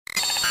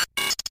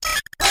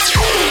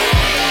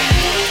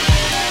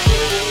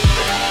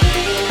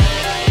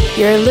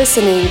You're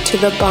listening to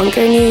The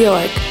Bunker, New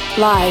York,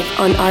 live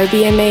on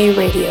RBMA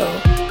Radio.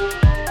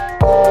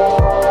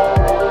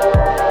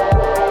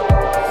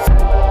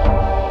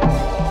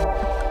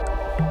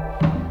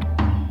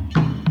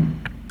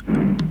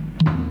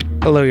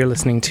 Hello, you're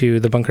listening to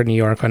The Bunker, New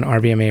York on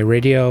RBMA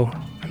Radio.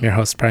 I'm your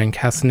host, Brian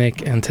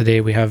Kasanik, and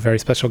today we have a very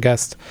special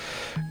guest,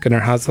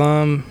 Gunnar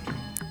Haslam,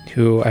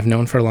 who I've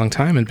known for a long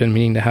time and been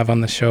meaning to have on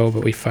the show,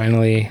 but we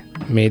finally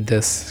made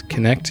this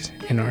connect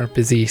in our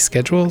busy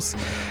schedules.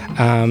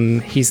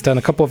 He's done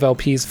a couple of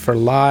LPs for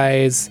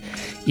Lies,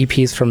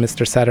 EPs for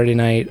Mr. Saturday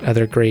Night,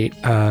 other great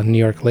New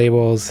York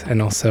labels,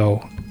 and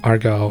also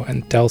Argo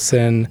and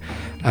Delson.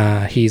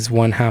 He's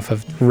one half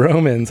of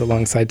Romans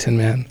alongside Tin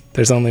Man.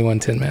 There's only one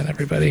Tin Man,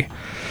 everybody.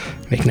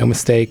 Make no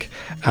mistake.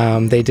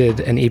 They did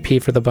an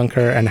EP for The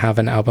Bunker and have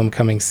an album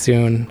coming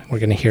soon. We're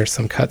going to hear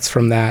some cuts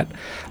from that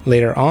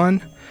later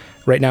on.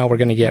 Right now, we're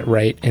going to get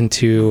right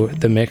into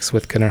the mix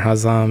with Gunnar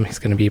Haslam. He's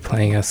going to be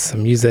playing us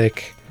some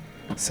music.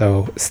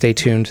 So stay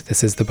tuned.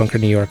 This is The Bunker,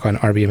 New York on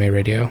RBMA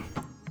Radio.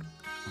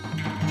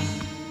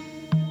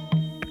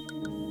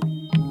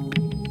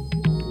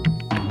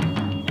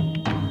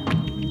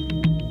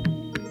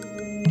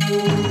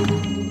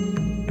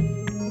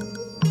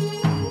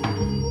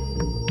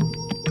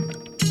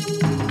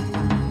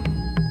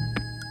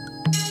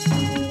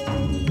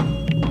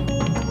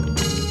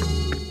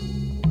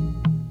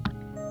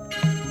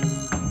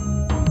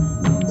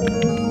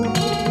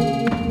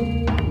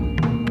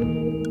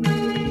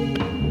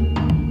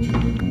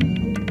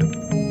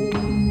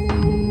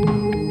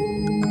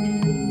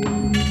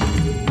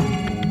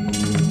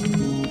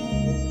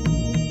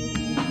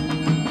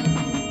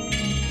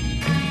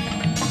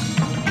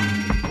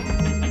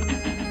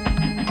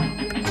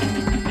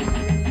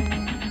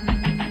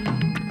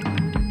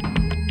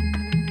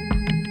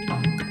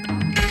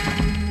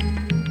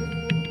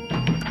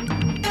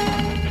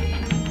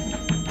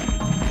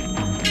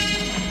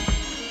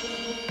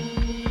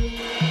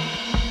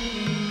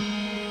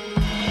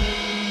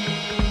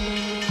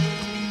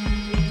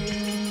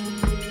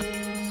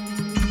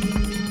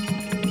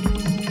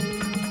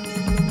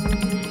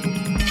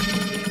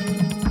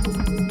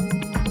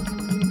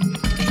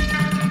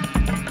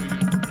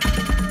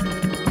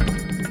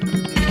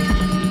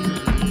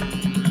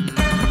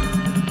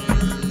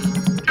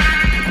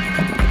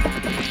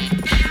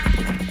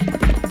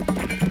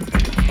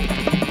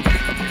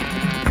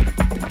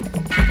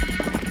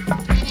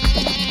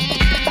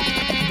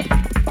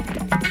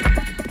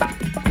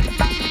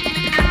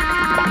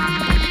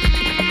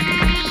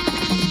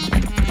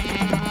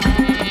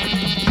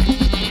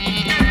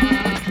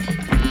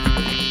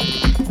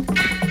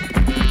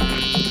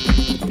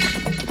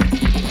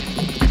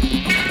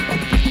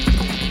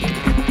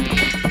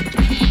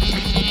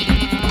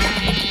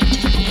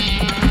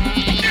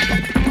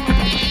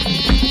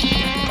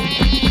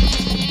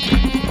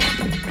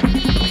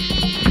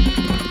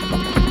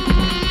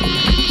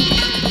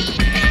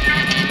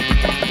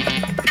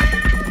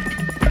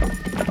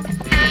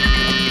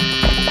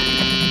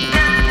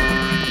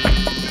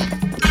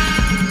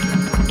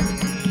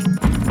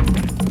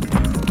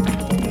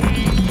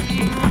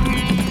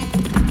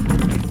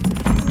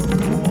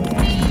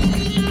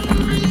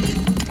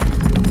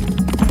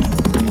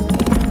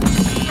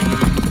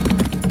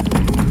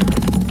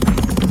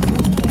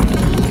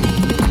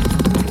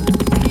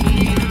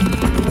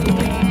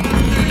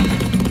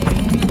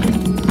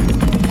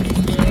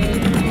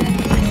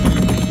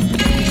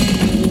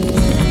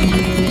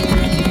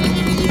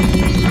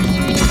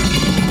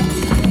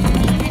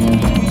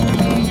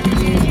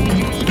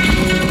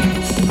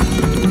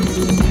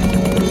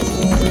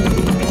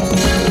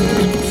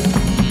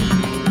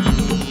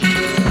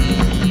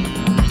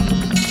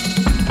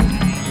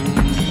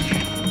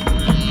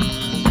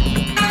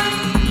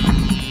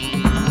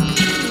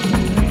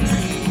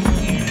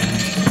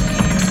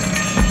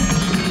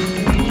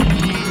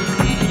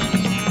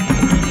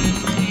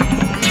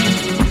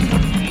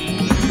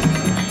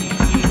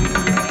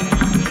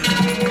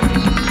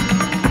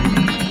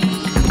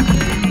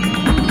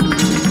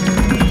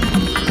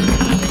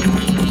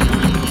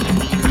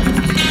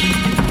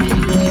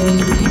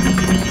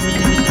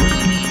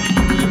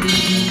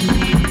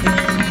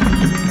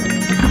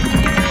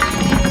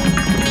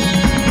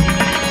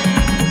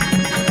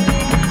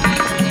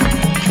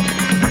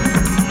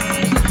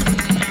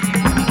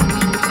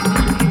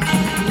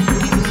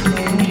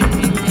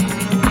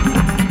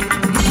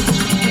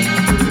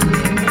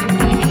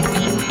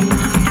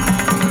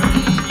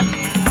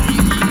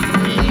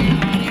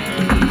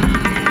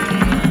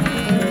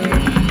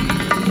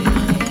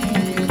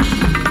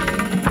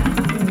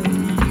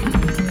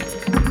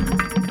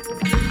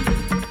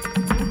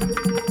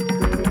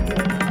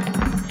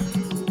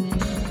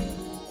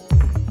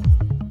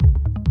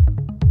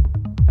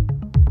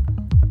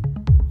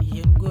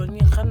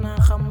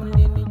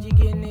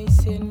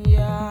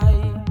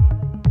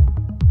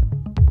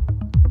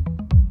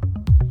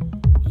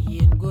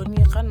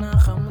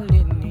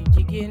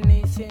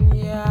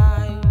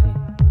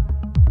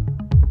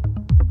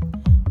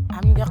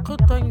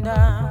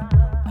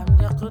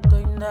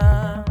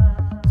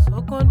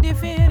 ko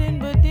defeeren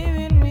ba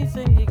déwén muy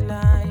sa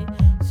njiglaay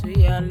su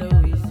yàlla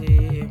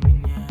wisee mu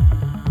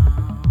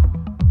ñaaw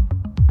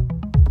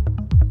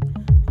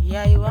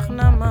yaay wax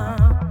na ma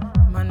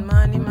man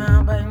maa ni maa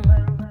bañ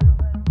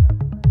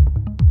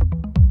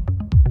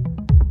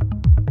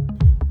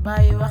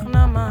baay wax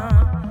na ma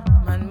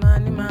man maa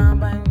ni maa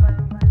bañ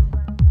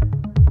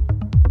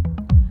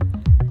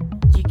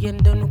jigéen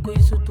dañu koy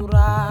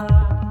suturaal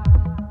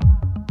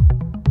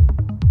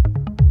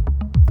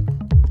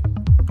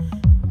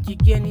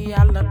jigéen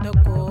yàlla da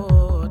ko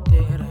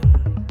teeral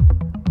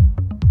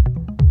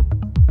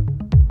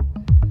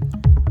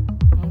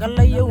nga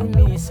la yow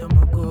mi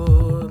sama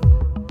góor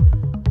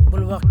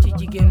bul wax ci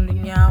jigéen lu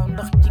ñaaw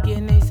ndax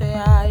jigéen ay sa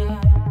yaay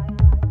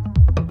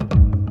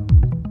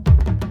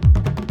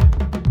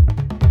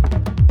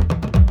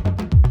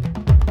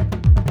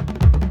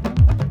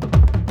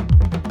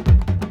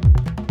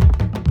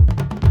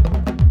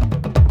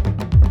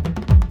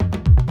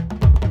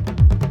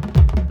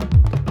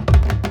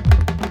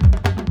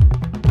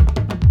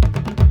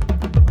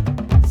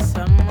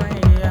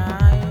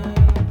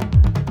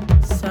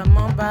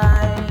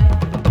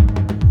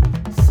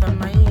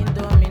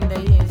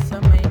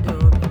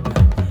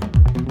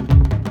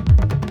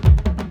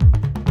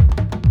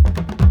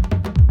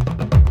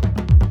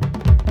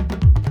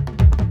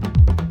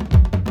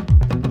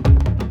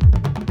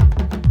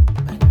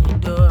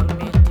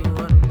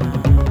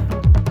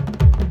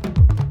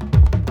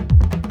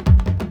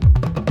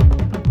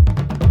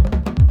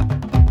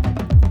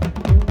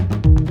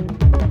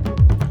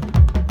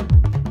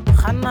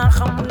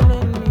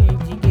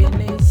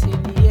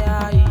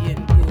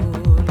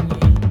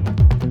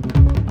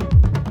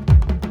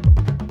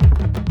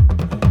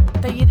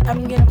am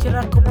ngeen ci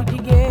rakk bu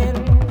jigéen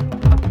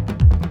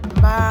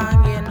mbaa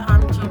ngeen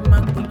am ci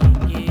mag bu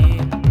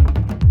jigéen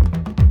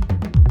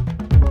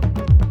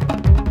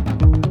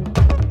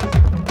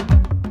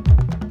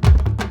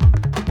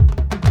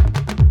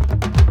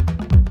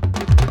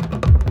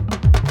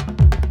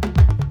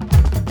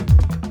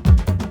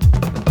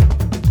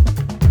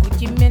ku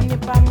ci mel ni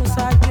Pa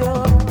Moussa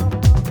Diop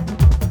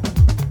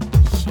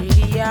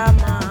chéri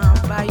yaama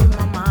bàyyi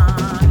mama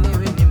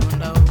leweni mu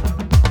ndaw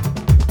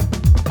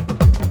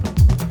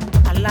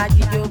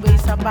Alaaji Jóobay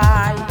sa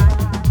baay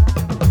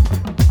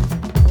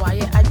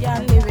waaye Ajaa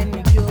leweni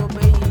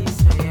Jóobay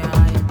sa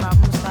yaay Pa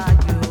Moussa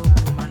Diop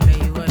ma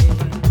lay way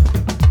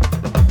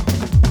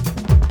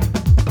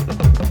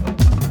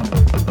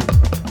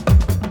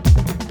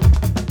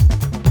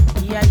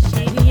yaay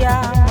chéri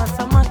yaama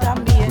sama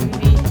Gambien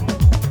bi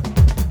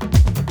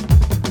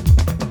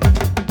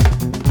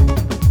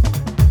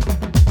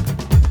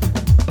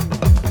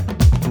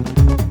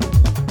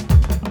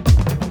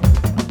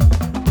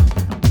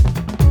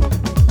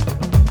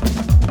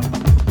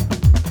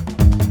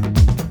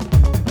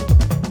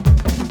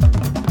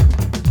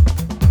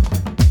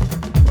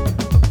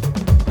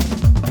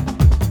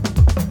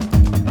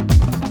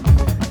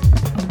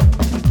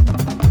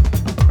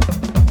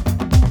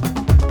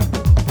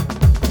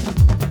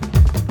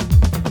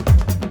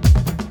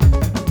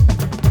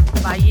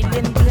bàyyi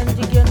leen bu leen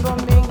jigéen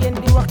rombe ngeen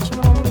di wax ci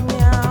moom lu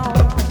ñaaw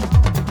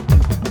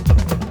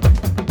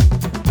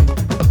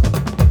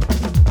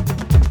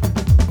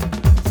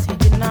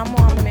Seydina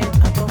Mohamed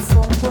aka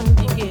fonkoon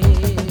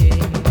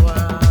jigéen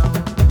waaw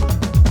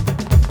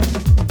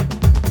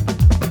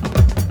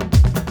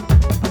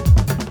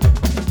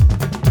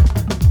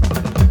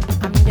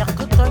am njaq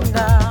tooñ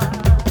la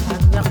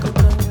am njaq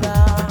tooñ la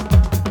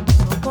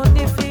soo ko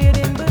defee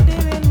ren ba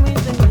déwén muy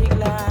sa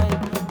njiglaay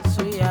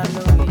su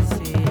yàlla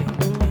wisee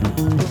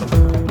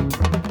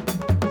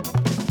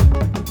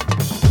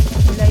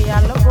ki la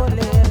yàlla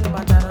booleel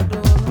ba dara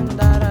doonul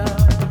dara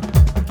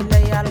ki la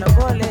yàlla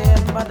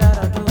booleel ba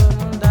dara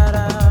doonul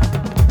dara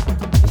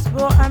bis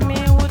boo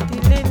amee wuti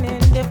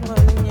leneen def nga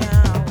lu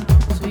ñaaw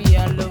su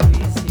yàlla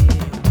wisee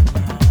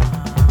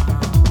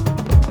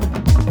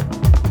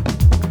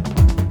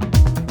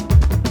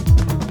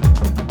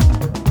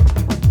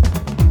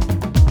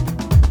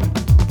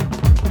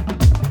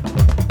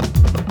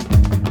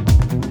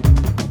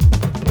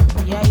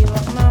yaay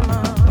wax na ma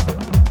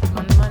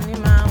man ma ni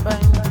maa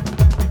bañ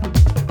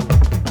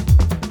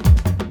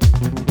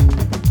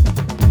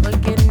ba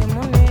génn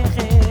mu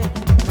neexee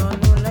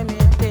noonu la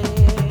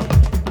mettee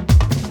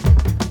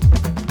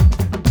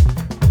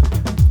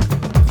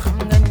xam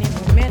nga ni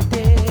mu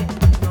mettee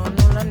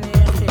noonu la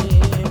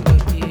neexee ba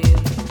génn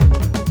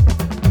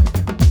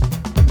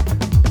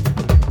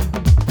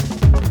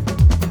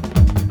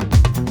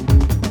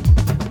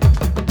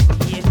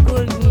yéen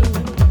góor ñi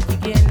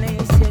jigéen nay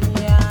seen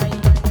yaay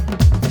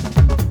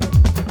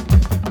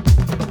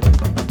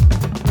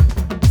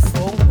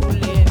fonku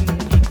leen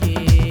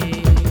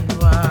jigéen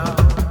waaw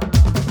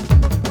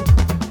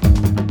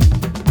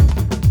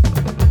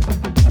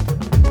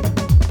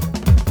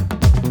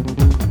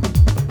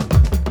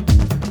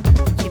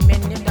ci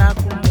mel ni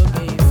taakum ba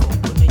gay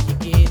fonk na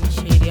jigéen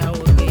chéri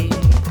Awa Gay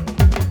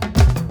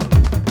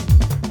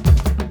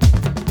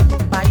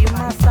baayu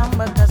ma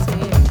Samba Kase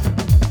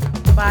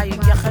baayu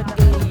Njaxat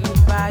Gay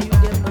baayu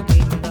Demba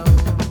Gay ndaw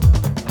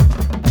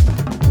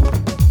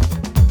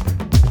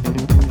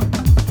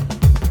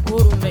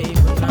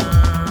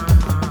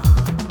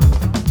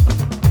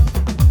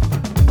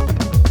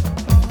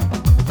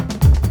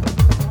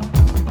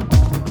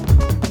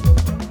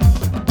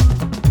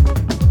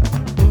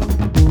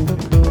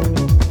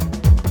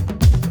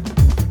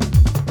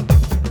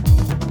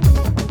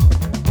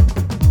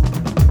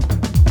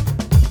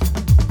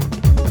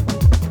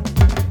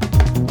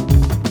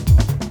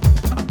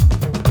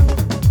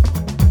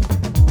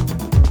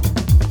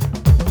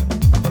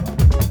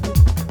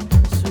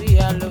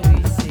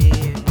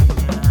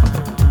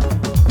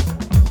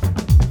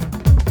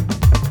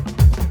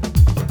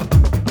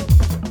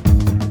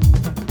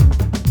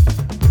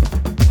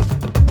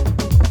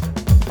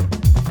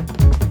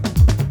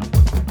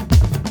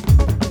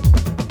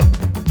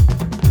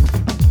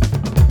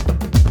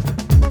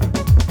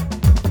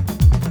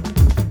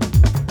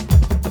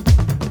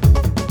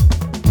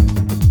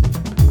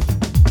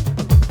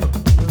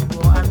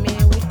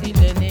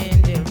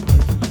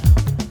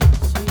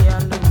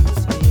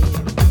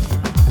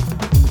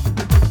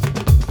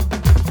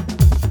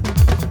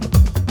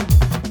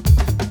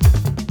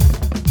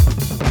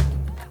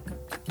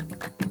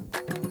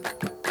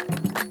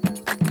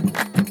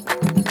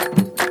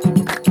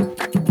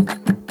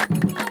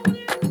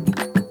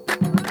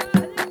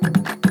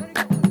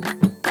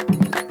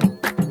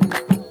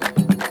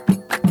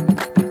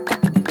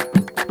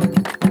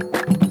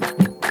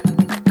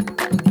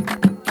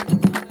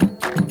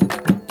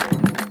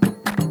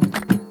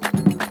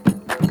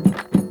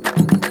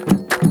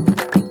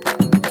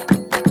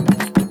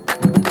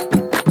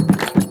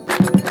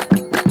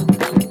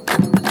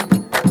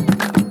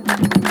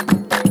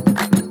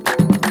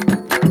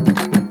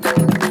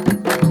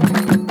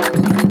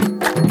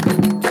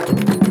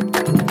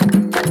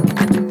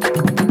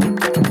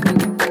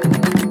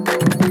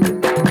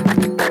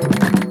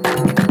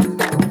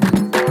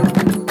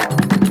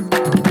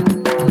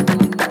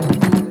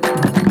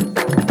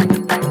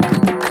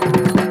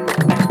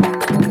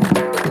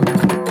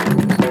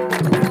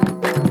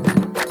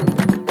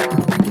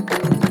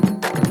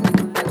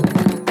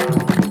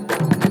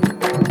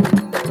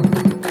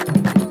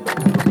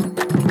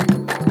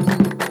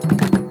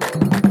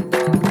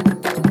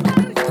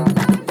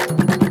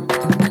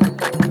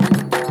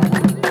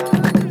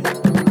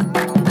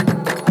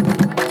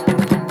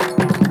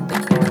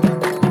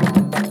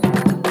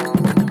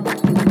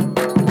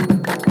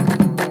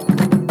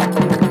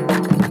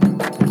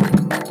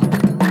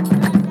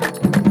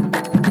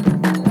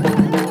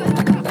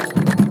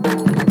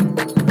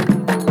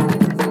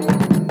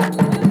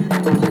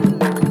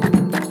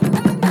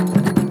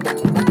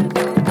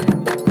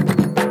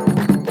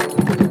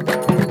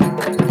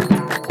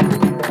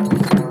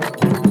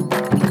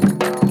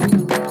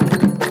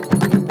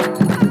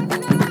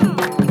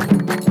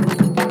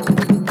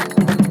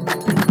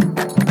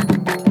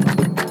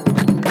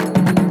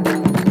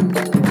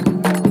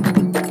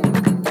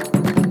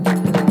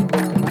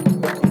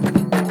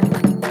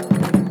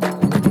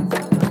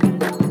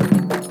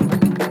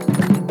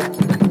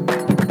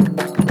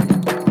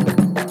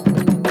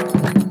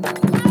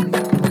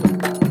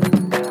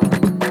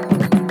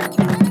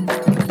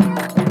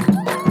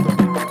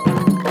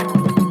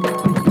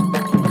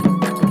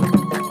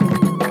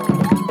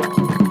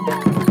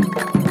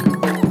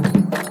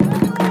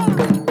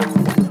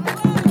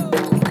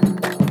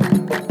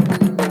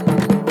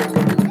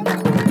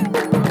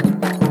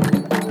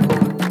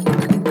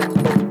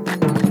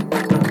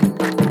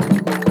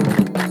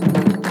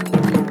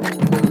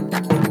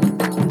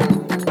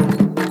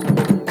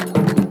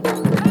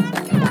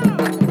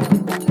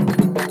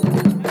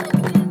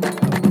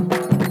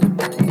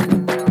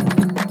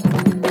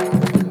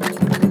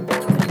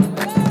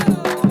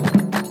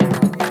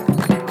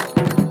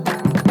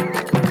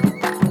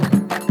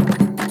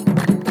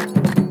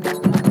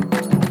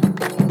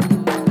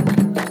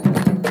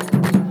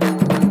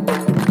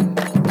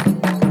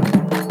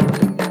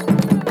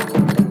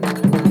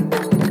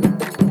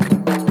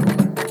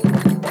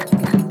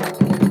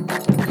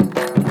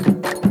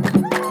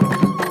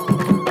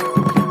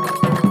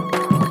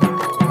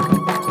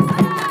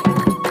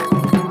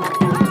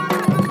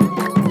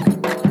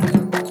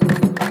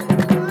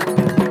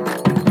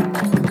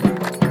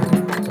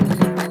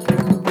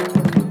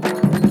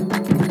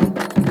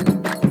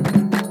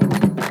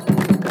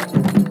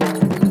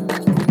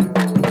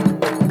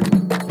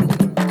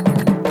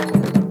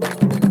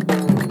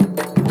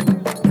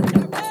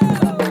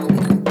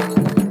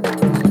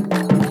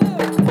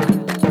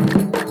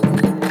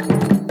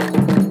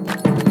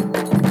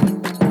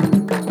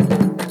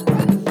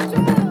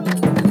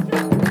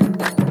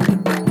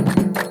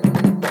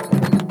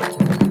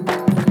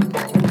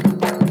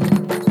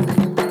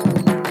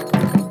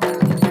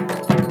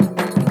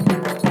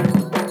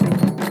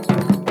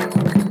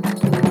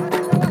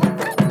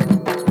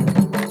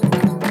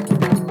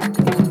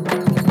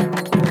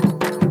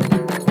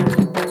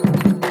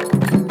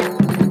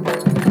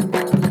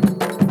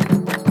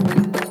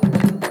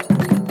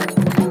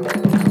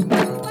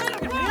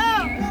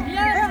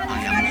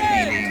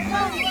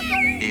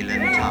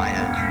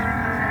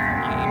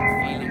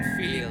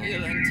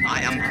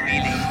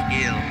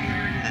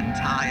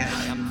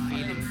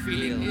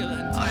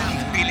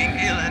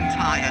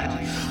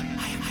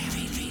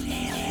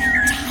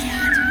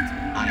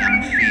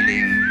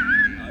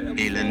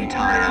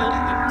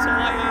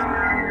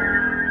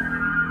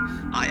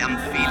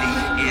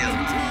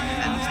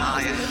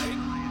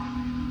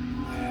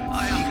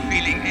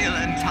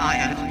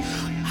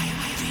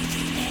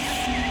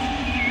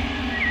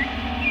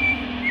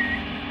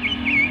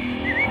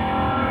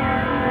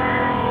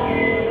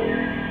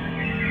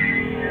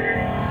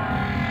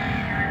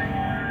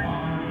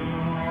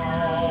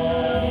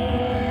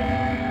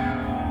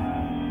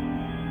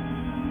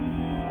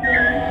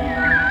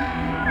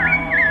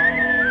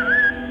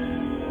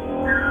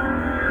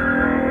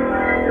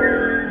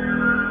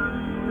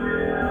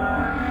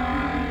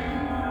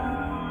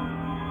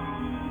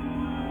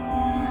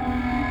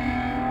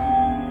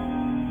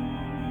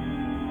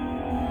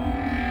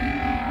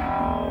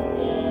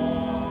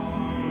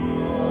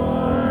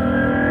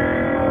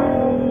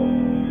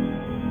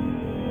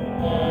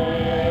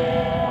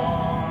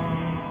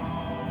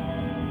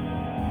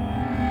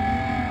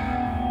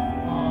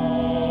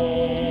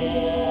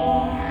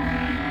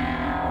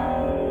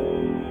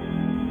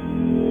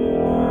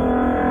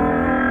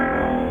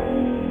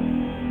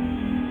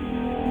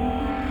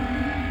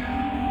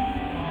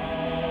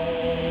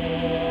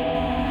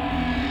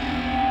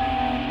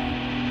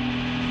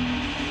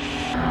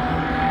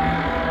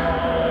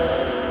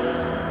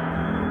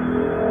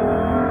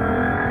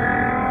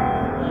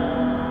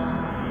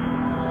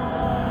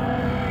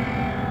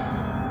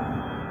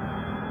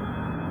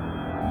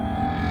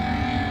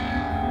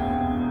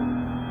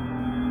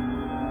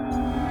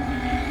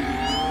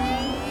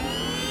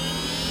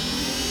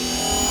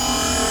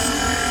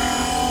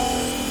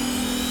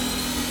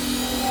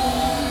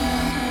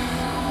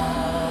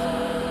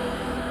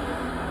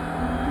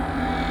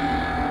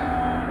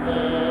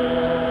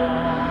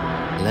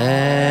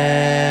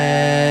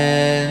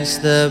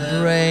the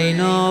brain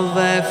of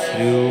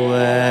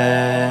effluence.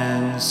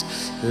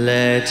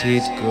 Let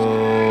it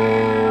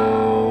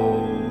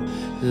go,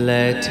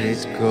 let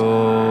it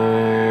go.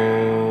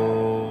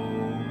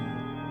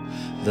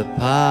 The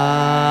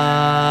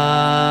pounding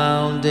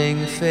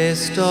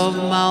fist of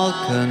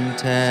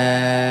malcontent,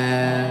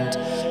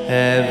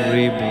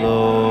 every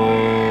blow,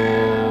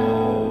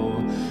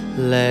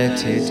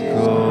 let it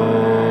go.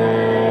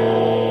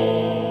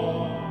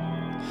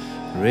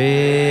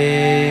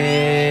 Rinse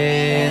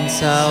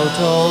out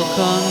all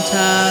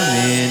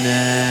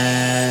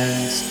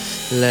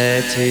contaminants,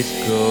 let it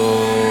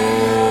go,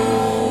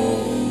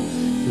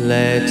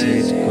 let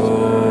it go.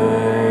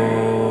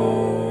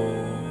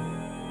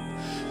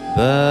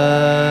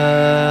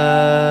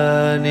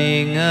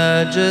 Burning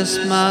urges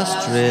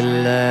must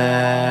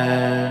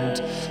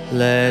relent,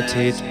 let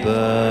it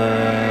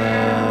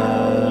burn,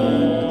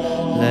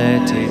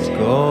 let it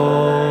go.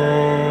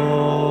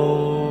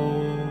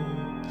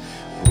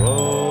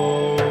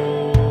 Groping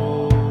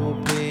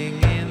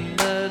in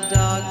the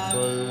dark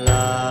for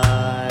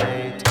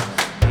light,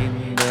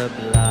 in the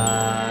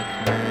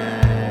blackness,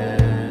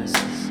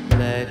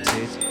 let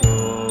it go.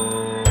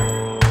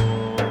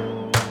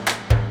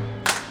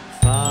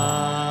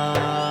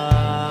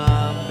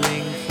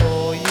 Fumbling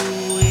for you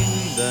in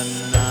the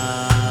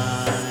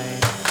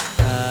night,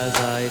 as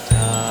I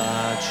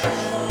touch you,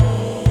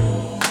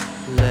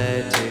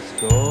 let it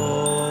go.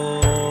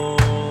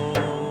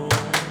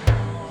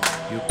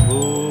 You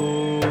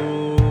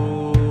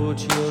put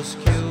your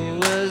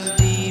skewers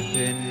deep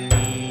in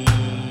me,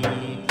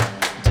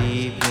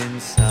 deep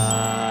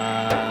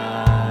inside,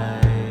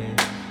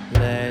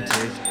 let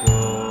it go.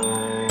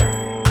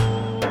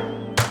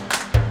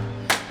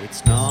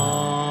 It's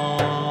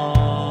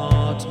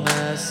not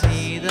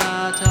mercy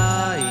that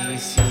I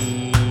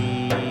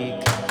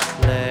seek,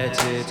 let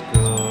it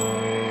go,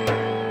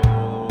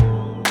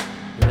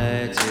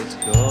 let it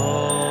go.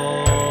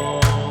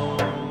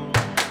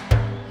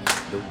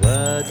 The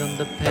word on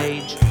the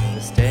page,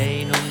 the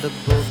stain on the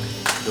book,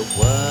 the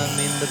worm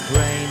in the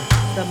brain,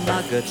 the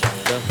maggot,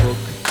 the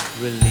hook,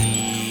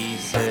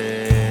 release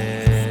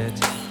it,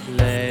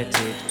 let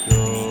it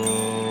go.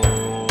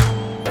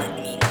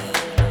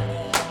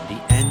 The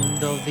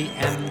end of the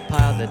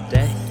empire, the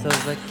death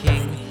of a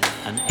king,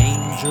 an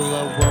angel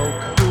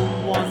awoke who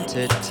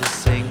wanted to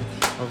sing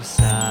of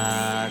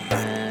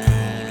sadness,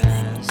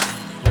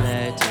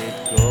 let it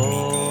go.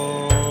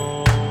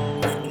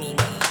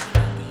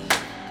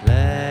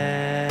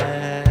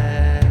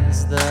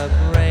 Cleanse the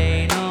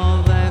brain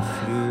of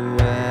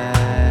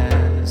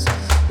effluence,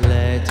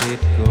 let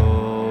it go,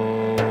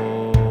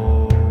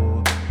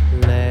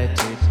 let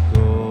it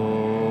go.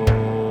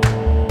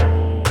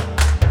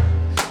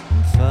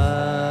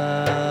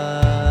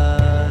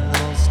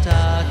 Infernal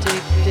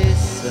static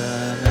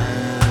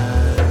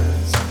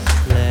dissonance,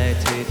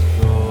 let it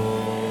go,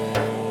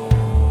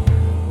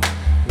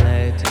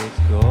 let it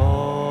go.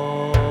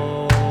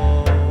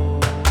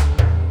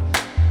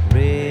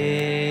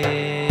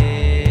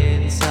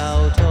 Rinse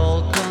out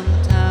all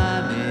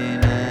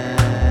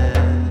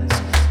contaminants,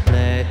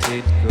 let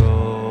it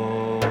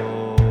go,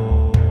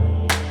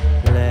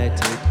 let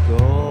it go.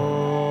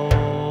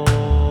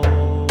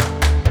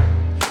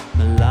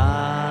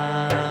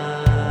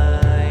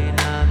 Malign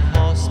and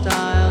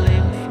hostile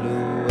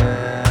influence,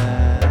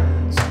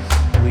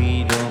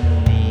 we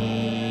don't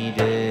need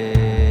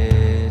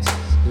it,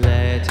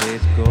 let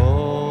it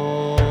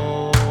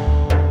go.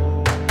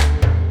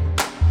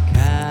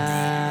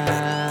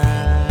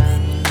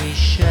 Can we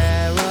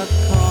share a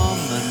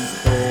common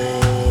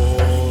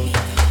thought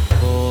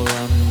for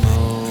a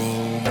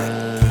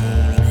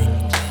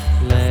moment,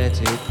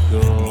 let it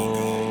go.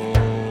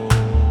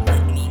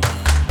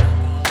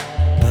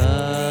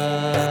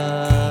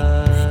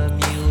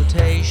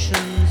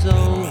 Permutations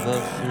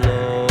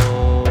overflow,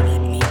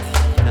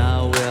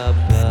 now we're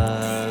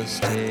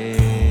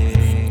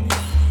bursting,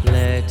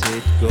 let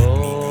it go.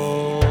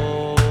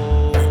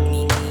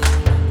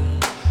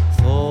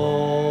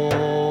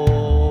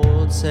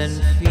 Thoughts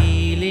and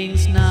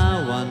feelings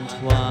now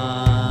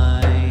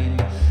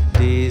untwined,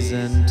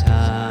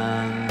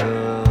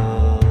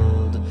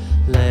 disentangled,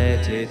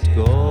 let it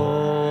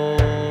go.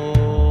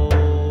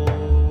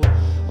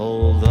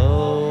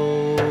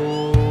 Although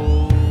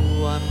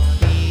I'm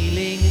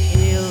feeling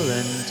ill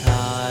and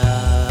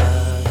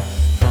tired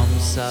from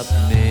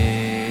submission,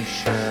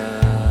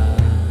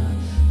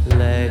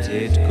 let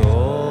it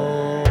go.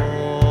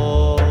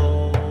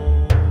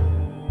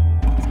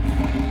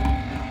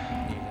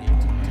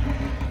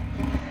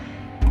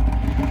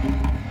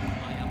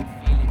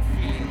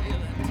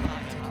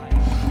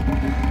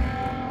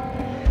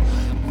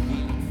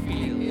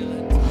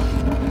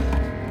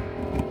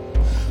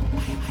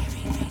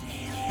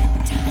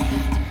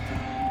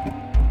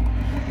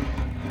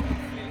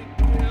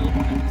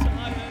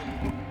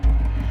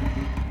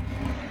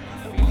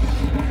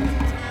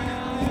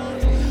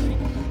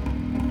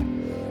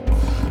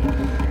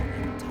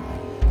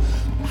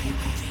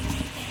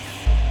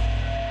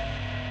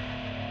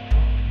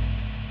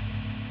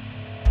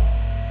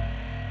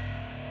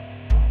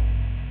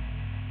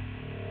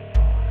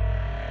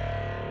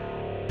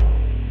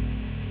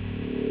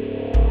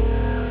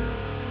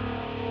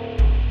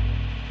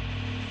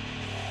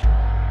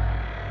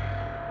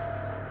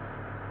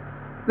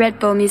 Red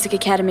Bull Music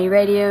Academy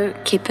Radio,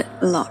 keep it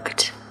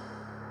locked.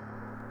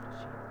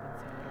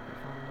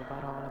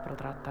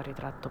 Protratta,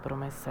 ritratto,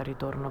 promessa,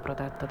 ritorno,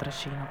 protetta,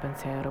 trascino,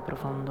 pensiero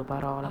profondo,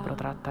 parola,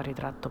 protratta,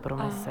 ritratto,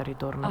 promessa,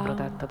 ritorno,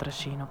 protetta,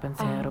 trascino,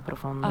 pensiero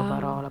profondo,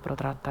 parola,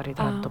 protratta,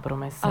 ritratto,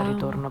 promessa,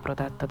 ritorno,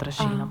 protetta,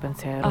 trascino,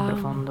 pensiero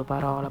profondo,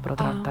 parola,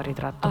 protratta,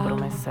 ritratto,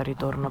 promessa,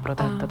 ritorno,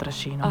 protetta,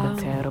 trascino,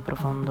 pensiero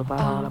profondo,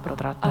 parola,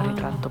 protratta,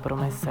 ritratto,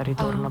 promessa,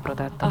 ritorno,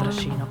 protetta,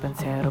 trascino,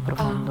 pensiero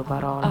profondo,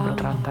 parola,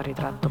 protratta,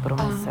 ritratto,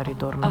 promessa,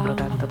 ritorno,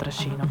 protetta,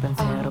 trascino,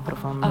 pensiero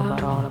profondo,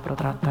 parola,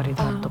 protratta,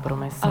 ritratto,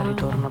 promessa,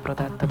 ritorno,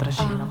 protetta,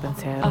 trascino,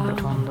 pensiero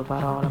profondo,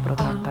 parola,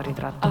 protratta,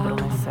 ritratto,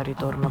 promessa,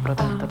 ritorno,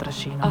 protetta,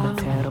 trascino,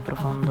 pensiero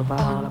profondo,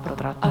 parola,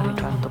 protratta,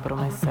 ritratto,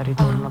 promessa,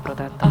 ritorno,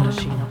 protetta,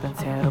 trascino,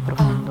 pensiero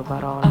profondo,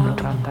 parola,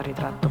 protratta,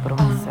 ritratto,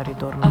 promessa,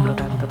 ritorno,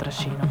 protetta,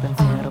 trascino,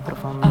 pensiero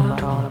profondo,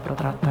 parola,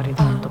 protratta,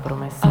 ritratto,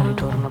 promessa,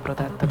 ritorno,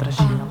 protetta,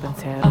 trascino,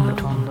 pensiero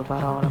profondo,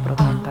 parola,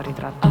 protratta,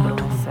 ritratto,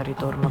 promessa,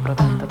 ritorno,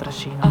 protetta,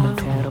 trascino,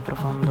 pensiero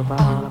profondo,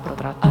 parola,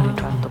 protratta,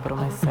 ritratto,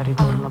 promessa,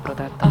 ritorno,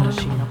 protetta,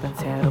 trascino, pensiero profondo, parola, protratta, ritratto, promessa, ritorno,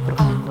 protetta, trascino, pensiero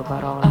profondo,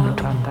 parola,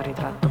 protratta,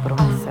 ritratto,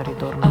 promessa,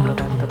 ritorno,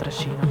 protetta,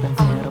 trascino,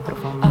 pensiero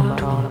profondo,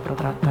 parola,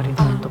 protratta,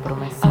 ritratto,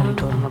 promessa,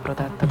 ritorno,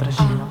 protetta,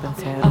 trascino,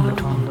 pensiero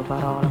profondo,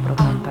 parola,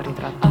 protratta,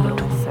 ritratto,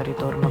 promessa,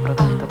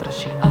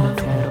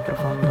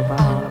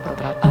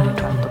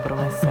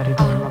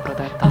 ritorno,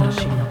 protetta,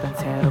 trascino,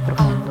 pensiero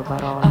profondo,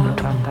 parola,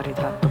 protratta,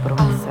 ritratto,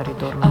 promessa,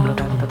 ritorno, protetta,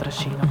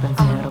 trascino,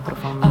 pensiero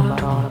profondo,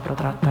 parola,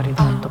 protratta,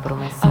 ritratto,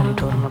 promessa,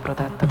 ritorno,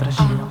 protetta,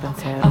 trascino, pensiero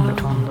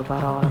profondo,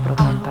 parola,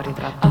 protratta,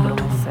 ritratto,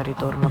 promessa,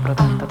 ritorno,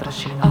 protetta,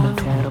 trascino,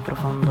 pensiero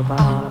profondo,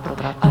 parola,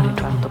 protratta, ritratto,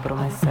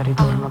 promessa,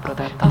 ritorno,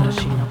 protetta,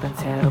 trascino,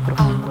 pensiero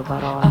profondo,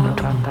 parola,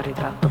 protratta,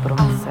 ritratto,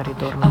 promessa,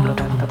 ritorno,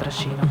 protetta,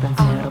 trascino,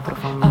 pensiero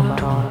profondo,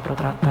 parola,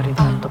 protratta,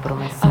 ritratto,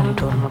 promessa,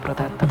 ritorno,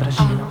 protetta,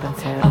 trascino,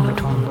 pensiero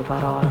profondo,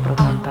 parola,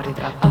 protratta,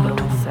 ritratto,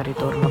 promessa,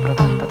 ritorno, protetta,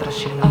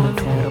 trascino,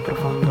 pensiero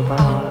profondo,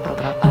 parola,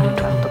 protratta, ritratto,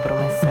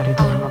 promessa, ritorno,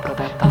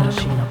 protetta,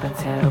 trascino,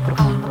 pensiero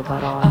profondo,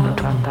 parola,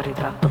 protratta, ritratto,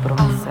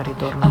 promessa,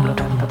 ritorno,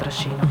 protetta,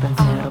 trascino,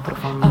 pensiero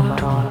profondo,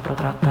 parola,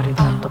 protratta,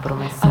 ritratto,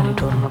 promessa,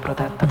 ritorno,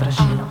 protetta,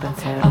 trascino, pensiero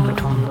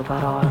profondo,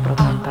 parola,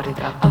 protratta,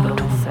 ritratto,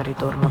 promessa,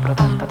 ritorno,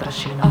 protetta, trascino,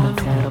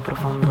 pensiero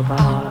profondo, parola,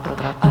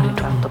 protratta,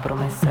 ritratto,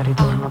 promessa,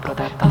 ritorno,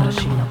 protetta,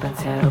 trascino,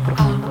 pensiero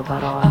profondo,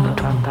 parola,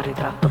 protratta,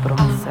 ritratto,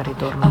 promessa,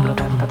 ritorno,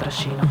 protetta,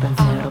 trascino,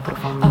 pensiero profondo,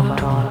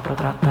 parola,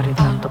 protratta,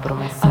 ritratto,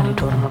 promessa, ritorno,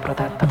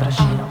 protetta,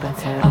 trascino,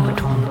 pensiero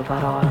profondo,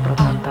 parola,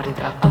 protratta,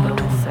 ritratto,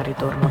 promessa, ritorno,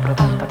 protetta,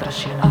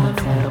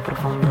 trascino, pensiero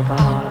profondo,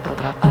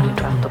 parola,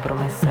 protratta, ritratto,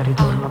 promessa, ritorno,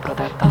 protetta,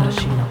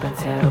 trascino,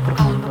 pensiero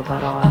profondo,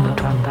 parola,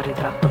 protratta, ritratto,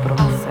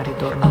 promessa,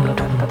 ritorno,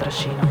 protetta,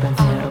 trascino,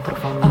 pensiero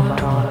profondo,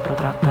 parola,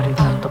 protratta,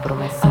 ritratto,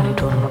 promessa,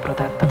 ritorno,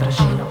 protetta,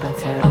 trascino,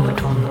 pensiero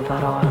profondo,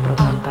 parola,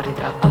 protratta,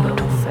 ritratto,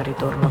 promessa,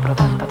 ritorno,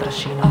 protetta,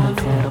 trascino,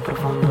 pensiero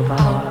profondo,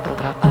 parola,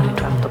 protratta,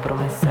 ritratto,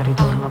 promessa,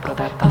 ritorno,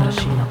 protetta,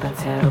 trascino,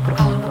 pensiero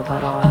profondo,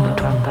 parola,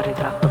 protratta,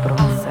 ritratto,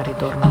 promessa,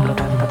 ritorno,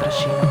 protetta,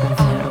 trascino,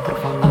 pensiero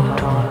profondo,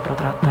 parola,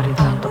 protratta,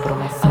 ritratto,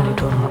 promessa,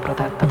 ritorno,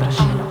 protetta,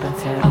 trascino,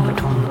 pensiero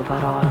profondo,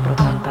 parola,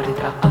 protratta,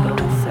 ritratto,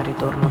 promessa,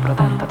 ritorno,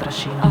 protetta,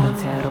 trascino,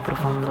 pensiero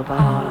profondo,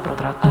 parola,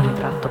 protratta,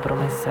 ritratto,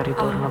 promessa,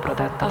 ritorno,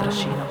 protetta,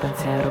 trascino,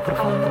 pensiero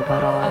profondo,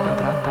 parola,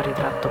 protratta,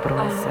 ritratto,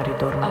 promessa,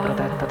 ritorno,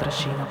 protetta,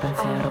 trascino,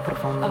 pensiero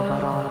profondo,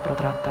 parola,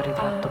 protratta,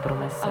 ritratto,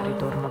 promessa,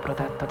 ritorno,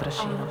 protetta,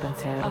 trascino,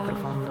 pensiero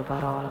profondo,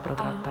 parola,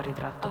 protratta,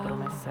 ritratto,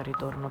 promessa,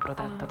 ritorno,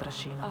 protetta,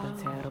 trascino,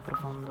 pensiero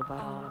profondo,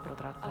 parola,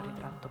 protratta,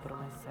 ritratto,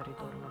 promessa,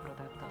 ritorno,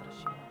 protetta,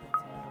 trascino, pensiero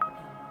profondo.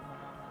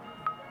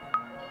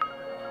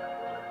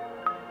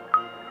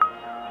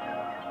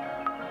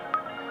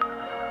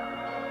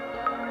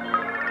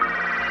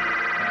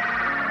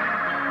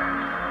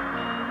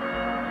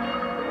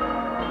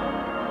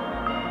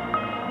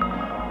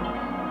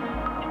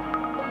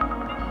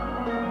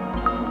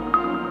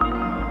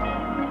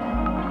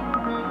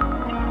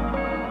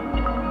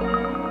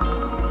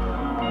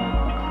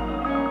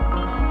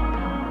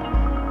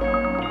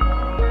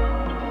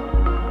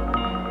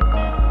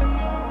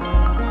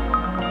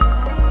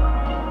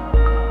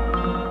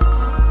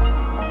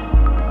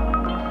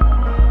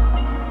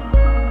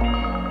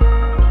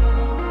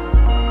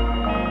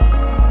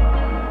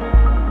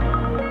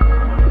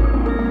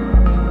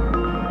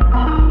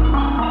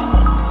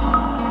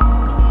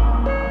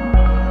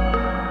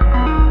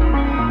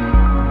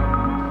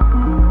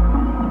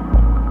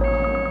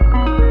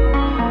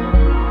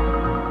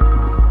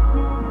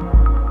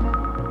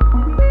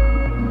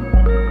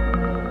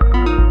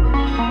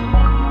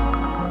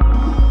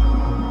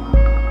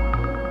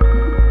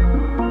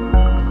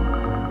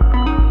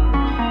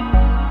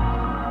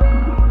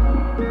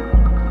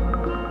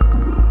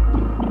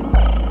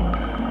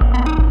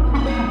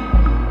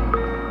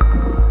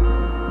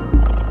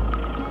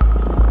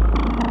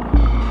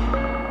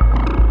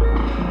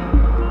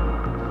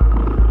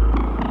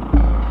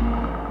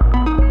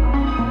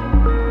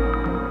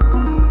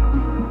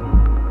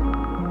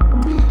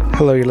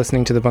 Hello, you're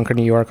listening to The Bunker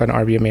New York on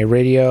RBMA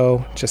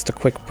Radio. Just a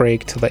quick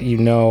break to let you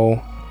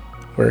know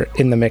We're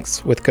in the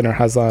mix with Gunnar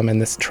Haslam,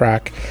 and this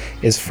track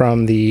is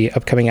from the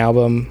upcoming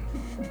album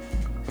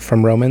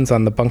from Romans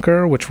on the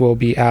Bunker, which will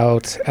be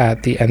out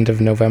at the end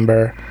of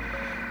November.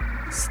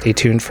 Stay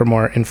tuned for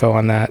more info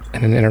on that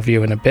and an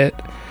interview in a bit.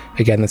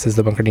 Again, this is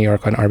The Bunker New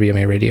York on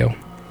RBMA Radio.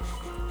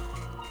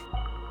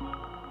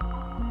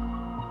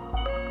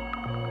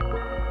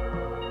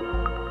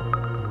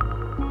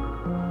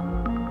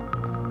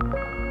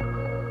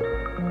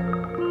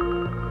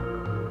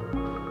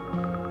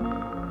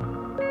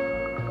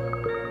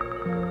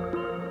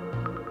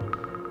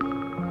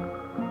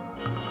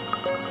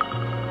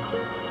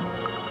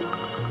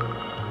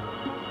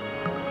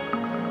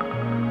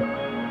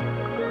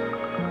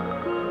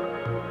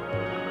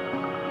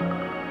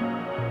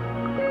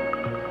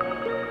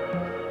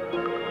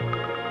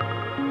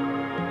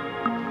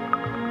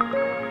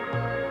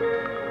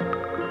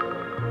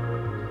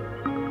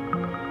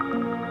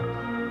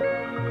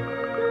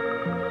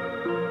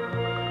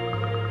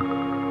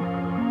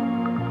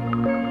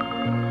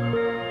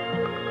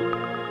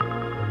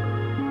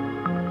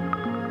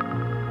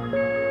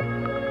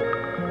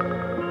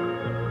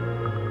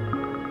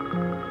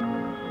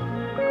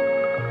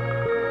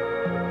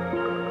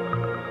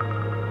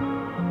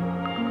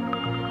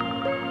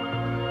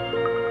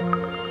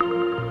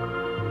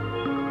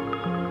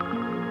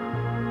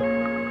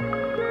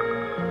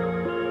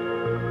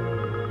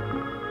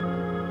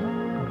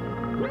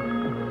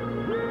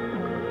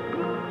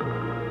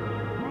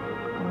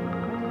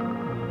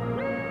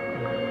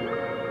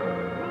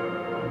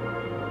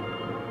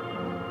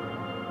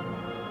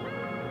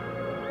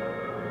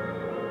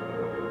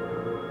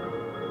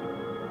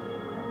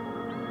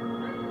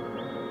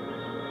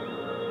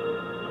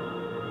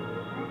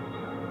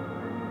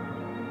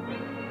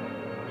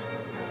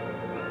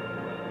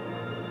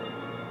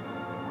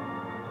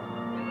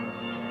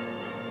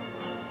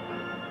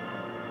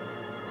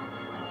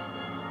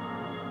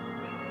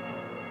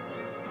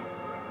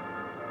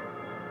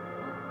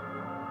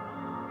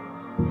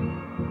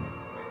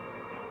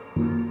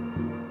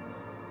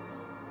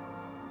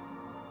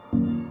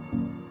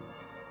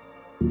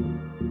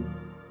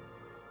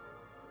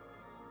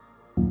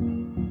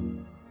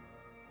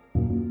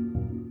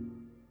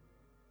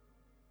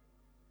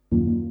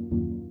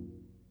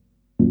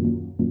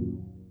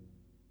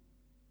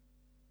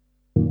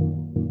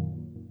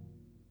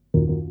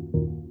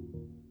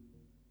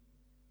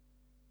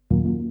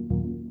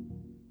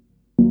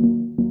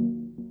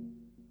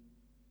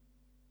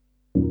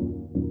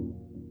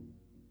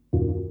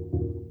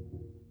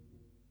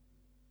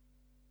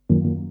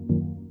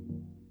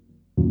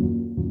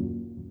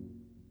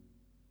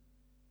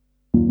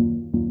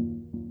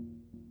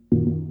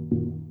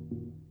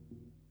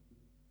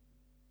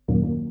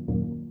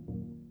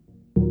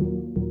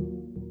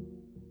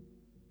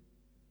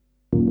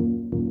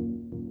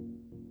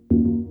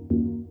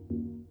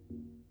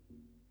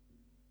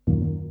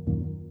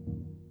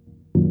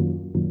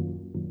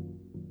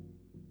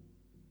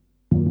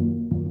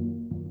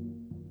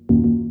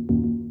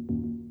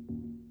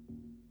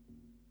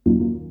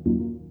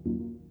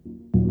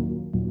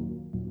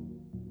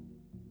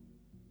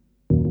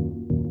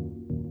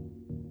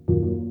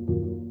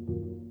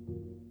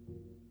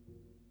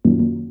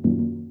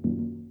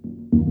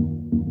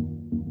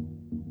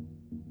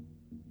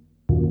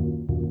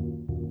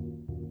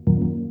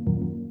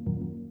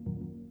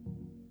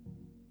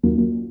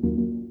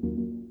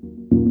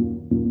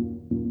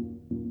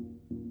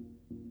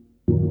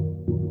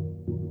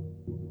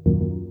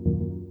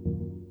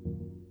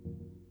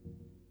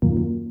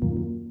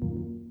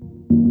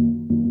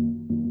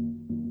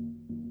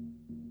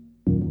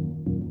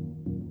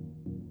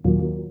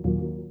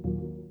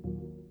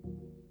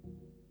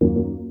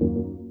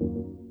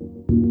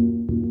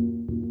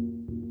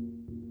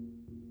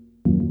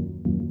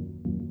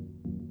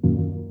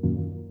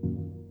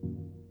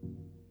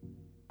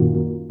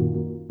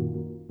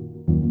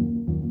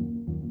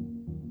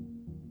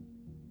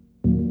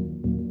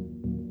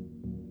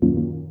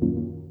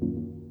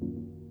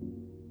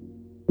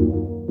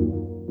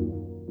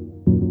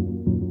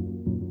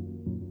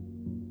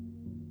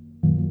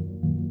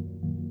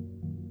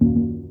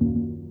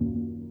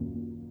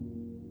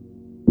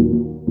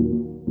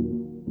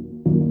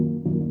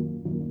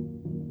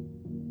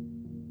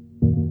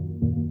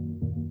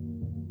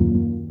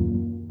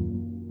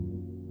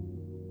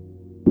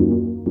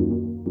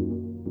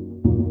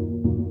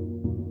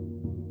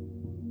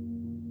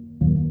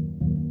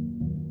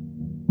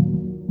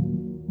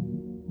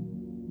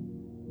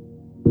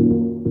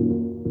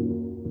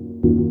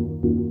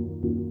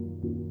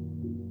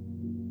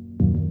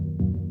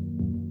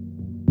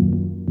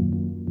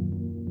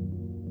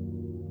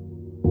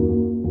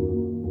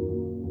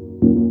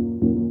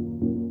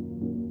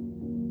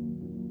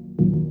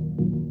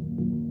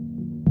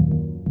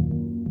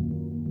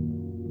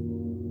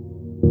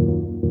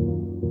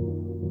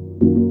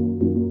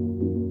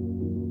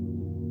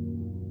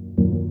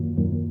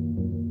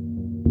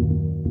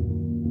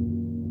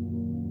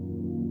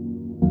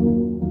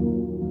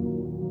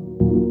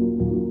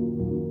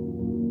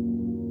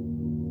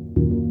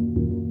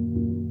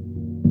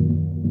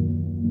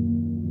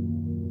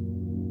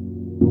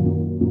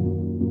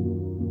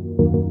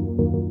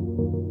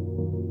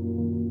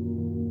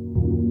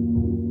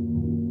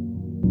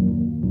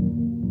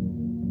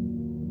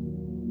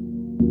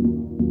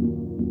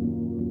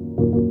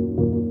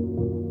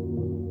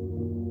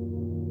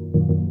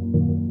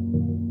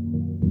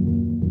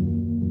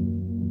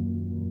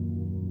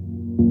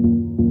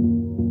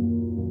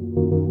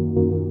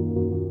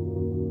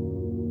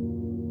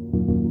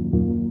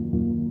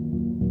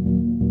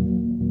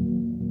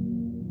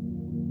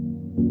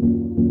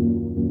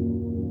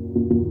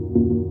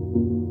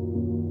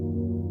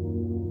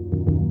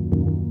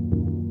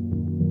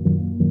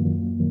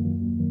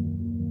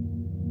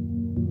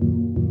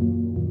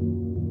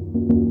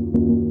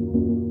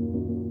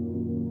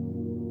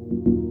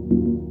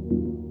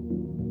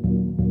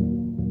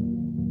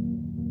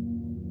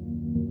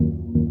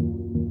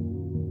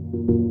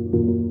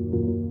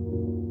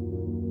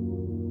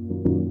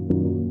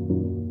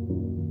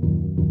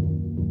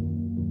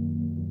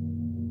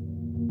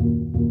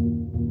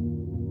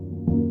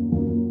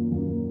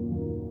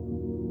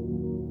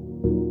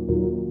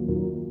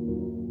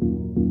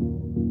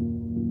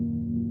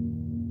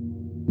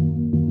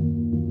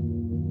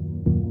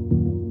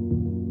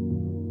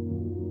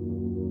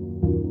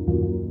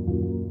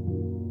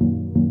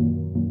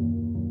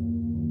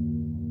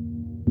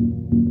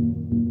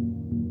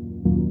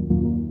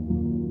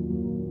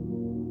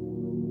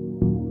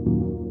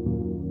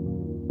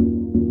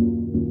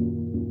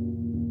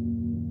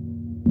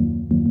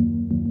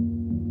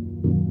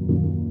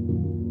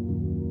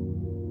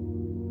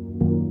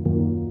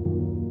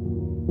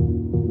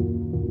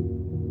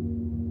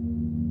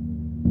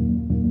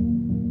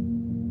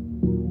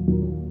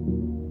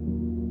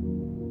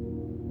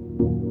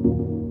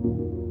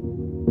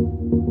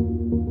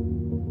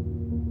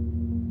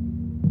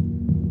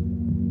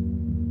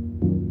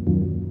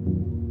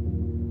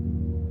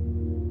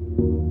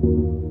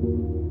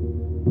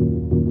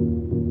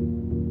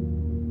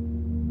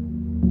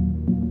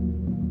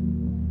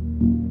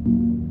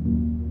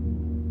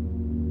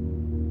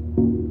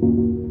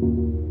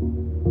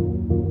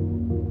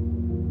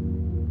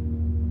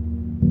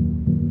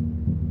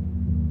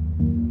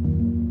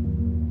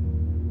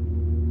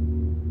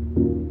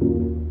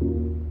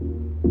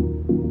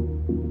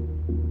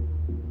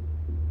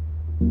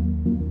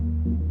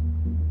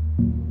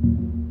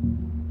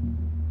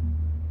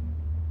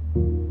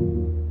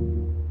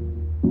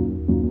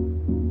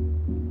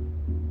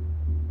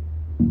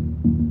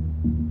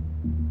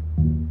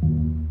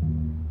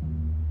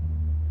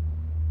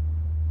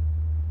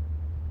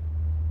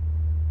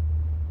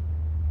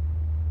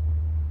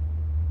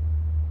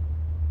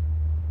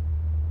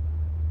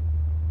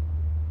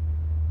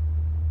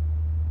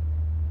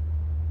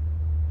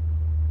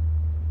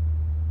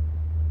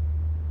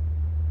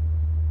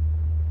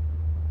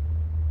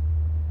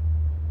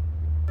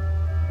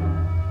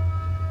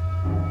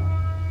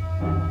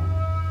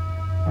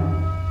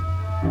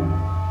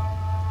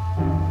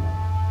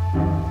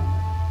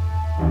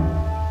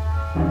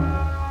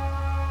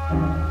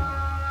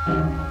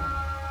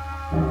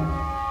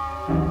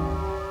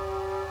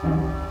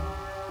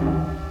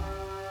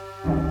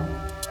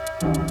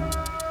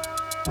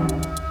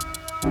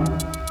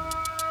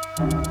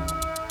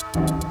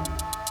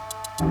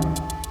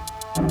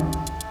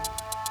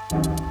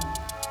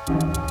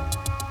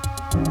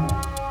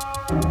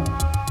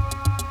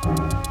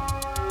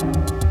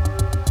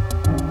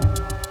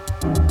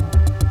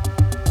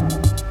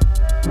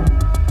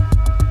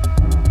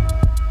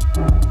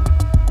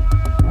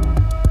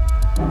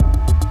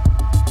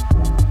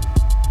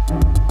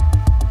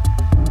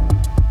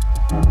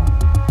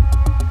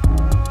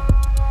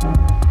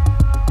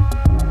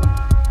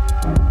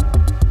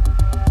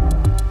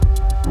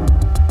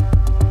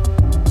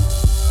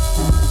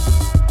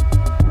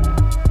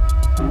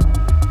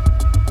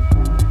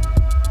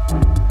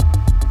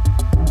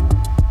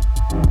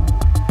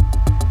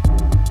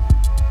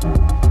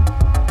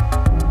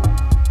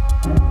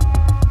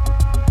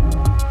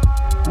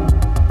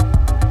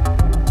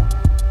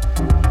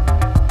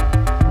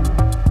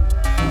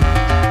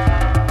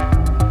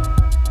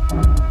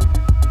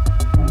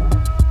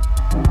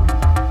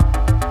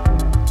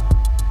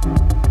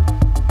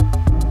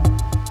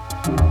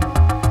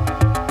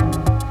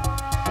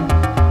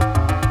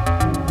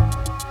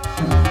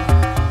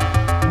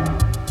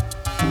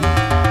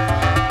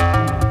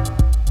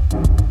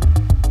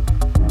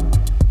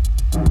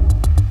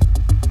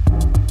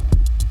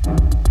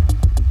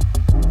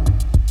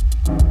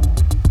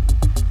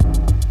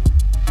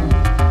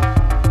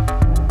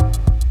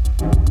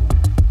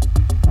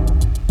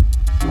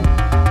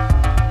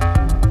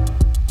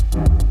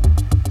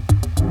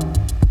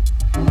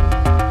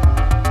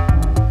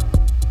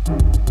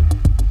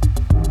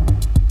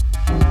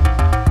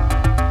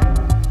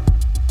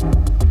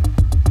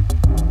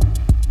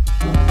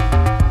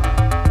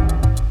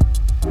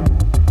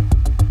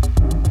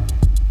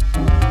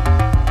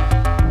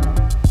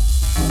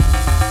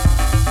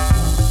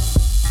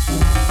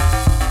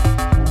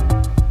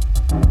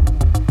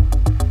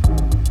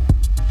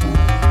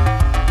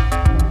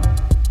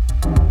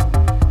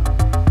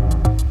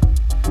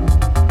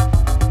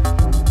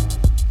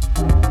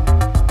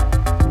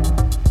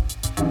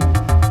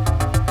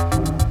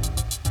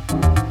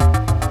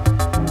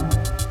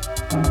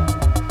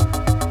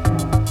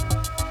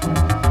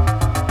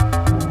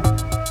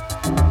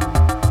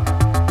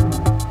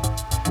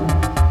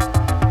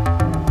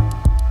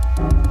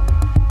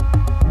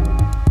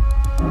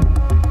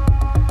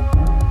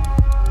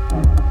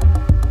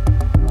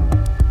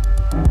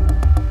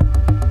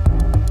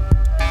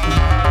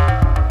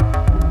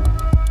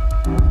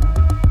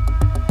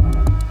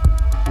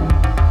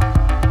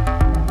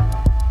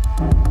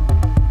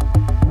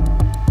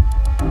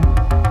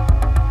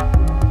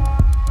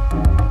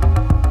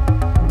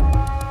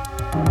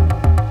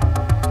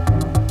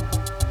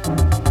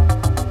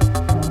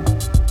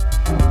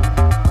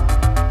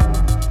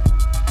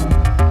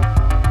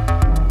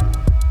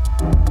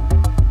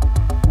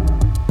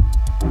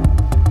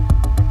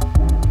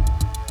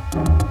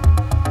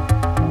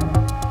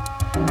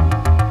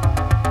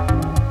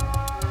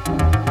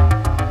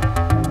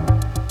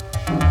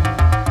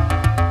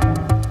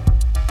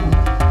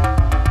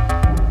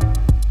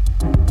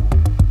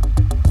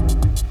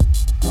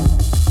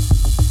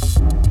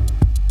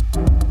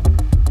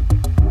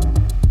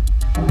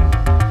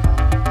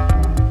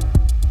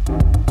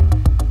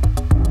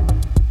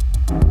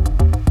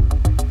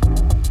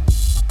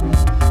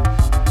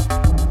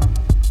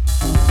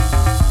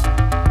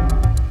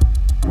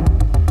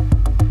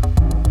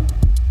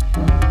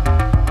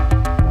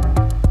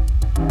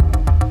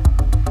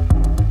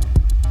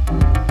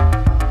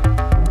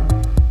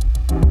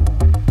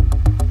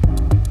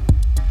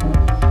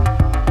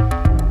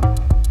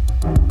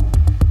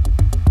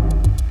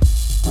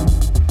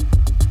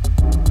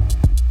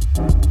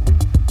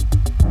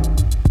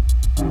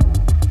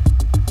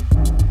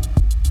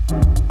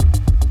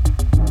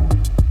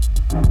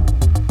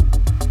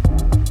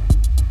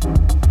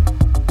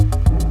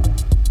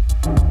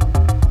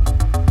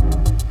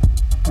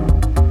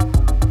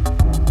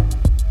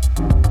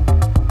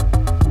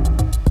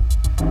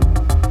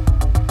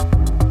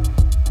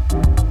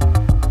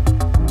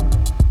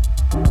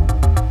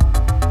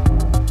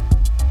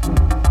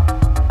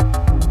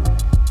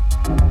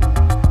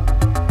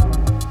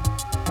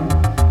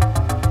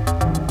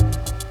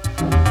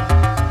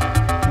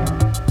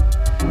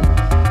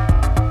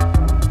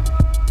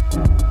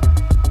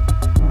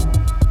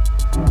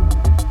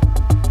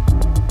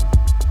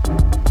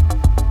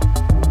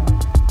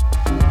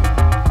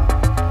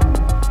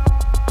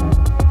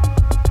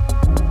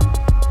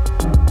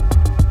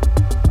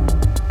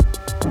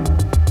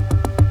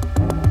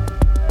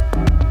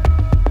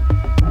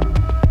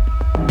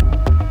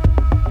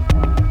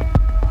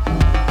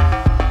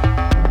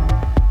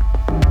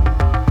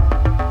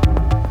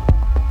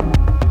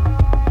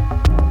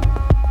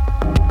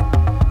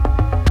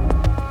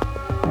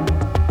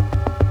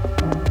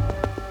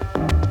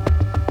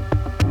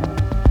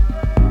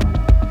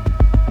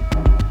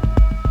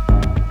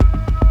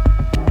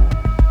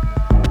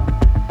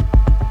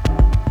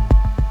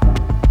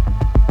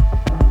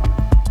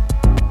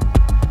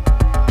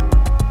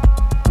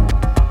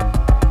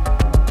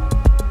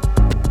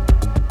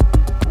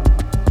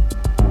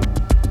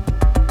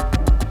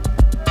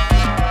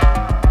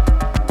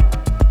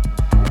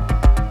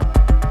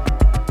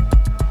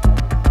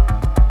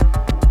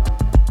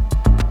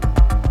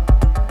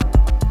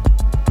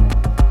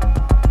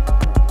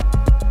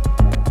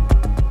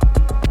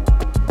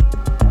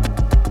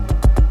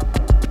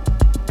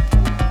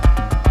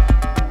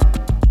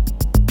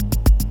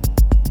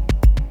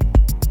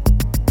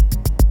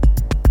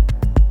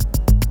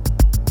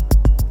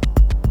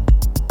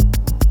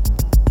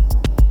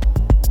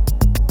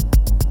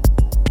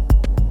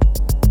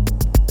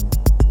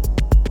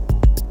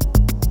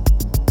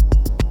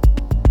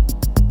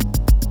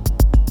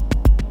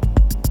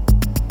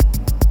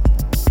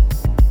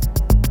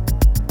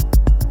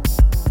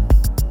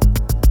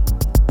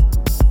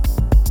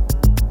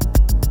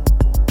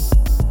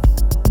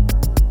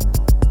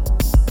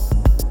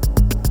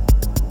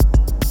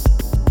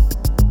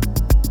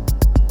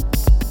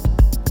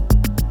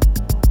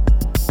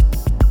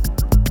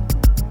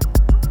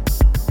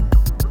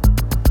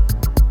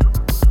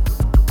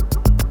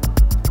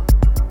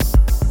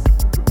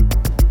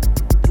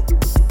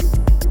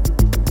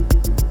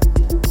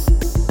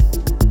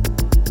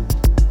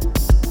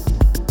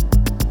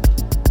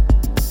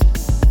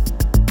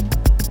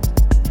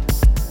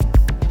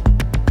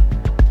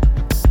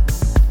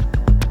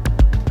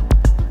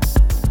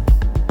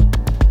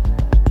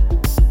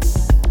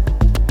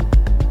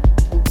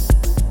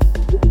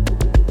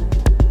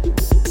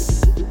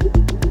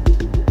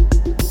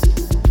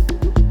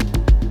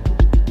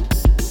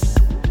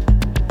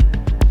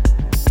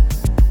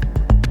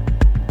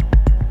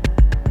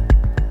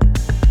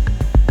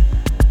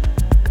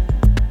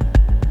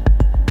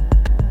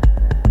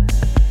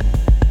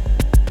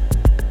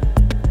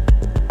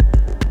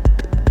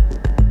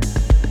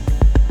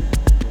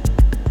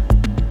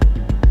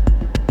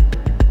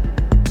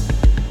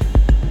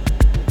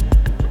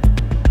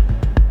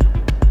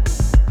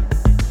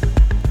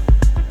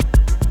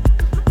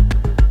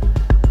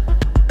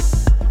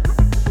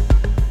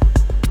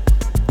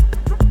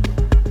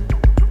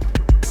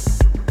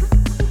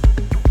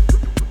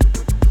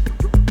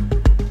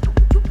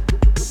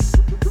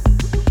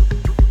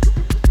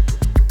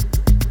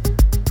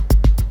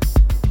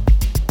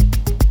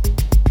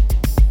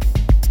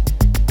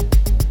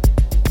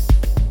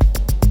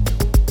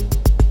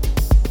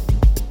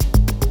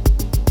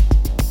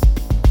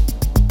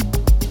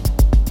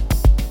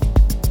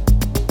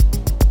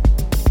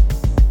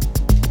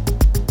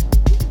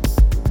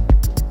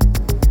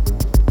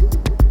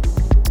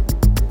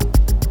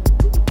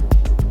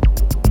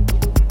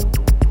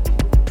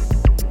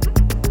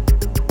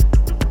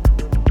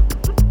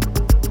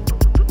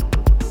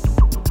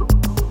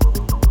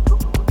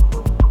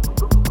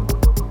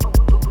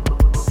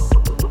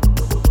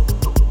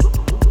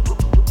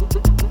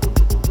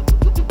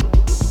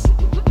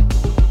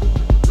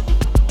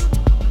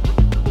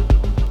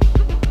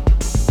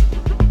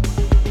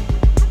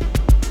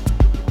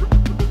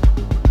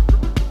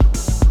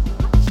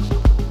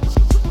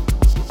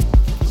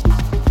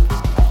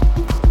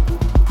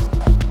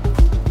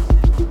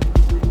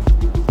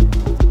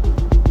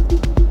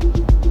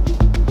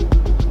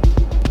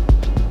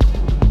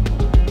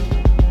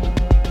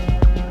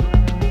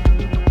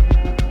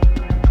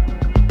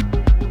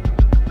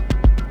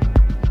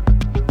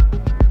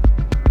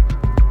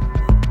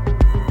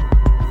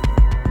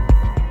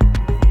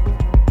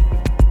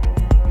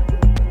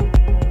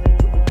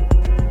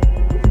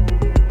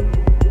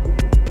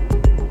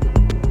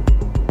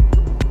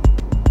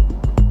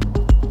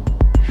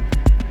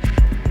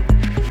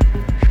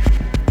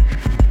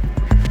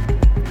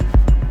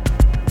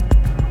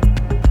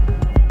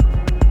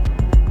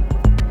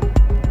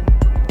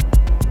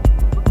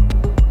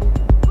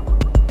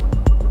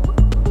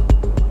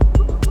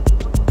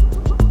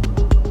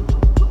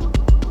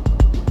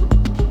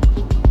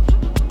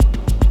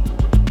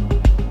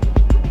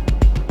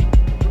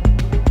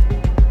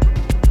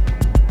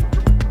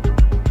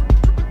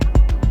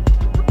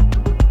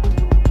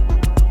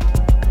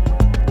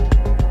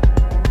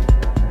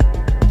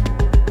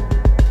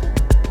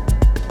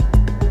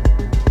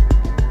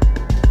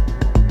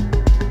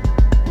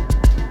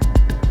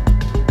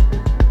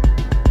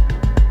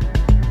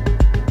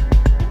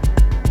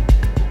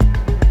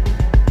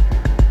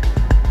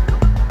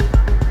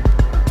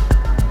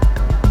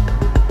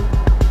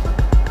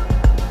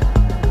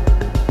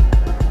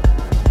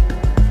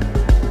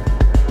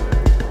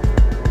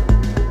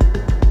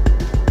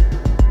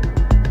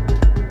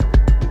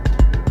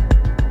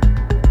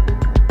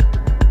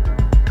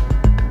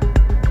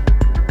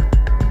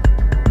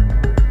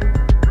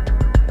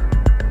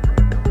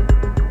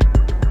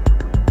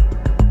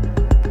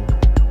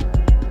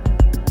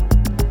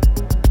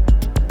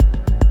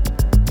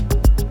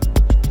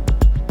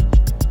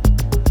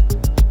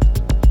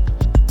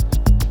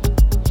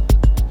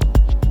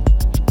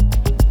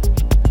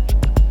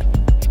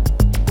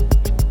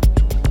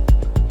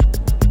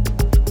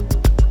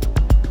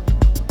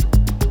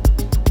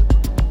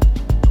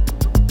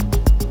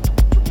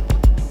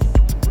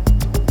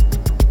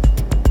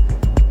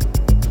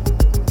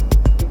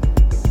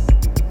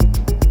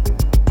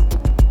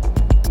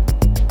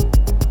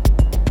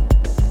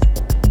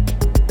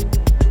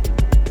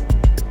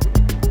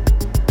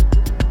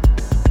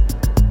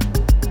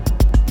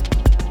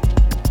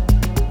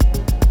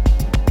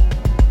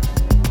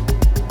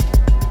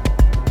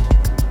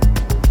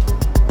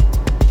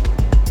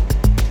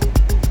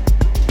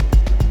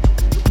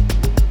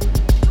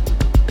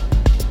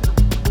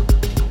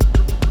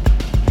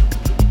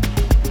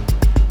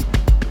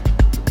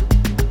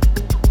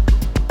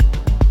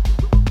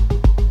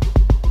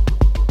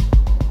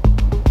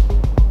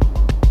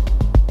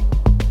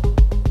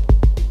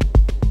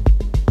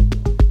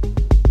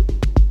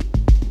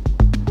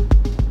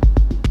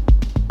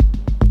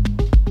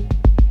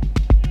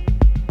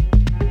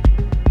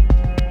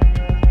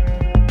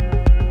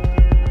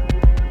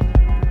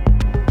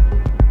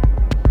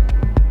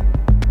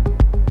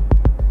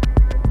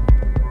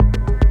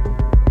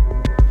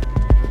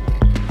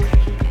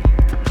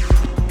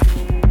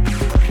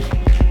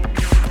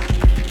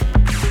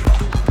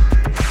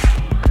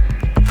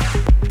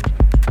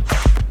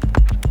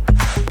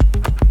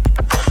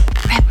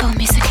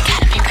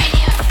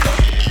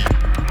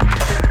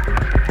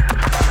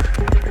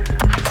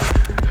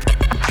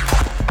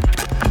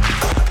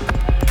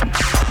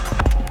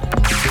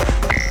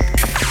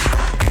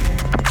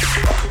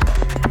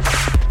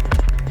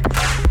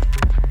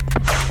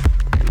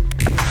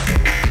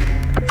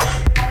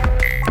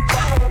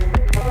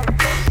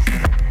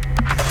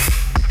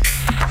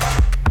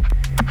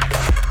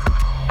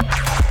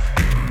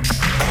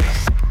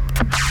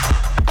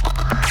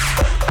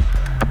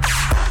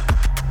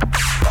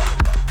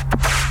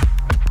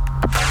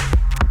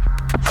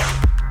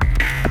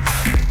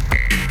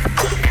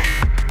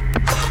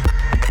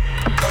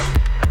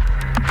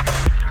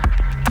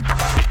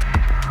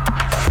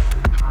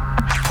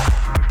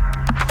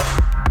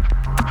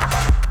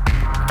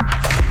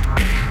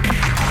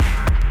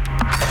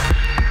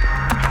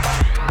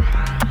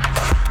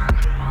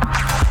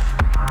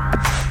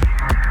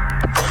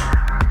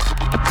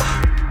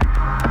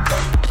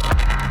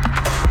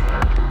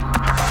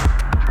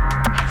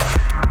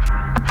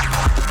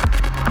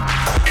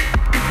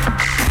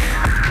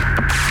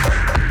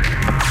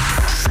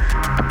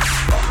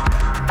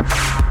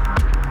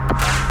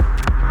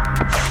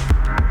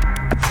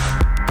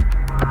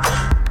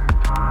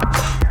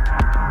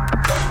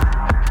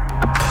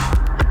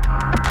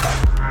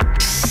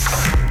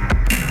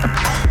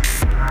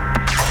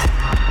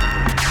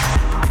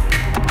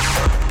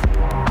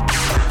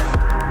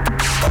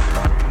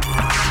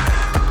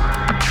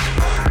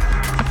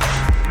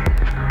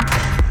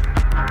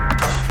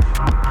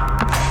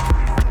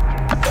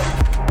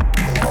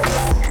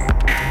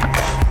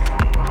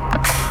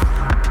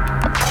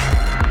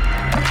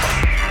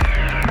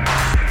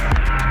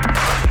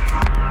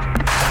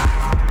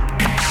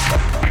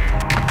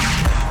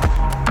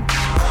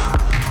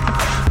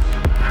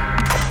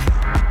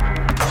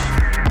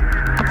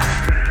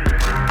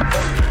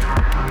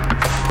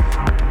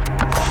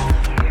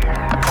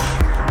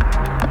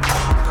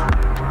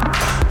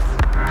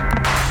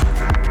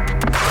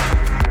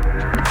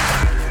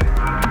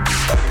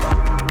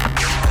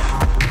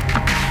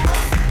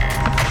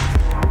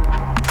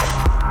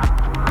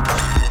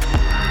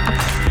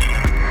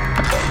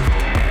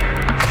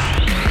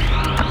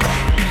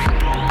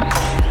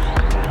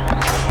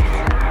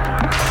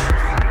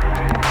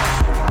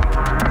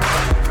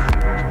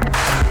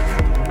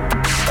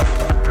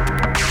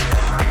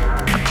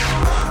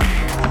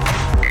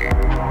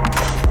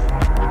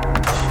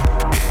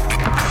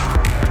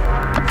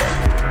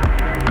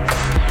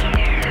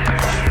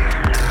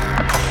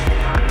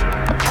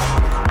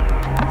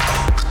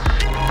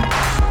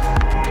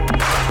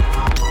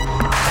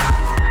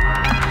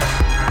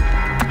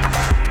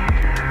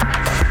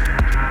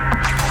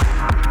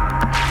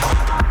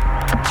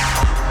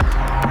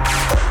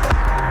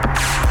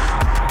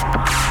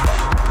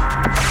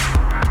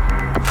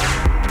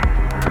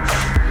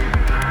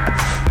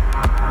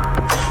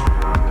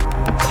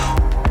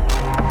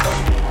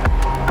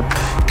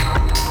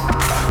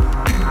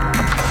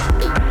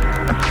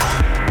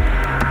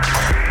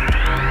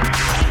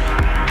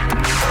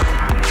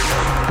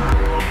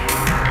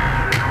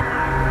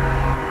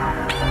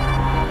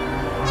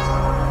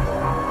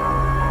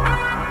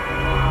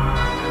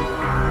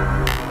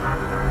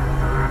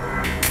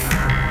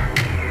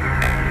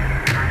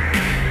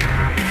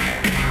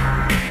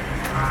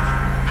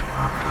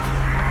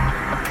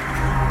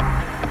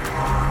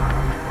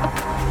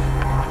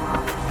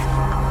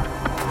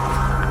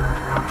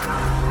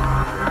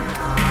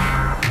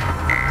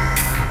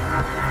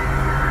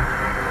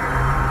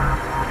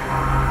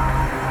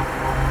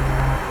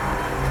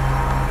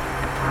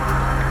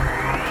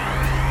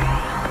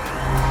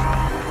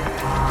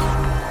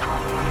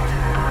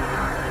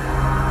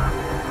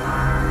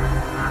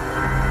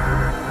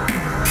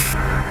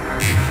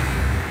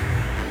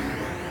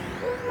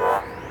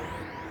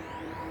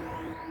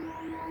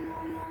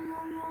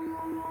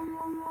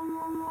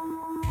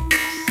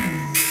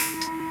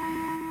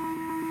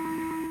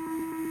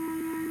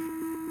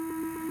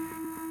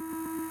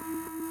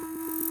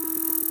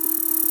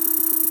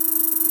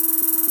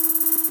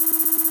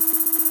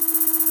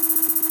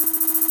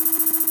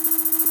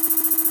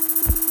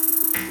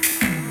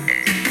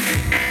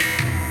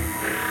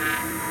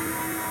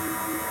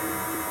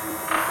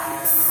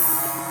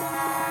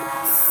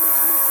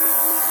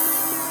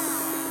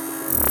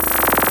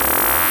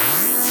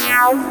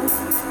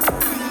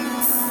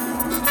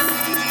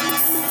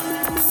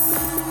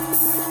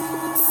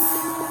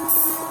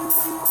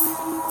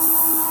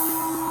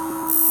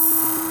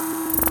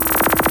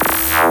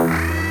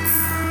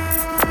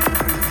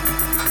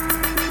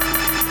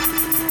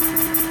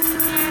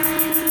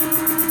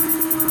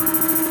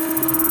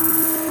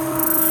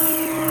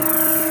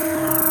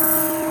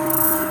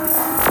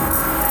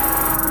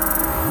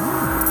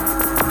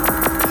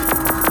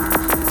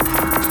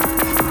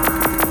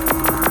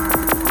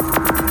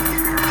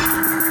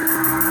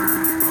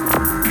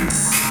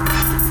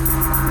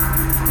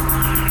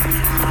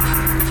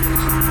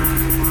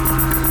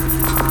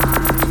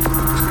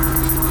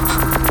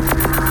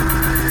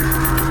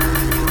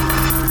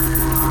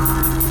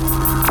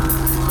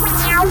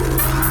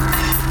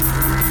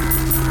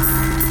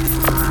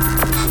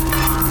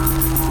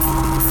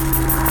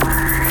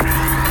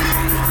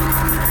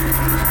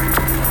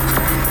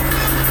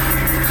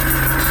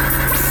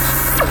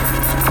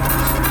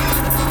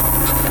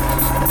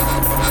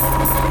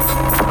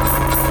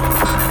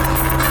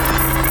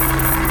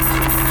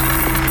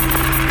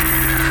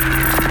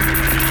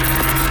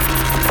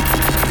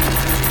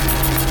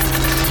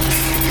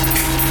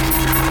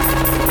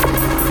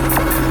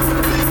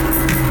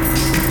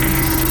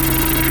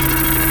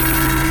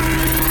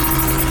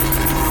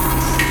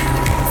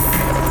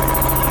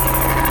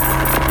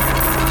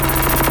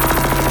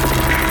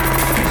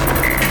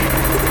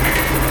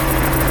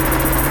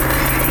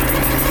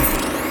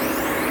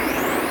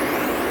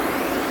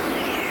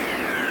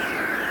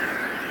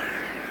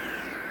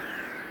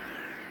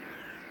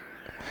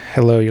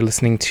 Hello, you're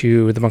listening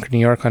to The Bunker New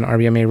York on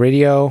RBMA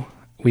Radio.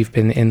 We've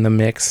been in the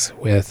mix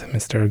with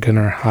Mr.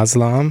 Gunnar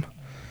Haslam.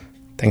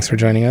 Thanks for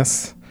joining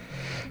us.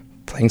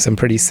 Playing some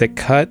pretty sick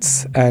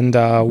cuts. And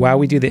while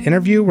we do the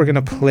interview, we're going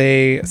to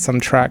play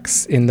some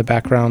tracks in the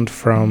background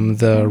from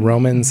the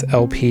Romans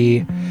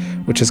LP,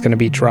 which is going to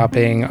be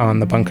dropping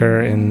on The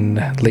Bunker in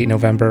late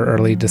November,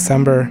 early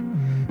December.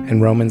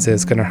 And Romans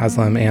is Gunnar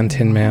Haslam and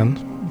Tin Man.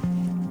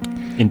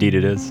 Indeed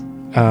it is.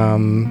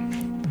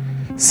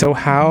 So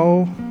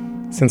how...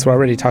 Since we're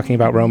already talking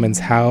about Romans,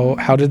 how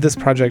did this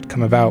project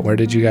come about? Where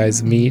did you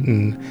guys meet,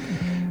 and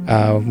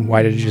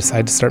why did you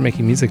decide to start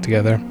making music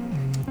together?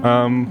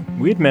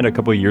 We had met a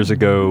couple of years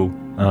ago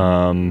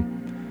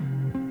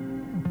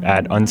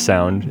at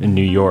Unsound in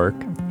New York.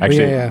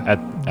 Actually,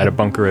 at a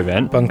Bunker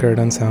event. Bunker at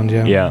Unsound,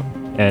 yeah. Yeah,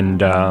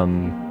 and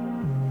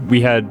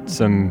we had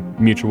some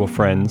mutual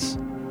friends,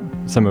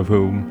 some of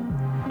whom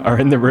are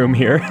in the room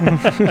here.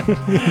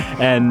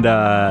 and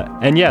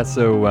yeah,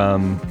 so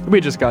we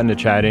had just gotten to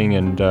chatting,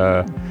 and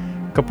a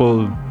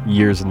couple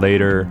years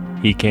later,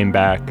 he came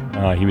back.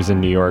 He was in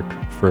New York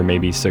for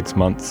maybe 6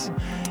 months.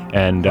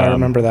 And I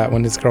remember that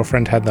when his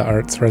girlfriend had the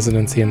arts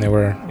residency and they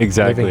were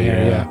exactly living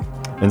here, yeah.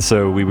 And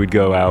so we would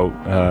go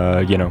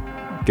out,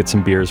 get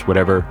some beers,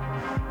 whatever.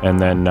 And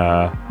then,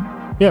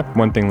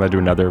 one thing led to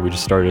another. We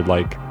just started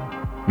like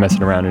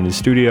messing around in his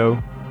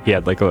studio. He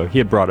had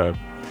brought a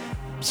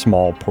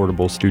small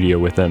portable studio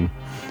with him,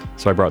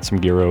 so I brought some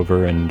gear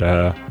over, and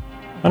I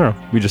don't know,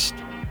 we just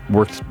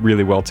worked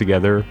really well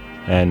together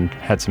and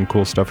had some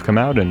cool stuff come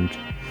out, and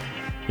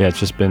yeah, it's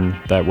just been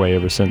that way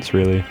ever since,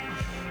 really.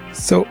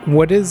 So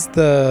what is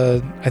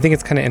I think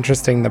it's kind of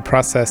interesting, the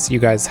process you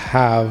guys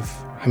have.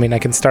 I mean, I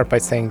can start by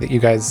saying that you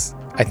guys,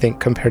 I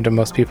think compared to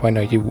most people I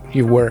know,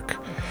 you work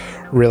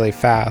really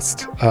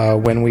fast.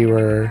 When we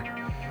were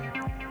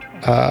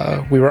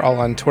all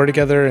on tour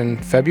together in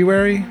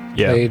February,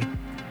 played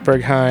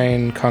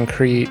Berghain,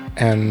 Concrete,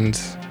 and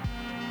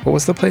what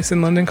was the place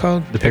in London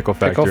called? The Pickle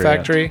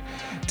Factory.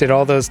 Yeah. Did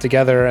all those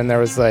together, and there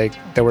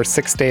were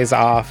 6 days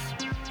off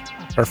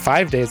or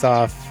 5 days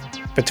off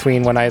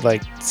between when I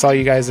saw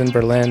you guys in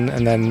Berlin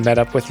and then met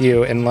up with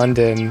you in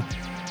London,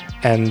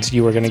 and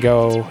you were going to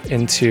go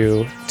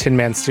into Tin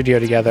Man's studio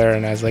together,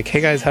 and I was like,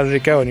 hey guys, how did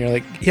it go? And you're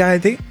like, yeah, I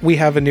think we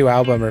have a new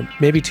album, or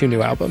maybe 2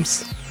 new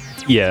albums.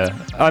 Yeah,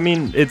 I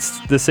mean,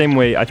 it's the same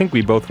way. I think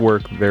we both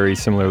work very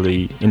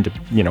similarly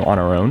on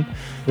our own,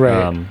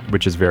 right?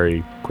 Which is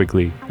very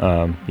quickly,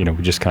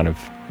 we just kind of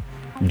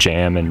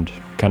jam and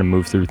kind of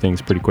move through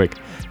things pretty quick.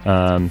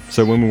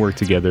 So when we work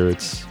together,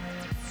 it's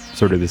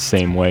sort of the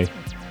same way.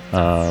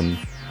 I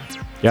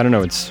don't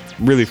know. It's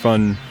really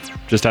fun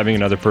just having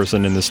another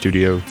person in the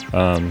studio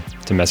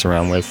to mess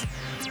around with.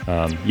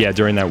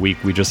 During that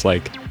week, we just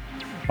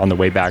on the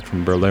way back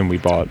from Berlin, we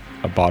bought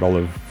a bottle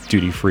of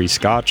duty-free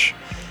scotch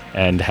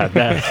and had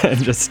that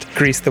and just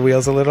grease the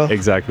wheels a little.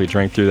 Exactly,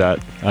 drank through that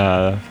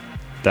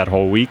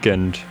whole week,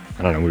 and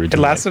I don't know. It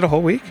lasted a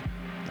whole week.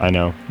 I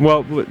know.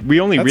 Well,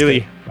 we only really.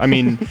 Good. I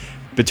mean,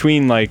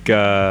 between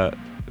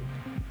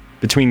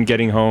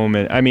getting home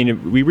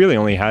and we really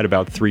only had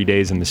about 3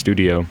 days in the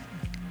studio,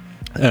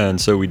 and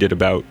so we did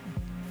about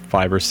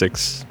 5 or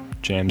 6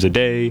 jams a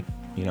day.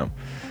 Yeah,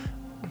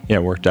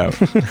 it worked out.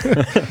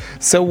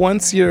 So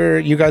once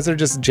you guys are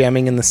just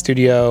jamming in the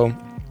studio,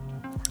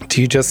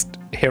 do you just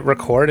hit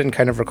record and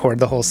kind of record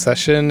the whole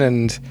session?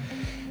 And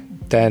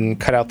then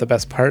cut out the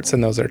best parts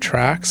and those are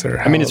tracks?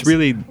 Or I mean, it's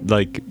really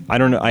like, I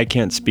don't know, I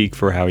can't speak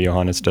for how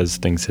Johannes does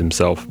things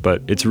himself,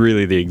 but it's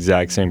really the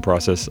exact same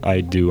process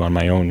I do on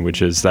my own,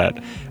 which is that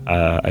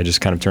I just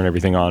kind of turn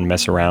everything on,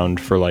 mess around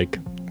for like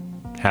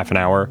half an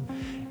hour,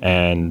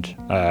 and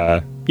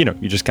you know,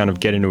 you just kind of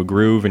get into a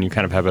groove and you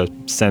kind of have a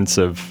sense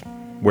of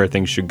where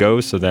things should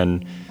go. So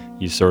then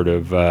you sort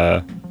of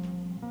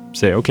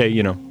say, okay,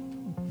 you know,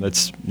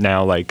 let's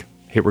now like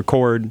hit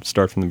record,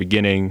 start from the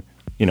beginning,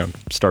 you know,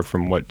 start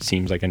from what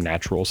seems like a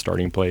natural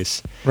starting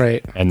place.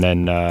 Right. And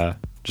then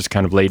just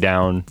kind of lay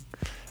down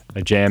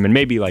a jam and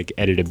maybe like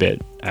edit a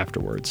bit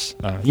afterwards,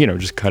 you know,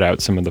 just cut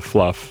out some of the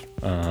fluff.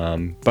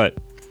 But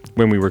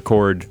when we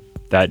record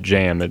that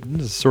jam,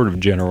 it's sort of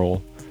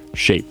general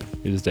shape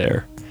is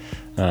there.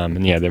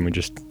 And yeah, then we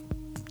just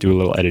do a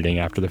little editing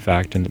after the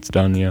fact and it's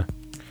done, yeah.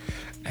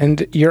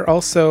 And you're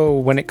also,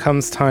 when it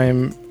comes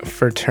time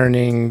for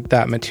turning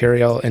that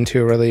material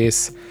into a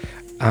release,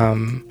 I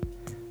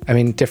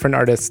mean, different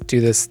artists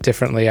do this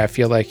differently. I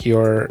feel like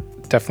you're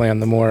definitely on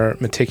the more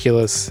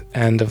meticulous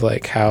end of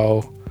like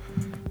how,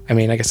 I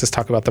mean, I guess just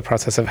talk about the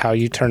process of how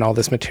you turn all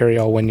this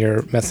material when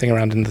you're messing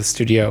around in the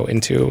studio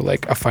into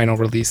like a final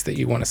release that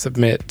you want to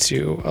submit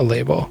to a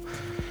label.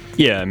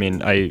 Yeah, I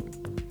mean,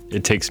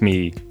 it takes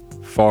me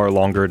far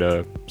longer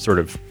to sort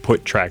of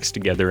put tracks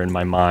together in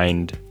my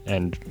mind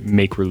and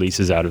make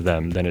releases out of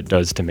them than it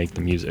does to make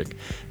the music.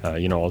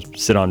 You know, I'll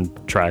sit on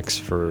tracks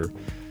for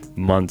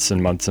months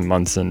and months and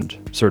months and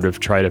sort of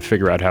try to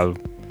figure out how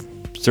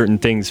certain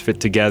things fit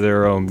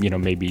together. You know,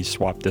 maybe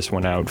swap this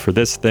one out for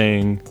this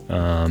thing.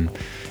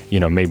 You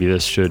know, maybe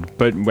this should.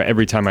 But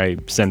every time I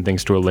send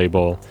things to a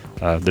label,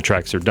 the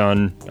tracks are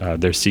done.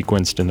 They're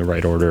sequenced in the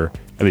right order,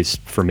 at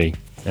least for me.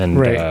 And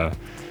right.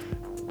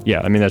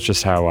 Yeah, I mean, that's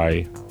just how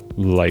I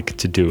like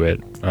to do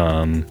it.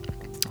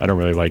 I don't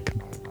really like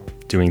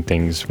doing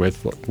things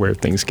with where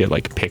things get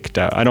like picked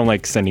out. I don't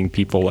like sending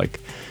people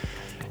like,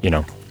 you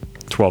know,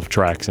 12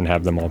 tracks and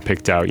have them all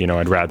picked out. You know,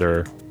 I'd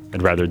rather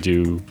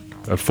do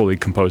a fully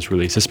composed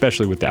release,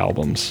 especially with the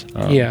albums.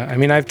 Yeah, I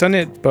mean, I've done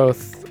it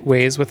both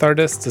ways with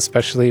artists,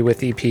 especially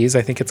with EPs.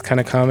 I think it's kind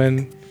of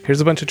common.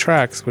 Here's a bunch of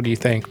tracks. What do you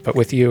think? But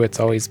with you, it's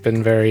always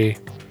been very,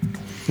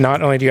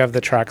 not only do you have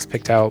the tracks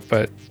picked out,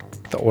 but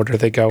the order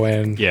they go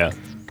in. Yeah.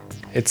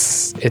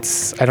 It's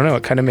I don't know,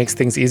 it kind of makes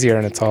things easier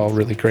and it's all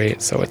really great,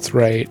 so it's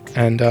right.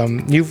 And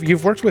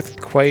you've worked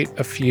with quite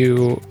a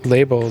few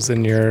labels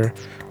in your,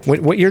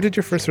 what year did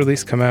your first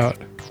release come out?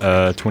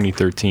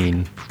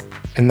 2013.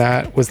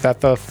 And was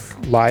that the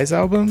Lies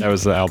album? That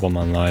was the album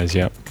on Lies,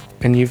 yeah.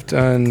 And you've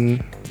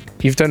done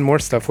more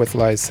stuff with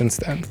Lies since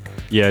then.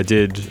 Yeah, I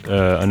did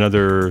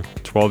another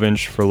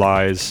 12-inch for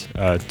Lies,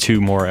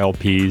 2 more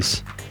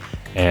LPs,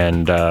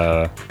 and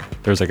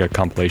there's like a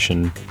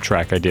compilation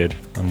track I did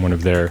on one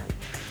of their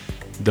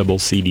double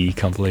CD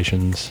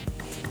compilations.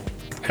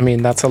 I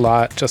mean, that's a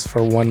lot just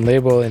for one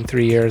label in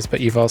 3 years, but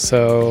you've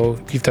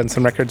done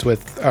some records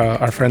with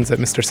our friends at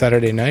Mr.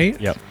 Saturday Night.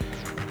 Yep.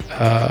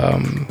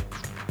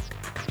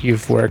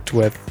 You've worked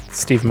with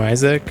Steve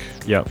Mizek,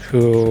 yep,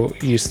 who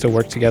used to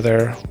work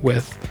together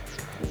with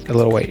the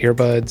Little White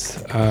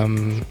Earbuds.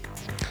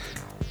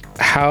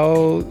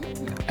 How,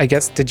 I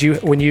guess,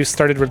 when you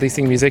started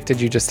releasing music,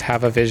 did you just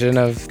have a vision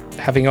of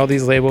having all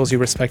these labels you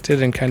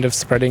respected and kind of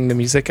spreading the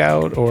music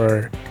out,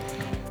 or?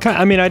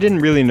 I mean, I didn't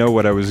really know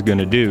what I was going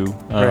to do.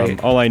 Right.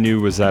 All I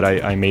knew was that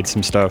I made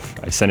some stuff.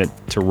 I sent it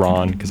to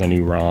Ron because I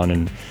knew Ron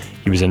and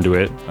he was into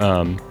it.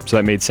 So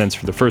that made sense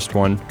for the first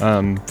one.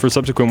 For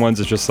subsequent ones,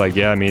 it's just like,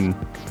 yeah, I mean,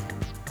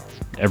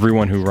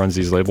 everyone who runs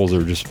these labels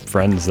are just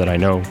friends that I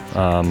know.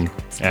 And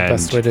the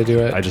best way to do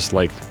it. I just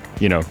like,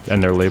 you know,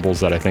 and they're labels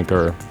that I think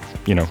are,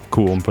 you know,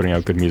 cool and putting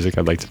out good music.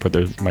 I'd like to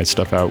put my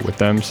stuff out with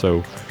them.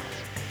 So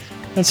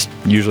that's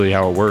usually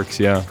how it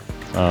works, yeah.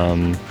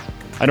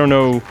 I don't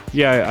know.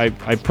 Yeah,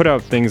 I put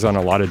out things on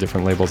a lot of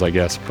different labels, I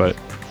guess, but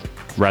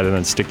rather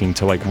than sticking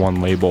to like one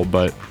label,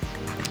 but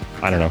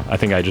I don't know. I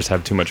think I just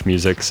have too much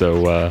music,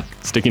 so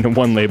sticking to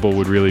one label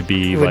would really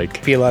be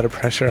be a lot of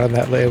pressure on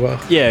that label.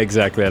 Yeah,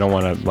 exactly. I don't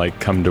want to like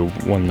come to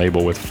one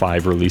label with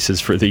 5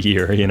 releases for the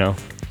year, you know?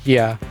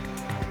 Yeah.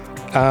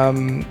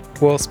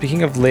 Well,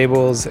 speaking of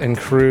labels and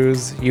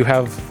crews, you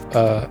have,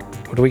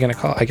 what are we going to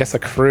call it? I guess a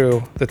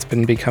crew that's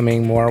been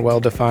becoming more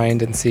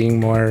well-defined and seeing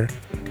more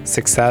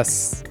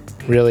success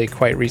really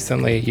quite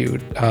recently. You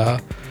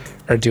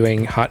are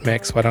doing Hot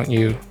Mix. Why don't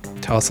you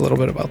tell us a little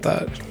bit about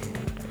that?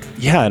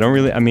 Yeah,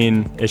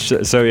 it's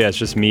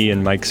just me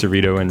and Mike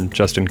Cerrito and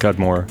Justin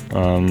Cudmore.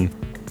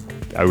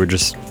 We're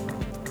just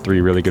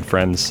 3 really good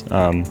friends.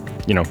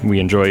 You know, we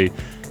enjoy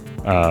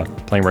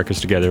playing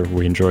records together.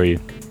 We enjoy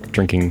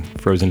drinking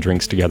frozen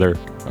drinks together.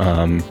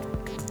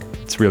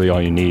 It's really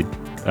all you need.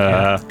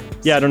 Yeah,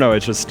 I don't know.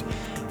 It's just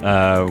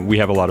we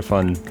have a lot of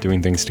fun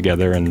doing things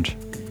together, and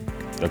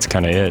that's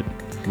kind of it.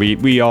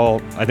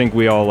 I think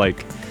we all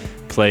like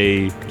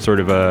play sort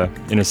of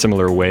in a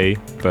similar way,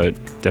 but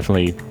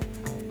definitely,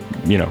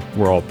 you know,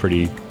 we're all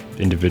pretty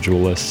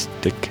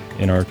individualistic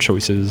in our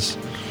choices.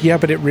 Yeah,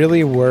 but it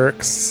really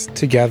works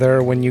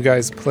together. When you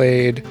guys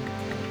played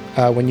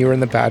when you were in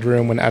the bad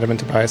room, when Adam and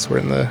Tobias were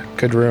in the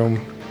good room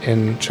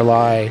in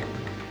July.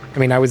 I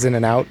mean, I was in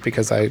and out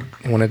because I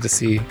wanted to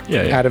see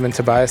Adam and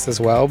Tobias as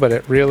well, but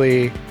it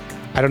really,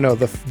 I don't know,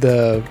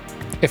 the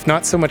if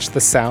not so much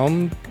the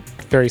sound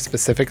very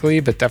specifically,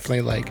 but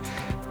definitely like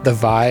the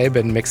vibe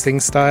and mixing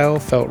style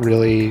felt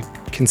really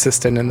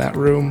consistent in that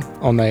room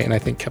all night, and I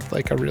think kept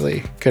like a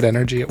really good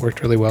energy. It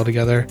worked really well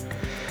together.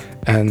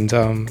 And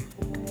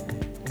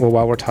well,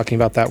 while we're talking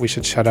about that, we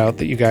should shout out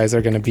that you guys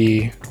are going to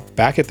be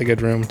back at the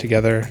good room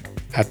together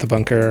at the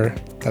Bunker.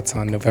 That's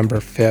on November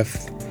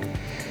 5th.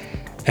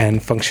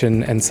 And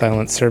Function and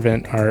Silent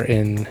Servant are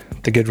in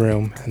the good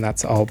room, and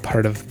that's all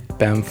part of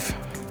BEMF.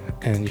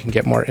 And you can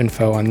get more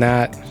info on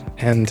that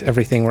and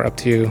everything we're up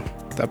to.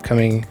 The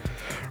upcoming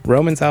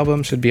Romans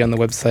album should be on the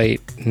website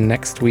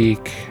next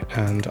week,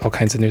 and all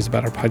kinds of news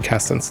about our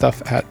podcast and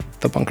stuff at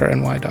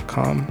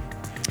thebunkerny.com.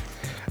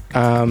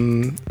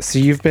 So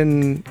you've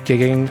been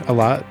gigging a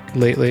lot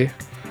lately.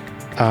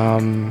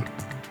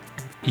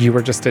 You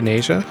were just in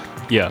Asia?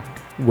 Yeah.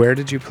 Where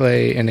did you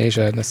play in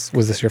Asia? And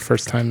was this your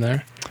first time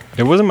there?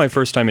 It wasn't my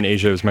first time in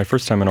Asia. It was my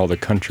first time in all the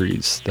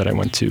countries that I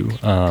went to.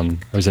 I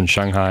was in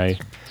Shanghai.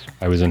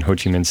 I was in Ho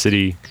Chi Minh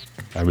City.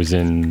 I was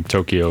in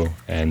Tokyo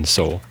and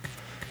Seoul.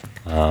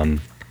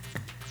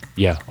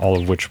 All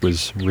of which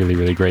was really,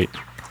 really great.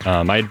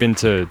 I had been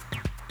to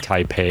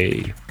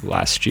Taipei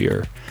last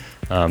year,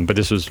 but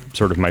this was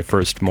sort of my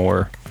first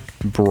more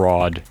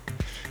broad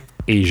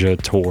Asia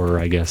tour,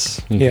 I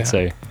guess you could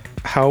say.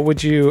 How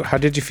did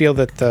you feel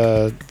that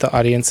the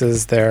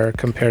audiences there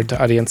compared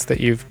to audience that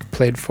you've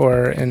played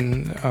for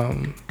in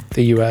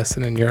the US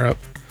and in Europe?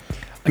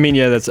 I mean,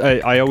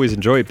 I always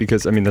enjoy it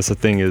because, I mean, that's the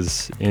thing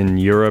is in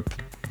Europe,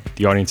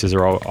 the audiences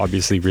are all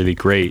obviously really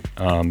great,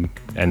 and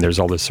there's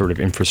all this sort of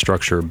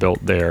infrastructure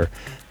built there.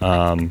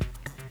 In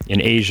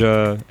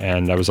Asia,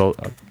 and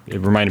it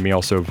reminded me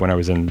also of when I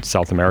was in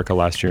South America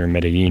last year in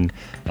Medellin.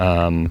 I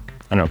don't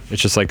know,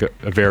 it's just like a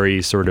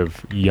very sort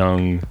of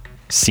young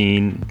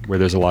scene where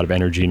there's a lot of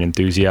energy and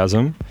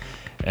enthusiasm.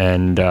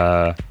 And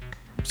so,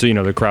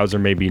 the crowds are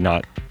maybe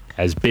not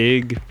as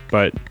big,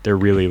 but they're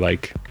really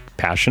like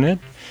passionate.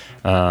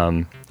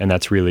 And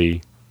that's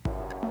really,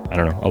 I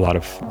don't know, a lot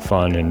of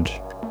fun. And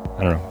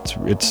I don't know,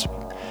 it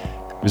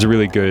was a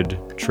really good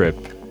trip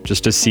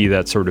just to see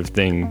that sort of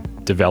thing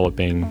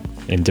developing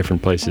in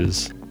different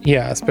places.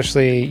 Yeah,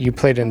 especially you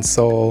played in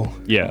Seoul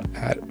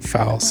at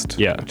Faust,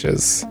 which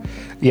is,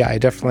 I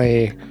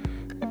definitely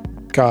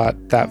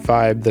got that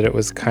vibe that it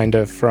was kind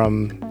of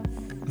from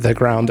the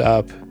ground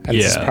up, and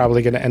this is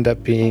probably going to end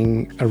up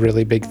being a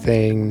really big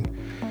thing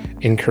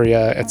in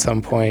Korea at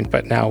some point,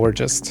 but now we're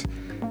just,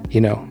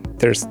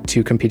 there's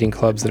two competing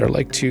clubs that are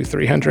like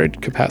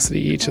 200-300 capacity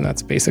each, and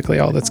that's basically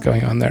all that's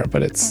going on there.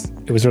 But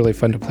it was really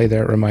fun to play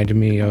there. It reminded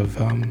me of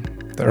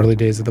the early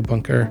days of the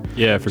Bunker.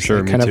 Yeah, for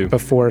sure. Me too.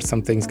 Before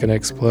something's going to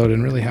explode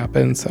and really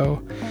happen.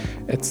 So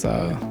it's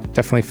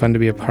definitely fun to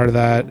be a part of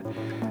that.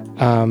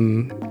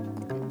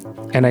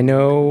 And I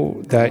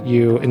know that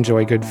you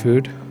enjoy good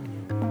food.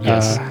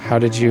 Yes. How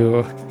did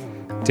you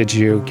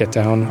get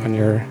down on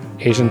your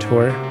Asian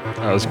tour?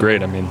 That was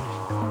great. I mean,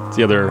 it's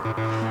the other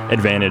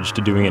advantage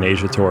to doing an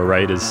Asia tour,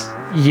 right? It's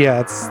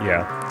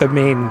the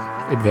main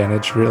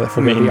advantage, really, if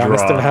I'm going to be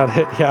honest about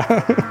it.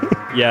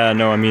 Yeah.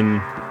 I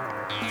mean,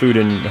 food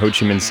in Ho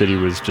Chi Minh City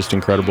was just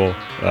incredible.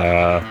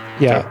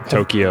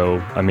 Tokyo.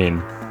 I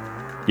mean,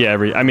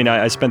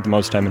 I spent the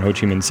most time in Ho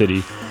Chi Minh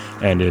City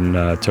and in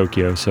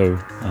Tokyo, so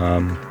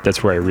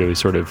that's where I really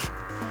sort of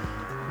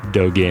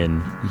dug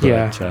in.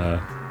 But,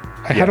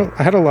 I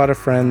had a lot of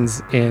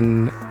friends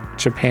in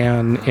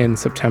Japan in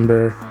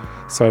September,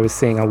 so I was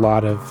seeing a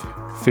lot of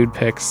food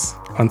pics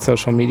on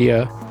social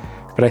media,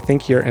 but I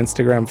think your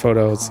Instagram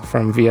photos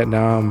from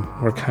Vietnam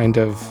were kind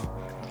of,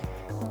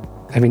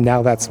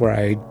 now that's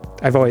where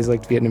I've always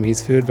liked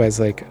Vietnamese food, but I was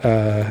like,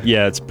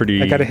 it's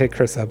pretty... I gotta hit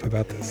Chris up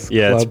about this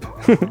club.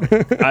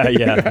 I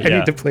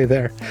need to play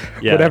there.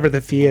 Whatever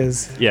the fee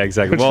is. Yeah,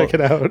 exactly. We'll check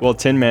it out. Well,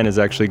 Tin Man is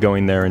actually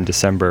going there in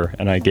December,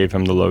 and I gave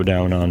him the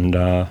lowdown on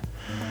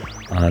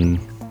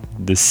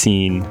the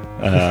scene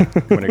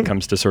when it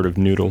comes to sort of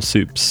noodle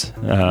soups.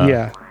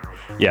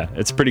 Yeah,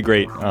 it's pretty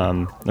great.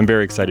 I'm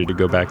very excited to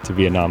go back to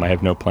Vietnam. I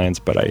have no plans,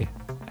 but I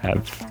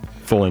have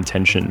full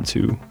intention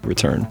to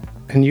return.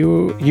 And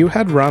you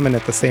had ramen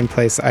at the same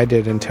place I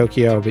did in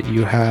Tokyo, but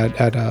you had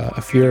at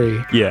a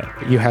Fury. Yeah.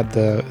 You had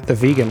the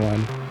vegan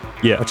one.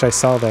 Yeah. Which I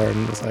saw there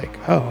and was like,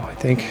 I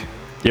think.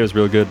 Yeah, it was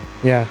real good.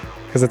 Yeah,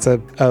 because it's a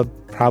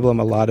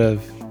problem a lot of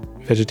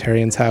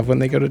vegetarians have when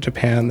they go to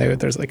Japan.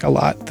 There's like a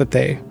lot that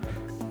they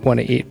want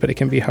to eat, but it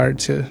can be hard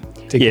to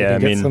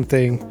get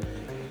something.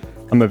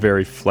 I'm a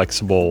very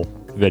flexible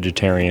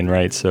vegetarian,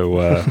 right? So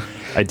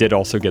I did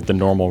also get the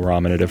normal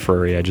ramen at a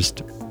Furry. I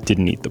just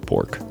didn't eat the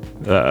pork.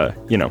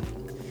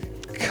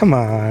 Come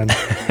on.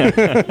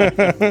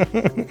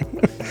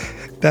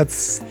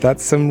 That's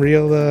some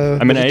real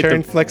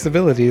vegetarian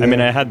flexibility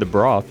there. I had the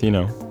broth,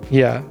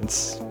 Yeah.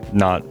 It's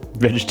not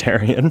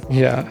vegetarian.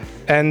 Yeah.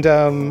 And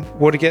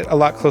would it get a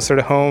lot closer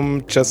to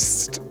home?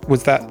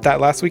 Was that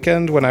last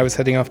weekend when I was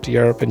heading off to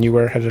Europe and you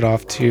were headed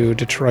off to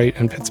Detroit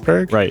and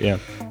Pittsburgh? Right, yeah.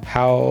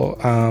 How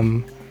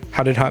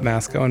did Hot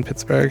Mass go in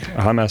Pittsburgh?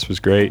 Hot Mass was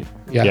great.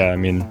 Yeah, I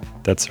mean,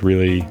 that's a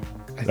really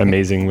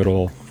amazing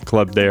little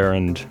club there,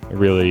 and a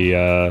really,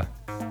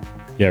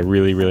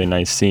 really, really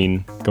nice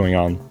scene going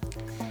on,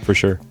 for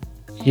sure.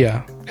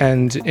 Yeah.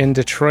 And in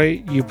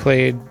Detroit, you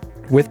played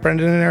with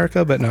Brendan and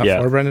Erica, but not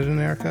for Brendan and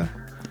Erica?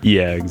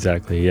 Yeah,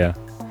 exactly, yeah.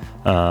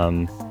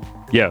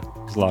 It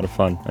was a lot of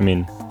fun. I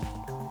mean,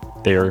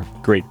 they are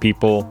great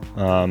people.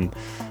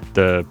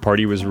 The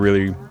party was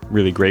really,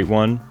 really great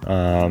one.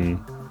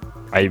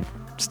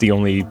 It's the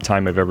only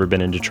time I've ever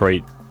been in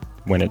Detroit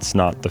when it's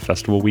not the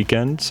festival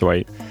weekend, so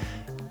I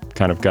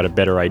kind of got a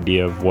better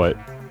idea of I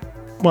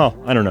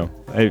don't know.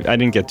 I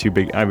didn't get too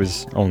big. I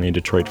was only in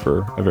Detroit for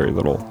a very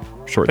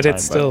short time.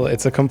 But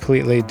it's a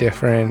completely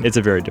different... It's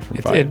a very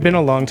different vibe. It'd been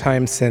a long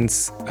time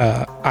since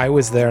I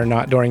was there,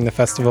 not during the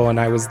festival, and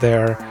I was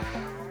there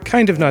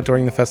kind of not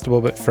during the festival,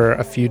 but for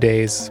a few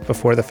days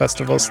before the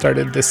festival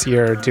started this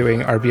year doing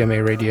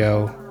RBMA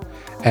radio.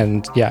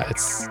 And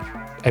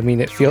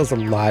it feels a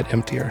lot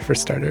emptier for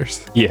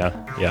starters. Yeah.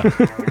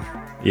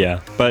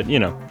 Yeah. But,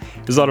 it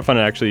was a lot of fun.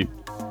 And actually,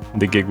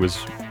 the gig was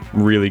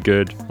really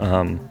good.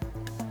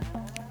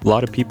 A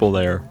lot of people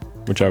there,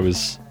 which I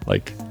was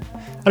like,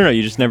 I don't know,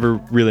 you just never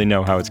really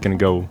know how it's going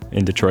to go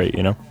in Detroit,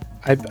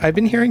 I've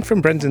been hearing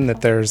from Brendan that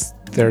there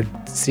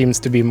seems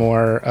to be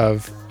more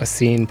of a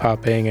scene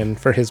popping, and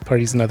for his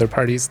parties and other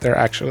parties, they're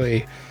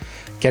actually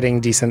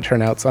getting decent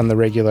turnouts on the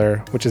regular,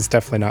 which is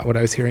definitely not what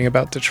I was hearing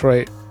about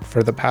Detroit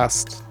for the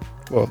past,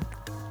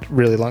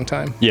 really long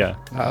time. Yeah.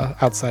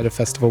 Outside of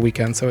festival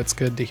weekend, so it's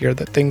good to hear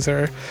that things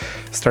are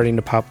starting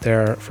to pop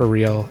there for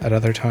real at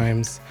other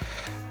times.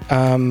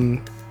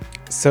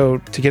 So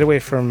to get away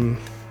from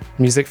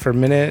music for a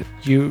minute,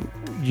 you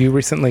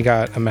recently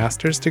got a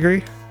master's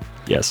degree?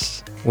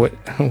 Yes.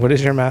 What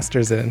is your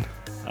master's in?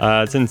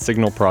 It's in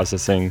signal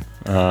processing.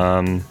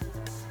 I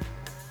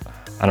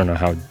don't know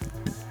how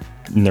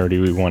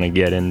nerdy we want to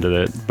get into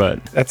it,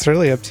 but that's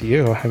really up to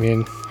you. I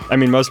mean,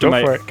 go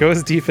for it. Go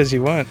as deep as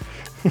you want.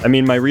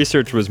 My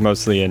research was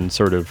mostly in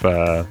sort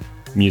of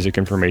music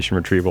information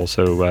retrieval.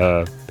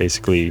 So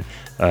basically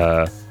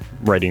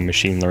writing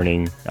machine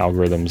learning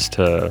algorithms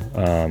to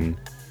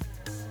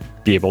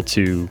be able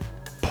to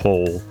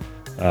pull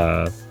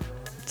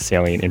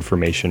salient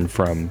information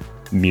from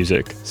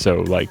music.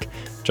 So like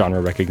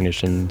genre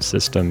recognition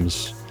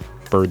systems,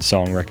 bird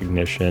song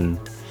recognition.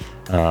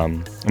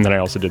 And then I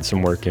also did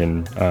some work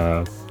in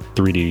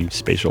 3D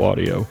spatial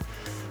audio.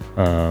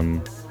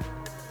 I'll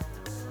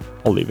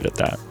leave it at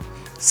that.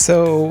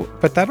 So,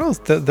 but that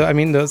also,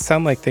 those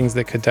sound like things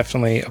that could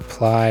definitely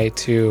apply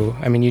to,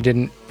 you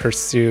didn't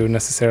pursue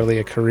necessarily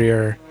a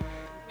career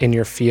in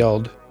your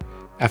field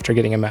after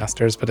getting a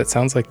master's, but it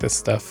sounds like this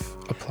stuff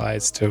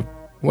applies to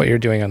what you're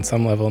doing on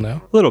some level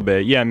now. A little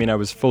bit, yeah. I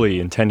was fully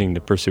intending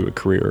to pursue a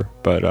career,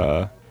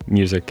 but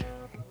music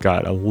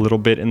got a little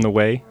bit in the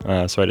way,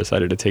 so I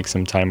decided to take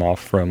some time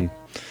off from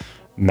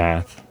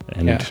math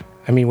and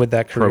would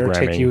that career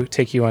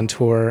take you on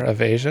tour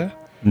of Asia?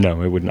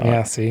 No, it would not.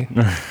 Yeah, see?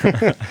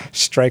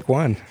 Strike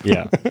one.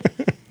 Yeah.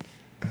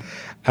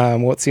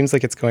 It seems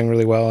like it's going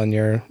really well and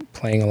you're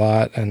playing a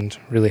lot and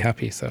really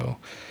happy, so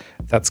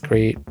that's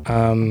great.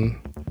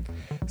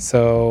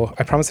 So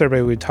I promised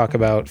everybody we'd talk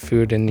about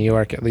food in New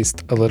York at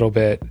least a little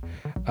bit.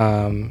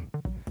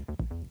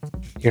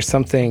 You're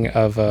something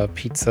of a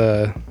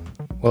pizza,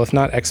 well, if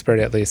not expert,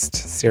 at least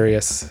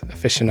serious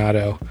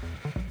aficionado.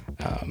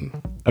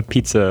 A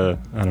pizza,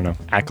 I don't know,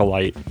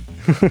 acolyte.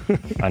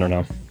 I don't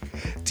know.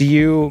 Do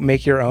you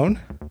make your own?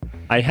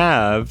 I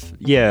have,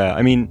 yeah.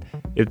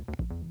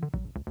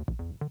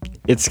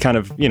 It's kind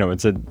of,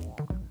 it's a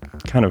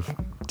kind of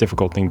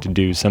difficult thing to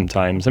do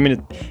sometimes.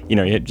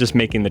 Just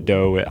making the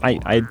dough,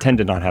 I tend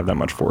to not have that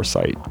much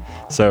foresight.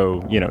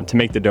 So, to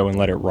make the dough and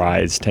let it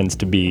rise tends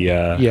to be,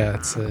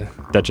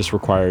 that just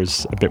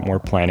requires a bit more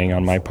planning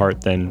on my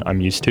part than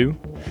I'm used to.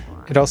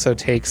 It also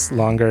takes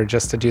longer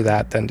just to do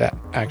that than to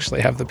actually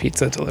have the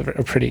pizza delivered,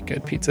 a pretty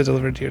good pizza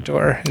delivered to your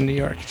door in New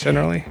York,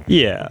 generally.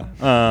 Yeah.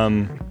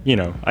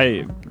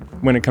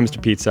 When it comes to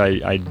pizza,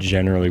 I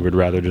generally would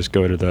rather just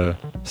go to the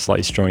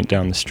slice joint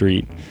down the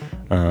street,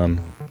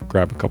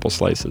 grab a couple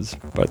slices.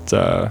 But,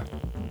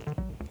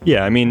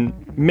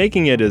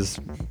 making it is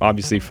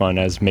obviously fun,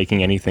 as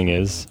making anything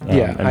is,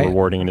 and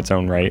rewarding in its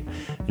own right.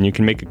 And you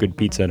can make a good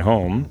pizza at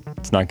home.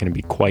 It's not going to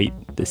be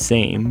quite the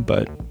same,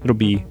 but it'll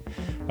be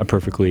a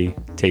perfectly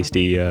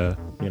tasty,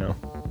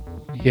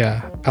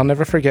 Yeah, I'll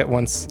never forget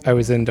once I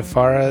was in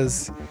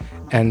DeFara's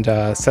and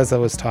Ceza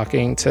was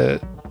talking to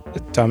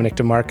Dominic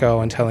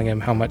DeMarco and telling him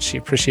how much she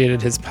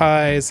appreciated his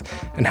pies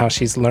and how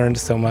she's learned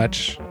so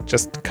much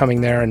just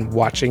coming there and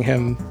watching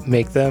him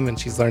make them, and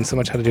she's learned so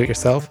much how to do it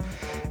yourself.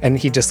 And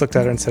he just looked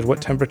at her and said,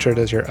 "What temperature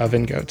does your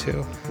oven go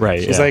to?"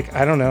 Right. She's like,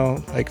 "I don't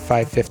know, like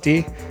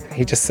 550." And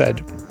he just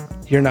said,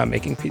 "You're not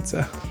making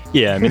pizza."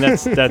 Yeah, I mean,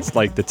 that's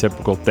like the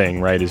typical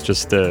thing, right? Is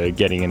just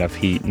getting enough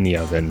heat in the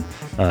oven,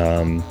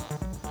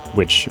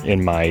 which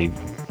in my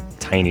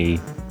tiny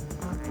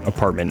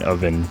apartment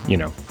oven,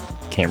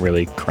 can't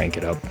really crank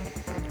it up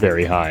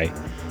very high.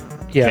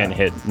 Yeah. Can't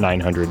hit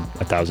 900,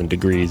 1,000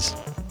 degrees,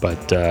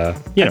 but,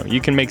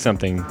 you can make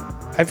something.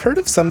 I've heard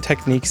of some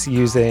techniques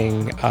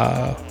using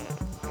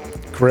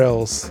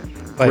grills,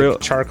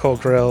 like charcoal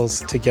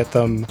grills, to get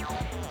them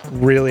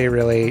really,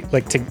 really,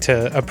 like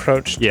to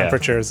approach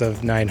temperatures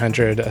of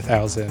 900,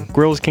 1,000.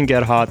 Grills can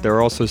get hot. There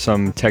are also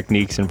some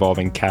techniques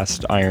involving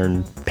cast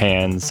iron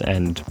pans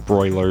and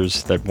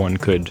broilers that one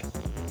could,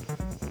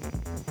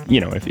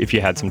 if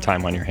you had some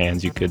time on your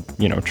hands, you could,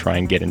 try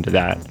and get into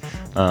that.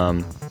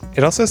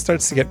 It also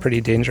starts to get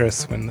pretty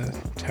dangerous when the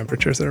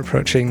temperatures are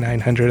approaching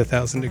 900,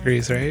 1,000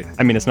 degrees, right?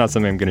 I mean, it's not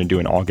something I'm going to do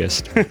in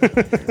August. I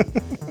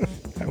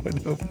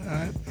would hope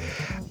not.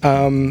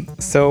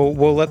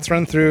 Let's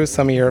run through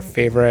some of your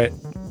favorite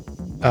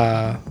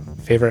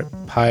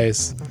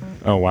pies.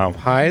 Oh, wow.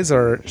 Pies,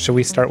 or should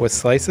we start with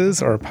slices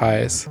or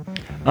pies?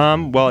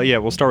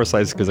 We'll start with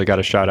slices because I got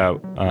to shout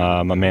out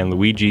my man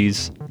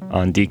Luigi's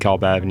on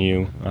DeKalb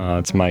Avenue.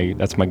 That's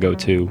my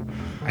go-to.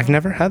 I've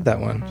never had that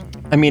one.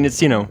 I mean, it's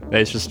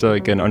just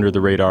like an under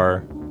the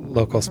radar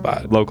local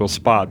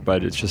spot,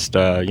 but it's just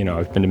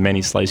I've been to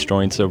many slice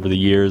joints over the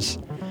years,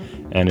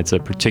 and it's a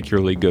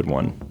particularly good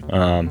one.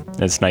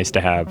 It's nice to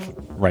have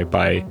right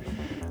by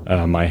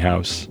my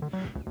house.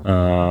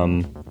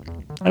 I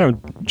know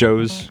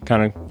Joe's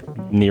kind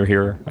of near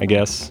here, I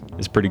guess,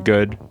 is pretty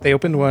good. They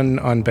opened one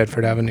on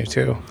Bedford Avenue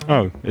too.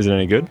 Oh, is it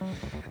any good?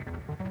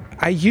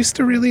 I used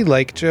to really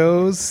like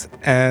Joe's,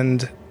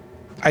 and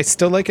I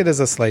still like it as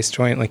a slice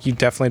joint. Like, you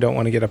definitely don't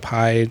want to get a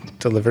pie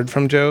delivered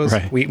from Joe's.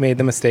 Right. We made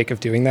the mistake of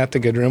doing that to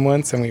Good Room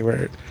once, and we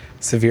were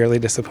severely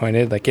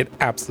disappointed. Like, it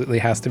absolutely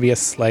has to be a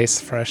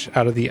slice fresh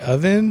out of the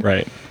oven.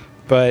 Right.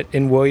 But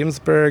in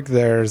Williamsburg,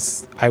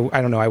 there's, I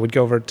don't know, I would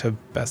go over to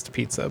Best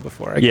Pizza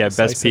before I get a Best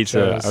slice Pizza.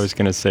 at Joe's. I was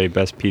going to say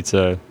Best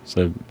Pizza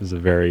is a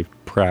very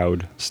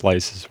proud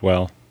slice as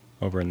well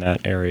over in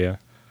that area.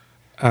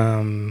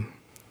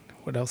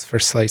 What else for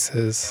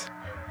slices?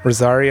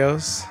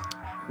 Rosario's.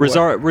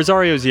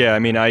 Rosario's, yeah. I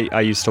mean, I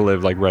used to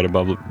live like right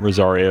above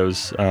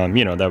Rosario's.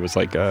 That was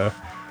like,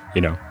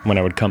 when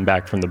I would come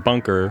back from the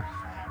bunker,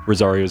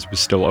 Rosario's was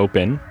still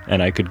open,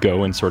 and I could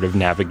go and sort of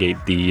navigate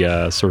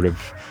the sort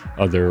of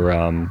other,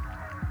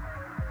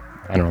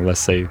 let's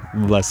say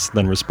less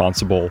than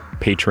responsible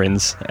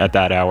patrons at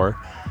that hour.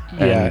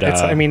 Yeah, and,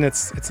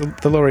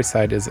 the Lower East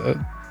Side is a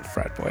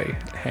frat boy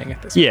hang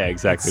at this point. Yeah,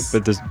 exactly.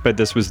 But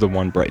this was the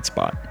one bright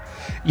spot.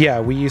 Yeah,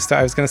 I was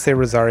going to say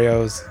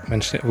Rosario's,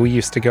 we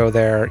used to go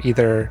there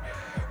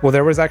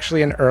there was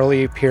actually an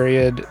early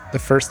period, the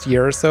first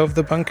year or so of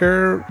the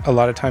bunker, a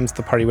lot of times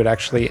the party would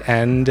actually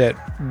end at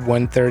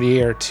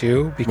 1:30 or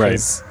 2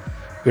 because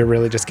we were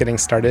really just getting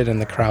started and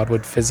the crowd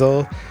would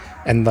fizzle.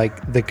 And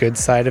like the good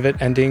side of it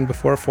ending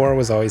before 4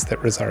 was always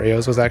that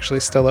Rosario's was actually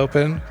still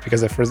open,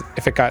 because if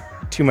it got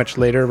too much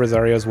later,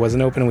 Rosario's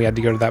wasn't open. We had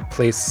to go to that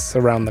place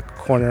around the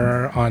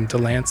corner on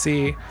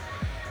Delancey.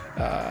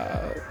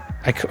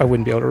 I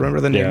wouldn't be able to remember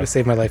the name to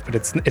save my life, but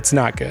it's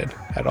not good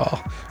at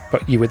all.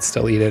 But you would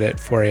still eat it at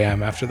 4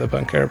 a.m. after the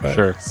bunker. But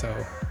sure. So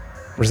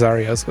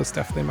Rosario's was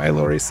definitely my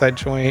Lower East Side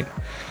joint.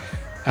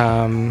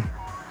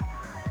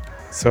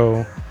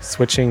 So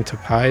switching to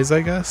pies,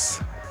 I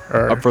guess.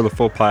 Or Up for the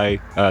full pie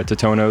to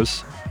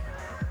Tono's.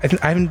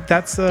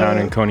 That's down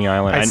in Coney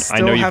Island. I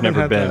know you've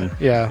never been.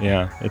 That.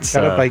 Yeah. It's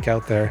got a bike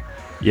out there.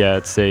 Yeah,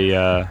 it's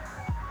a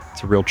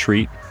real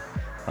treat.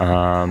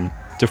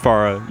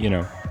 Tafara,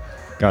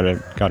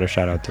 got a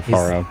shout out to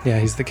Faro.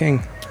 He's the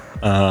king.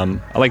 I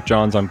like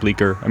John's on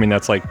Bleecker. I mean,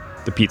 that's like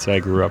the pizza I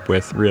grew up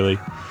with, really.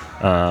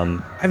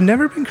 I've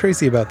never been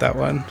crazy about that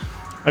one.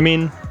 I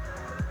mean,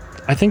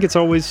 I think it's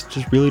always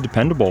just really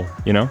dependable,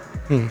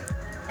 I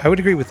would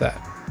agree with that.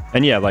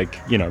 And yeah,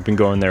 been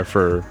going there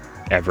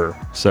forever.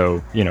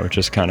 So, it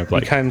just kind of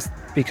like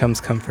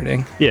becomes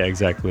comforting. Yeah,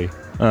 exactly.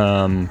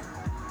 I'll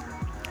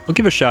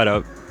give a shout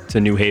out to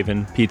New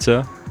Haven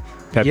Pizza.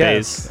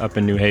 Pepe's up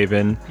in New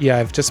Haven. Yeah,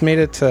 I've just made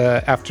it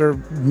after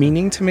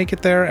meaning to make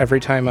it there every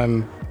time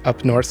I'm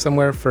up north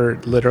somewhere for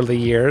literally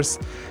years.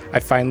 I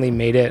finally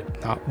made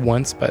it not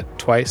once but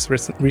twice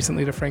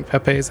recently to Frank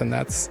Pepe's, and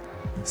that's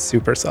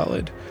super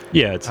solid.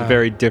 Yeah, it's a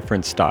very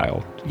different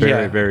style.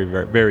 Very, very,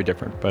 very, very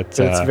different. But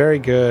it's very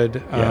good.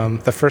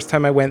 The first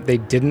time I went, they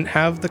didn't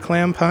have the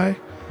clam pie.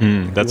 That's we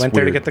went there to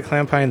weird. get the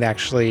clam pie, and they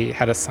actually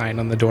had a sign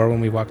on the door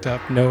when we walked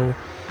up. No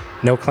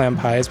clam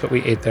pies, but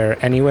we ate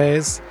there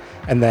anyways.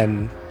 And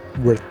then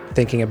we're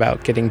thinking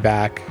about getting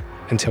back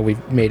until we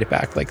made it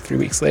back like 3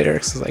 weeks later.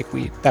 So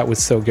that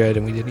was so good,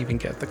 and we didn't even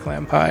get the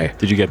clam pie.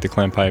 Did you get the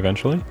clam pie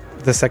eventually?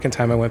 The second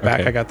time I went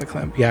back, Okay. I got the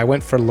clam. Yeah, I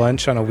went for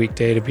lunch on a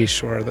weekday to be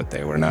sure that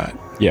they were not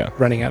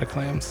running out of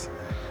clams.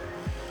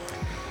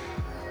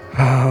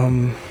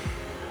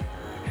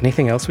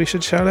 Anything else we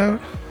should shout out?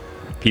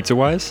 Pizza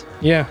wise?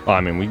 Yeah. Oh,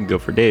 I mean, we can go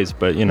for days,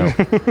 but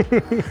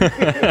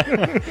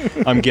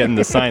I'm getting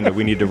the sign that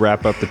we need to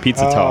wrap up the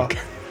pizza talk.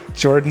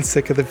 Jordan's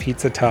sick of the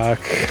pizza talk.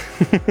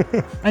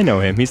 I know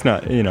him. He's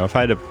not. If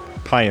I had a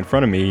pie in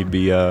front of me, he'd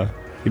be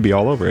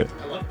all over it.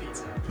 I love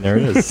pizza. There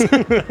it is.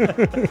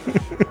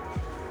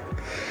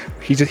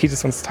 He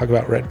just wants to talk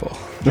about Red Bull.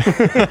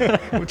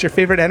 What's your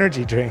favorite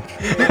energy drink?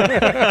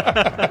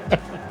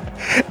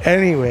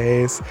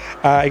 Anyways,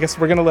 I guess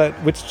we're gonna let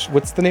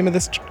what's the name of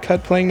this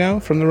cut playing now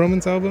from the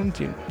Romans album?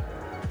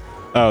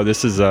 Oh,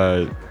 this is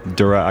Dura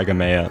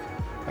Agamea.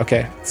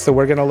 Okay, so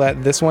we're gonna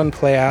let this one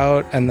play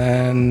out, and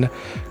then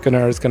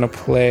Gunnar is gonna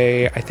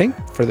play. I think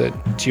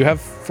do you have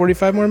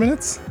 45 more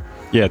minutes?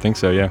 Yeah, I think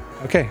so. Yeah.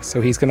 Okay,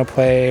 so he's gonna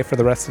play for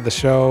the rest of the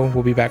show.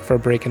 We'll be back for a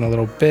break in a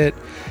little bit.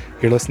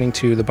 You're listening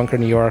to The Bunker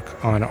New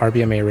York on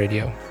RBMA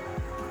Radio.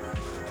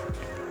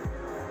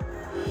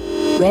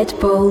 Red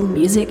Bull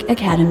Music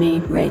Academy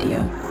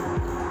Radio.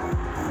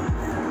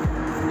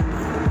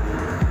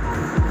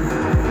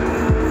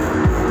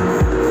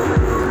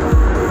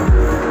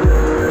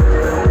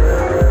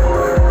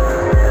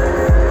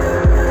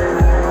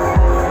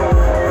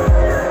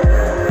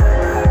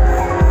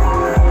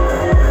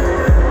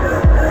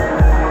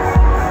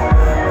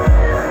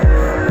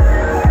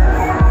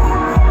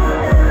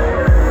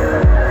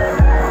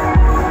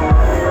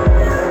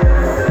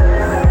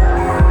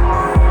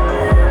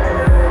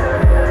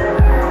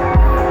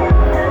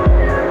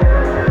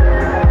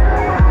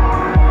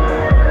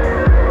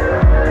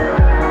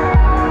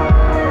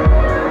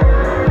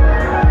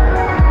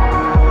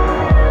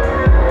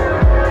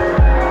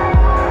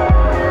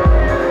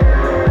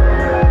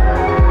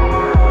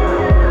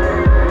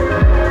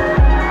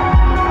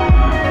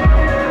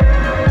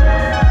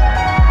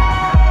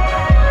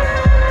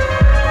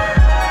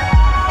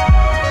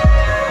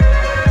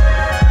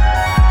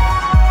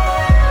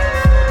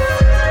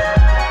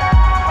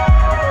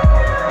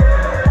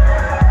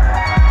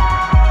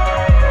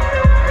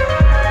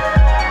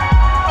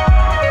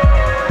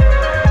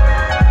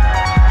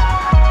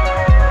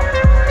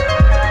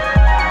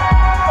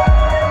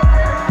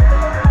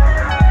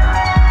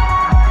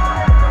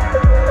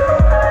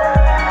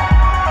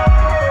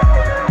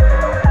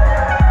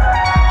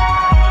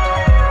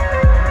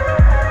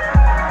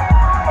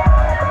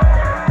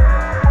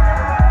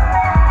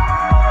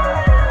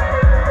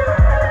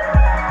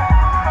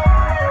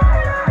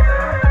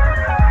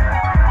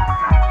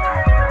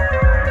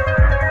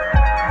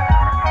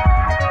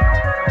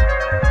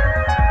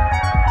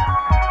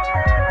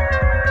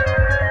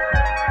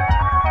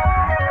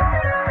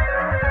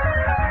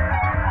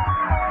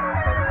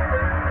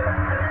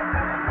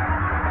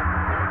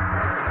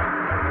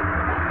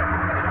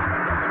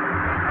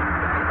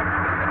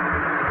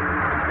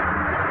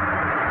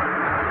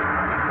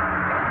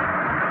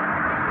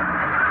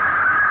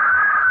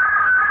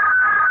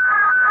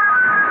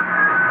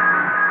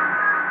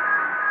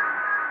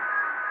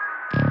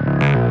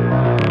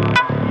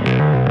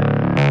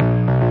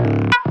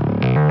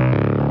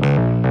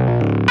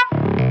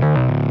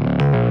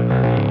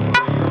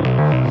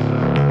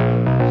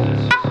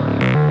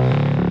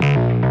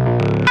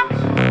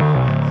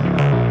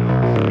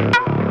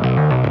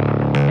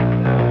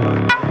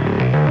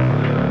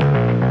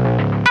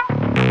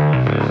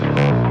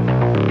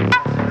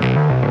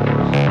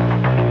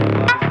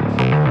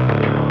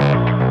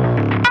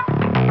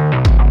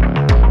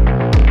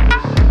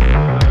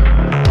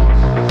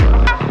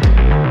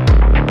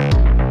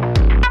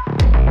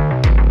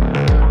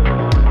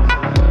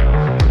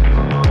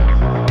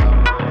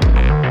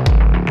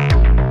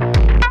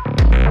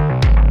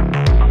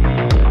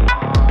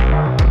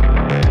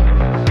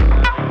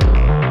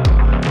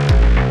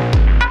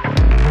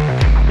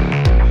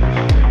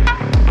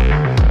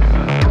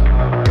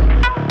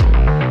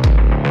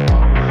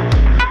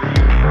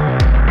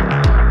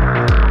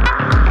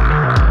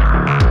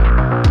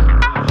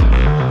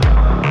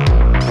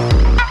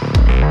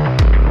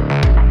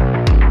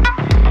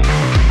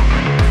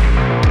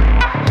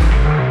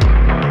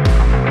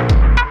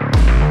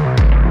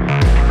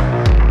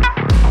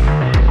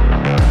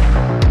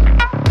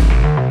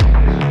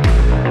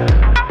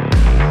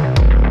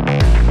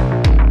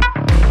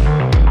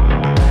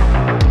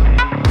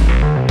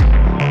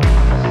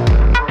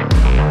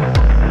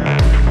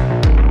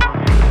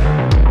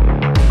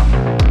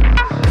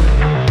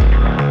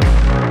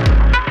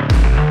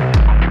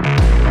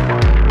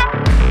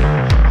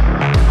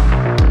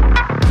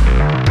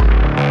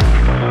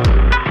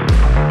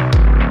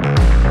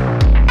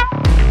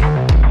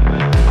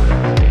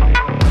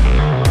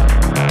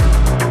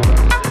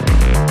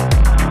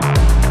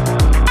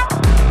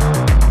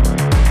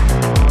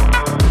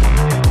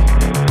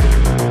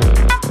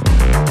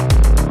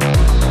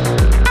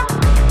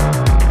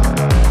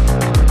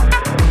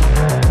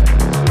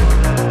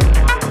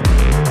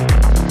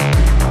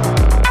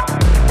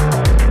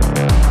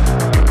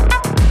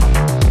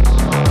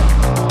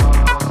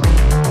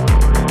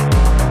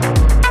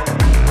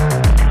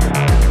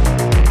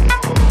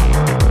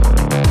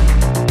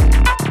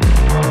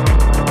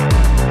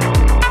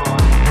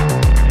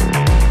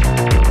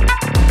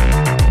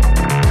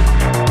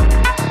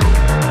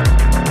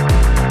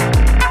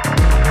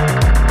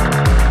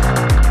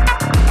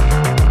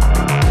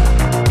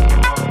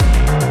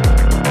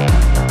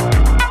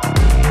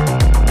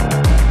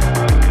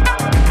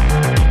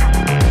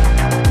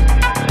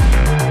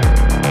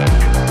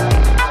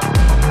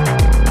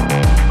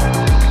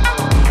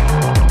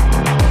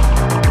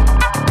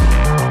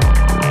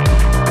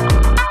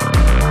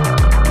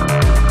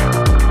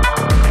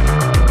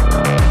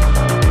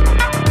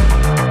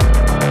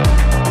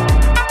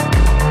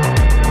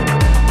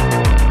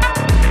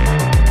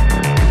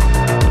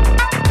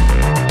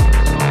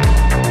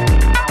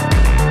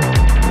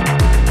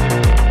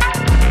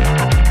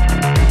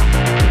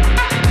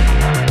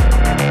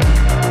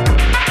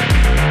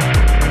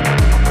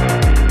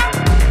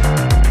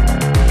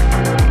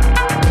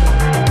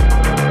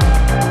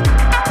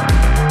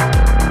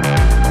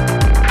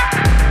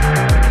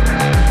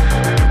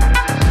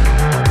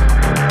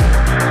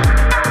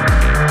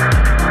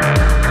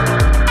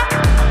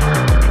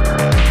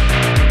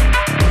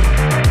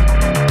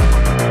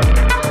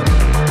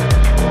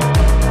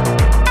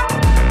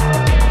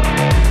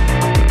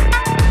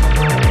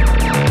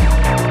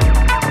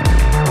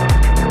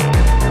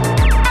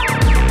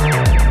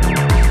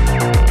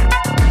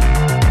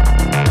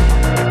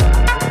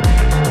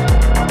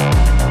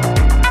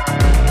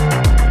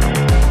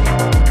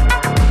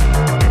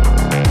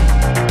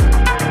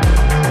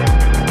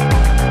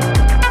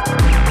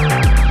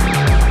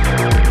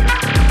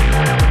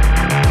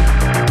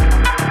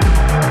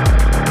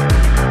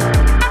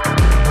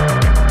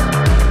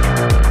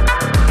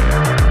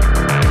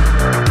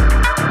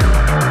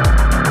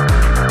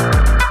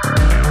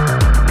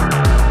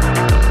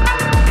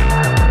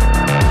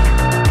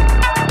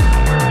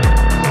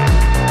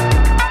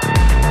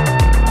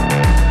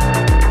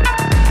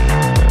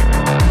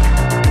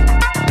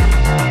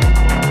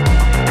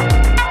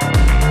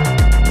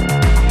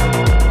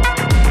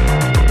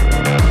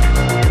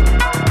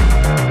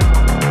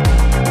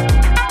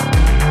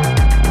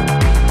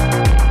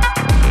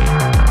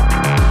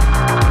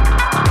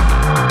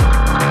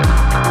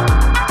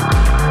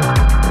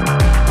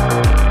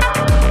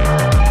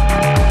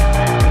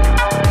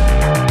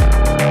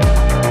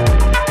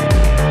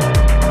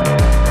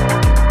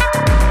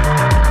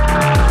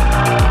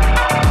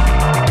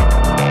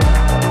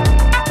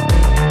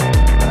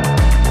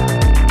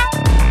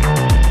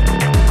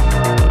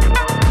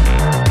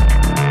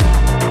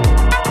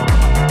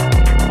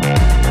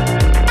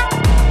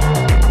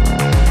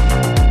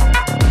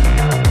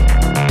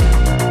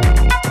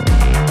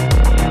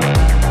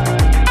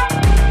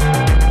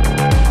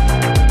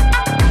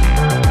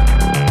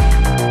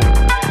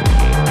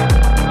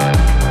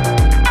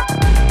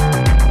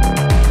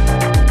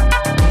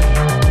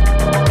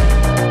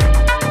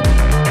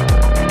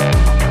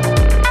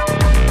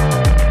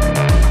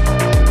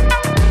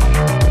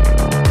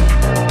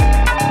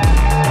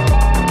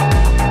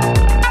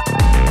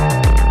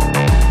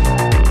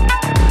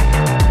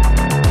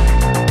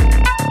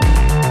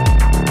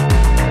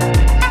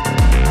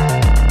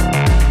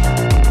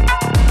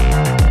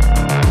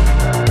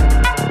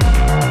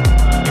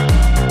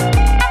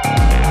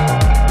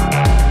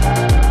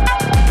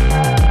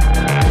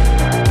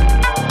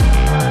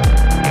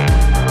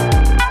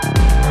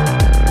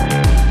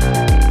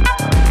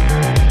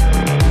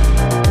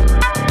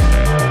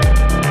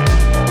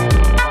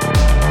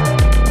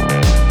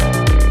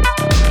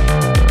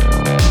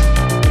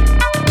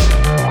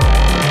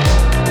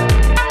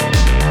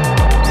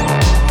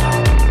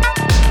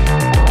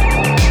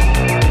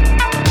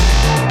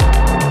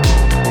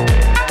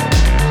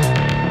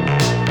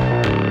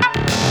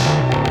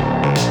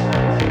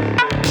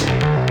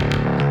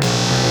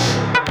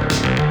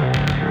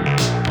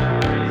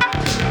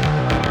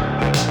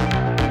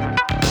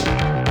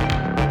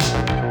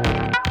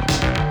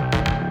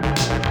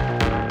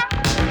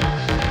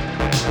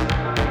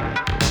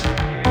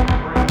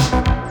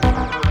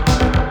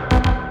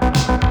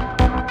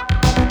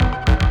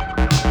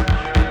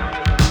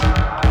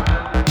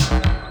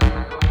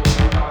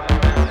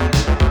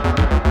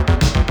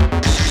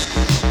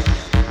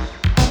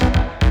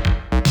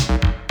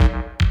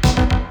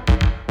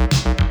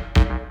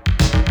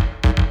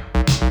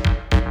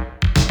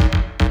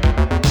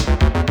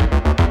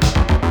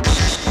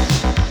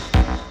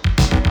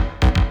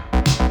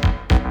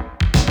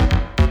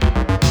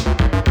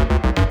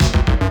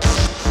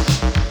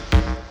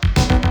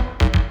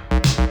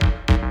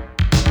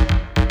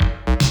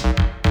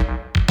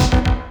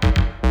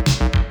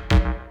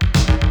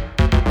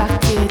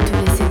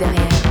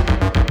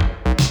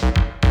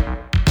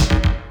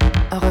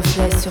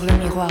 reflet sur le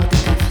miroir de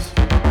ta vie.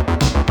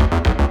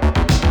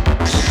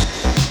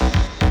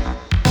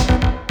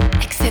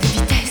 Excès de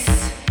vitesse.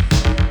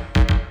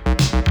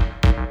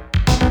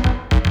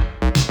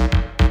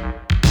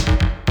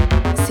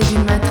 C'est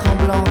d'une main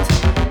tremblante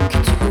que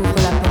tu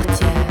ouvres la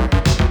portière.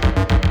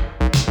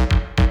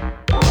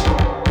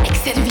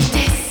 Excès de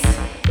vitesse.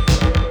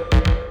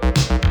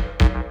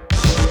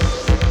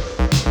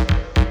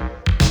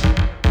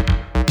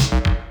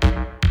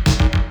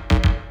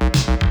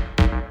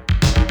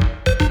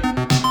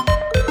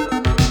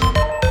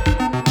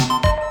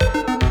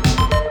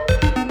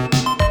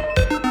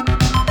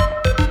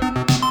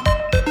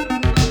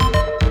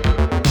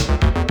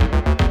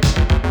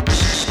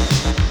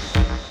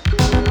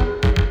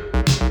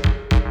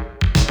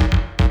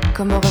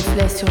 Comme un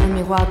reflet sur le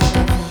miroir de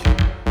ta vie.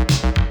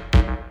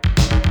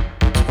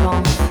 Tu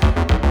penses,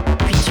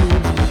 puis tu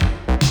oublies.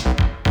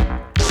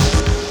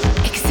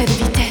 Excès de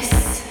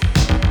vitesse.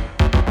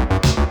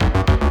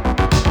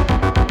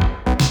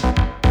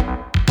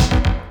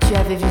 Tu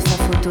avais vu sa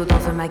photo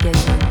dans un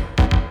magazine.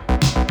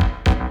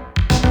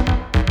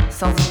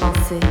 Sans y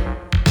penser,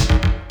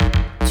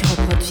 tu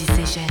reproduis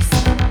ses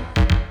gestes.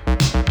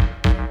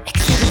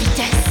 Excès de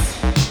vitesse.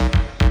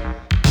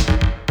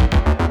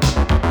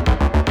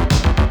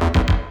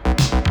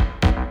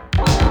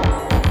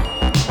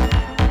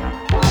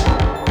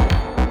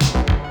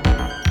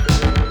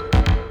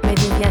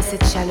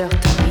 Cette chaleur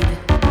torride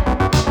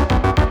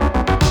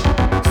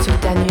sur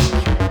ta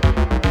nuque,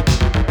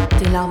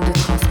 tes larmes de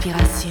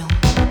transpiration,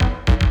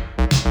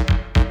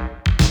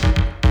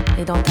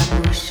 et dans ta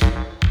bouche,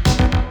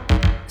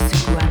 ce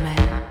goût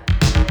amer.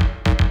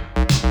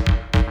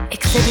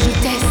 Excès de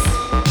vitesse.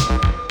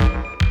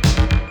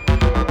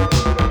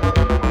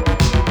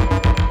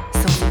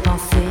 Sans y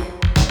penser,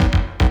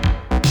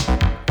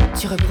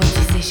 tu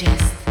reproduis ses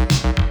gestes.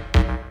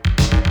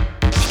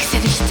 Excès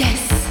de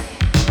vitesse.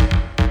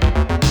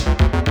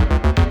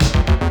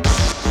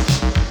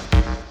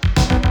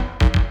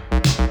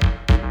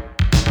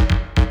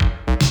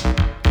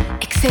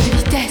 Excès de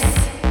vitesse.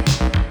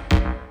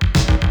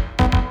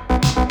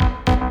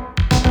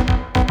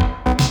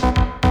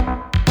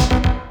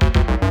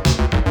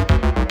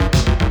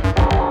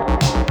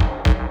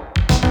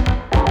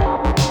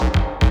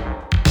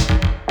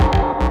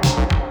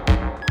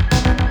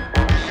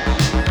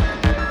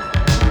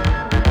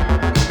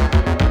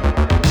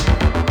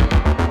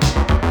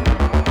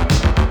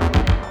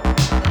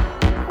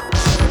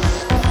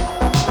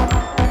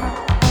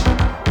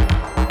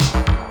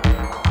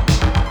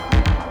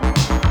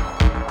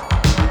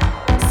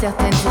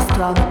 Certaines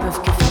histoires ne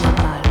peuvent que finir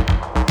mal.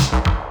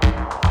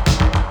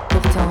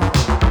 Pourtant,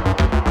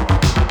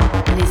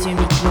 les yeux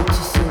mi-clos,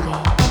 tu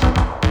souris.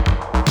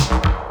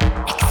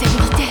 Excès de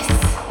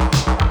vitesse.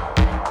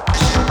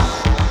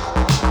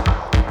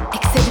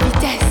 Excès de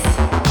vitesse.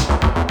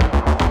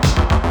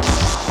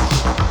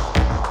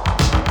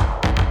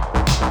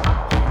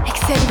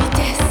 Excès de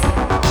vitesse.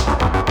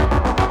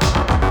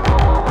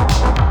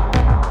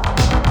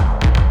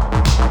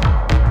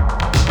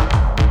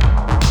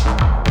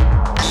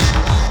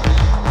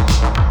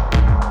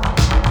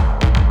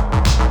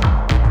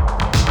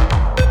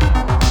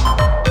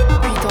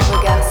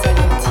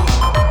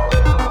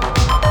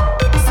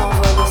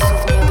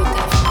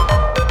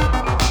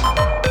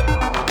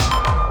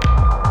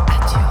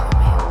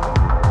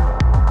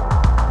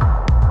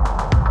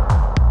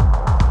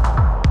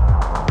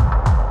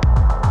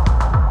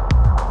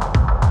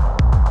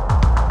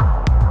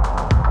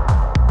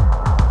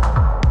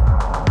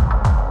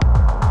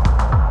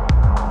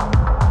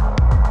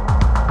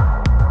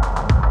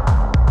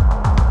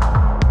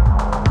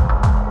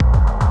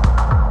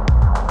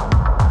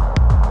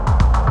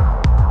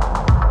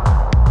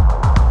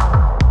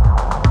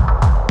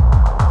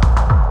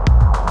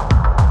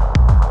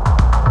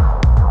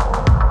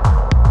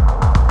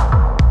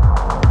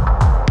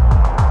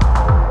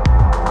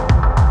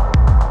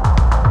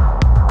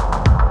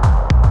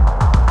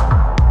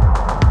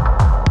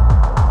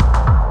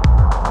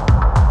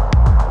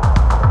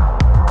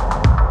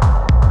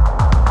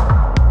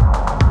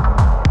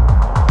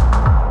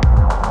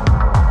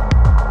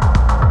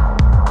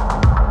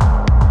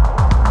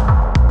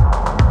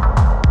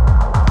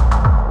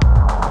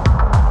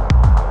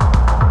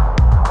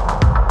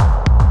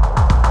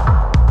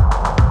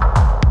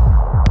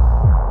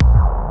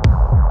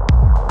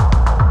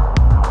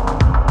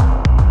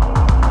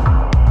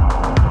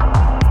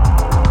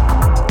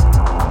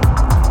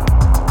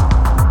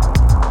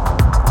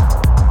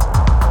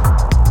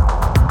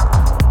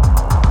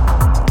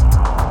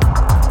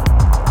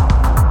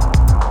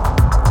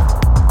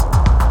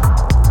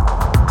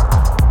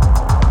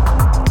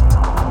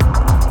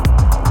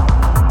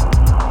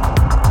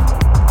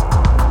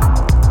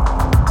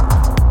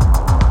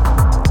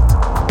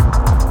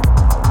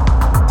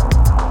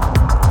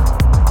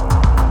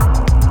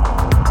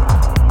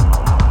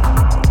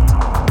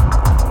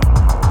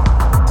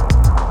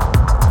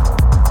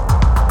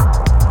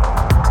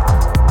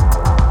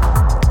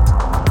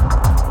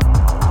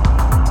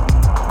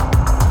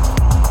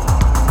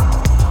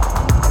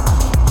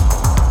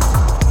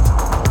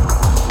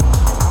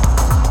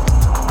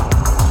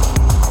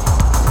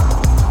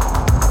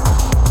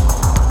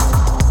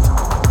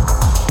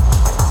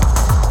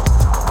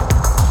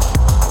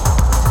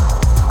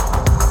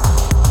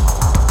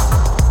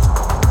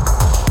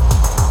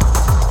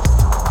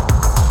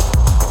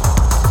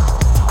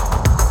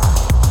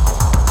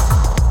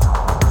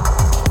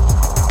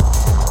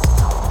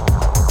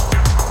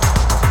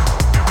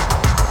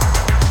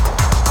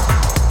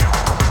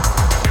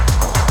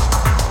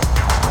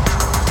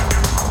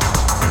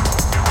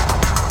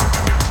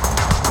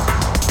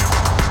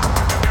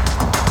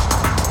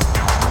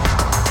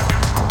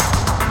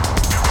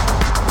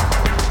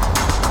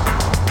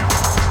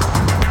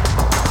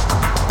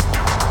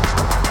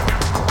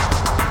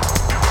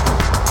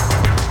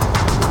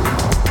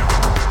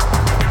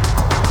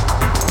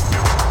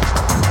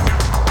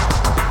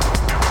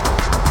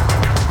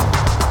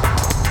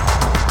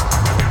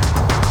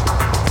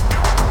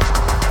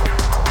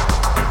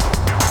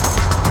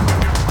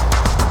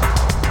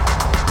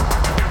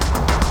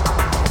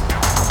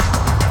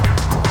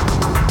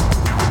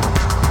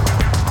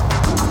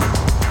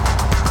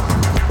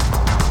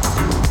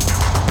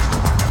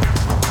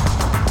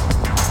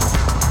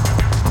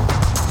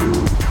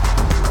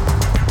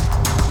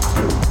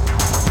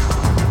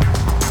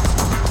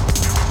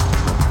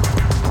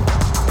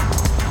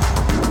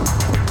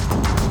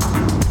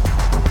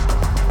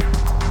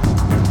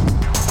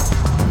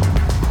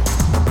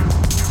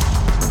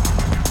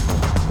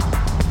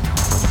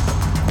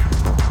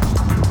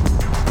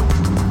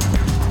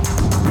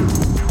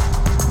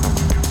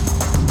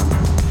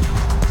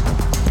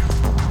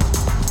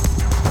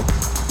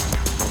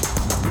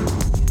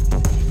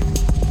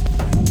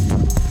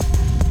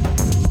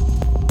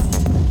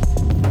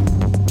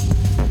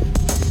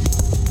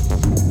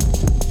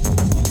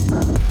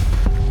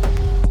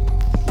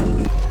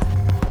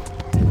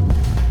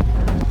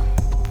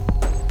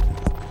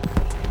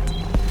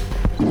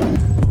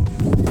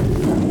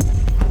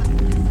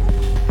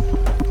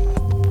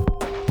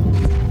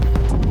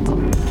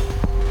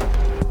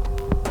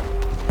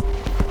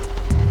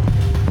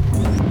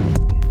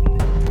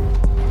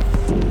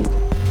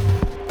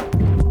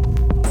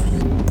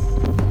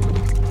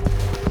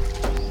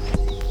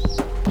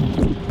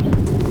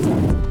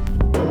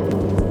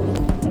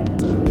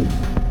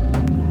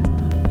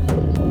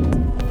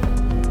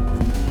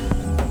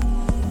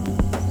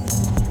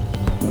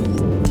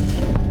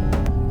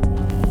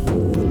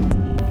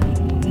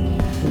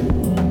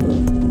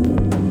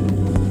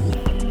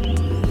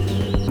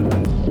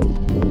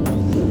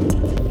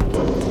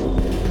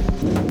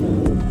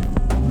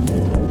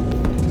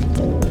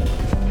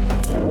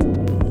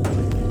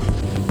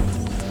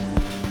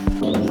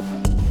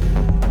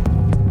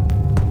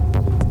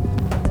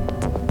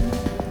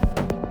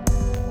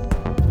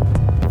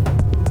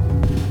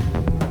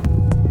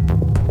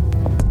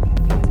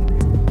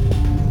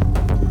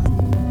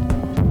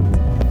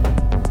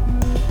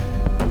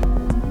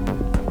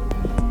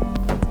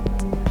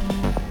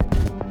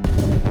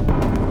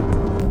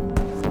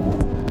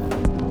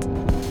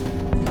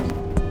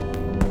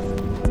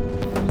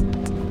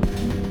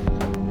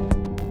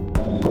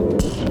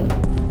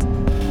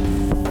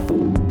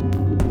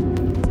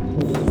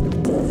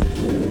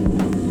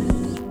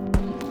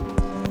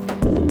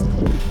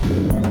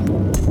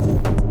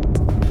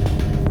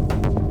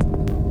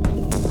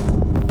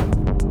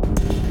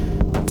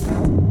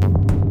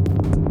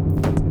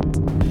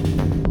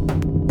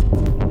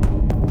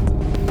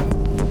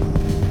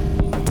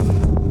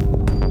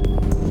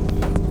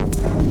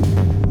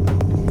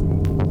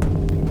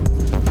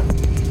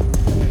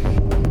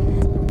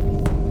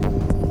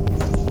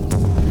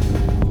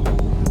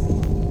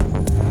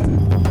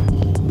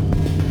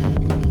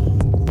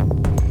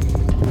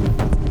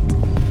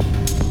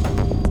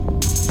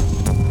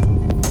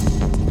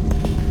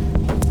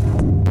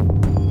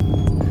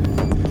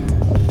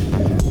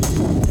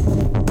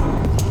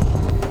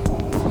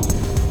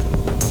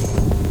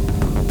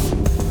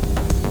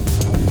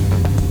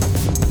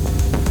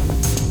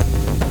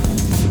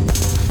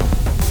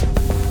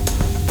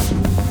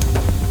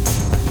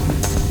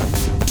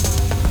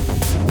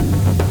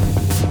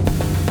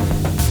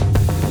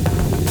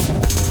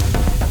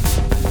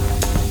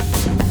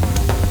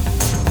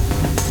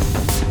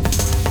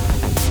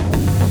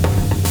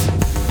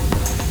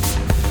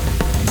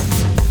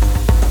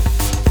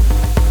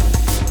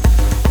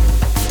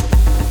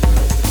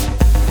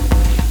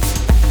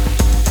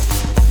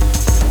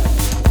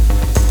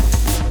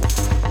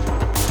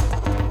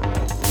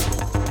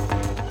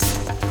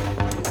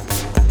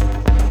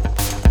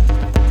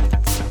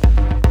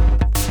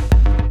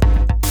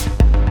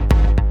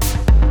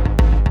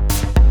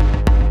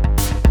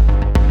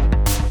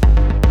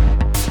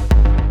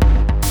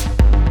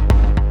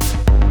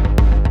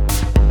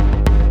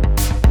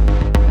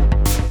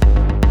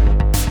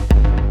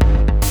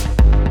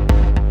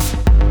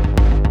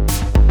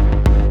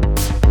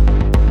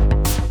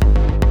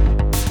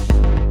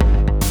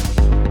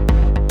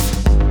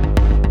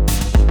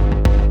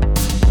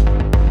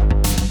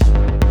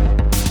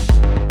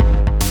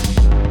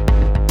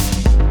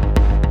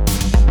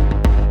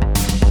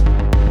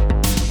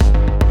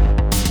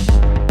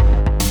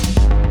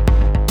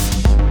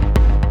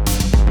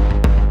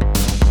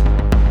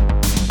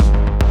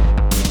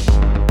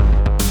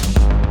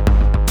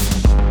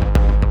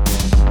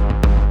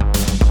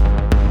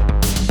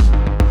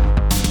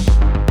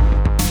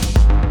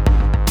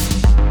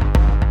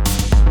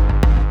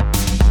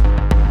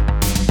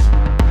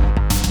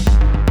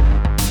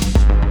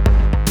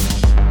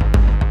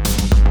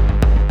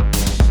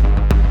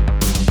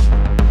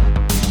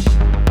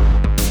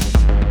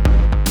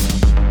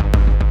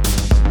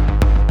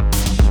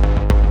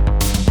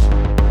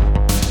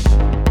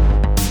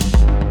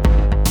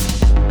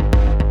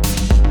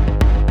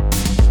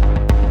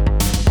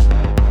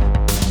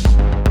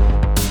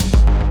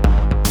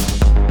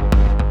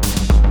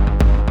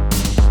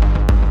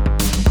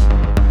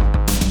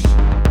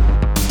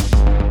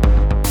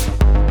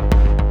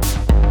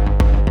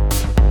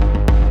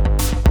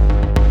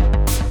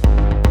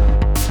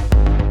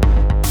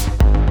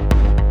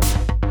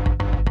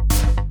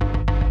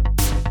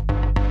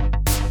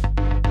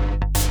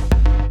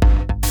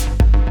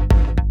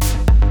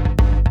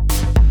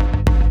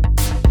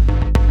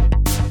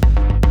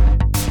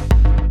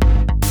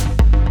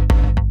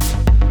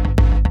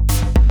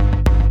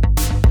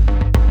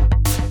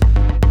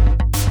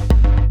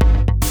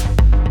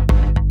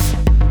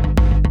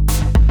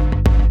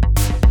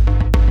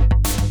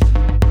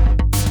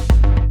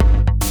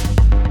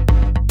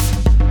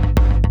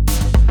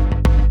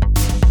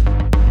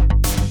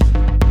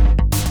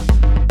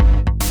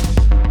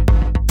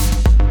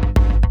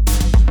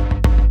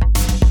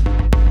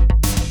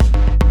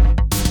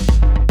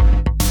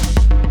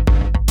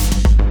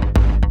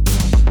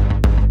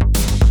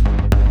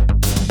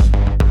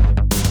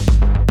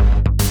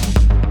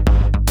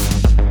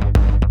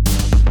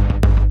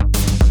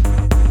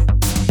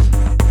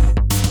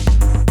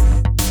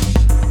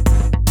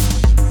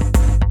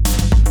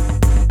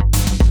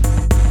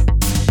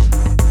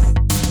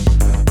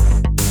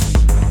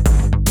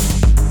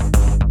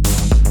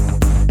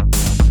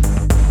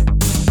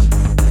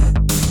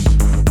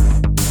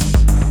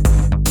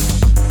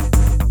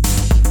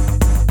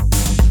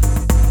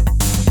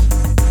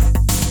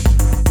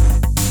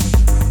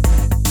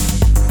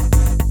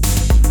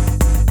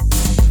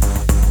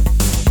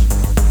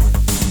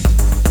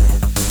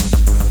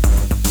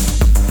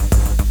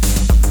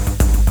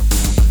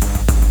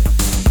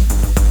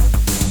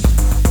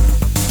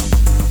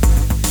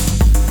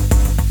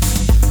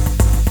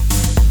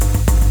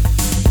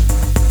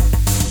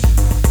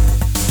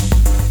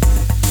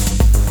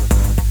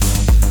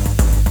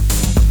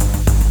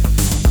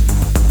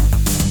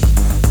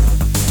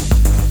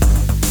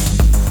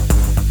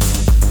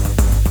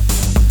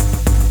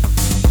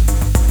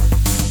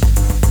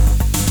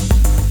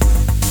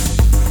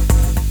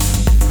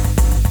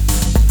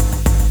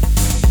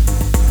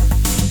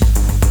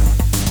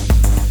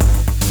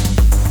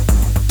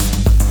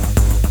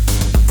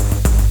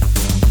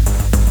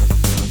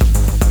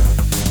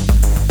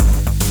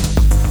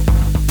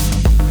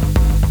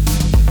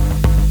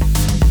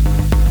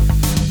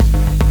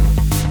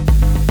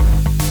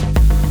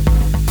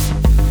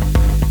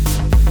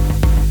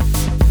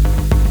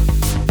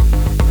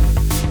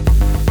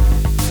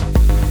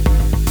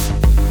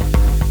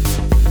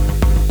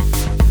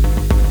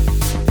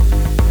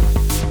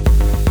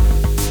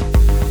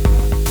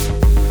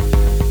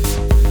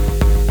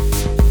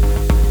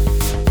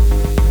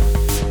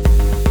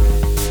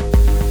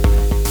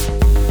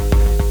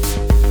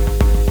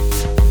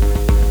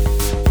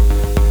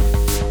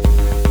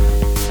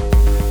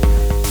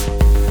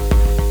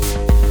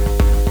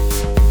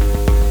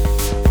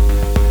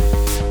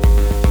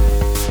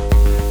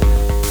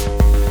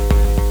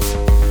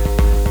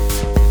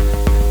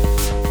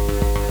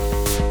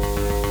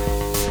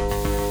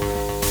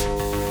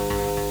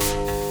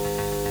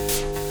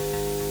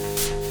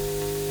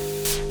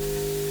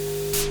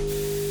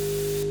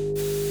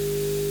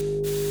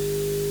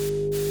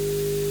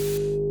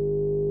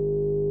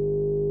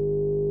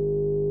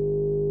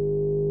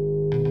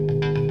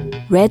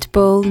 Red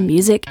Bull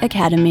Music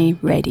Academy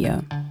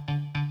Radio.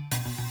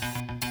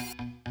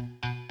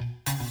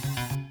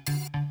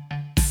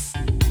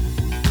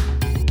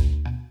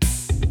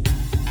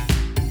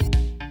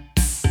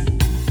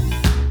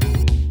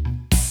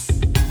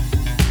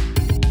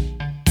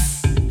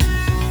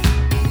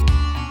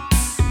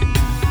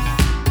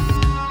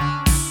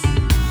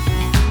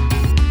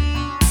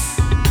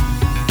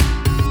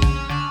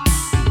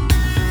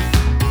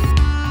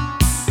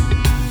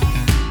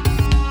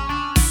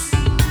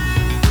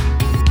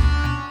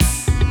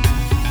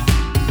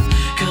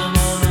 Come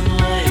on.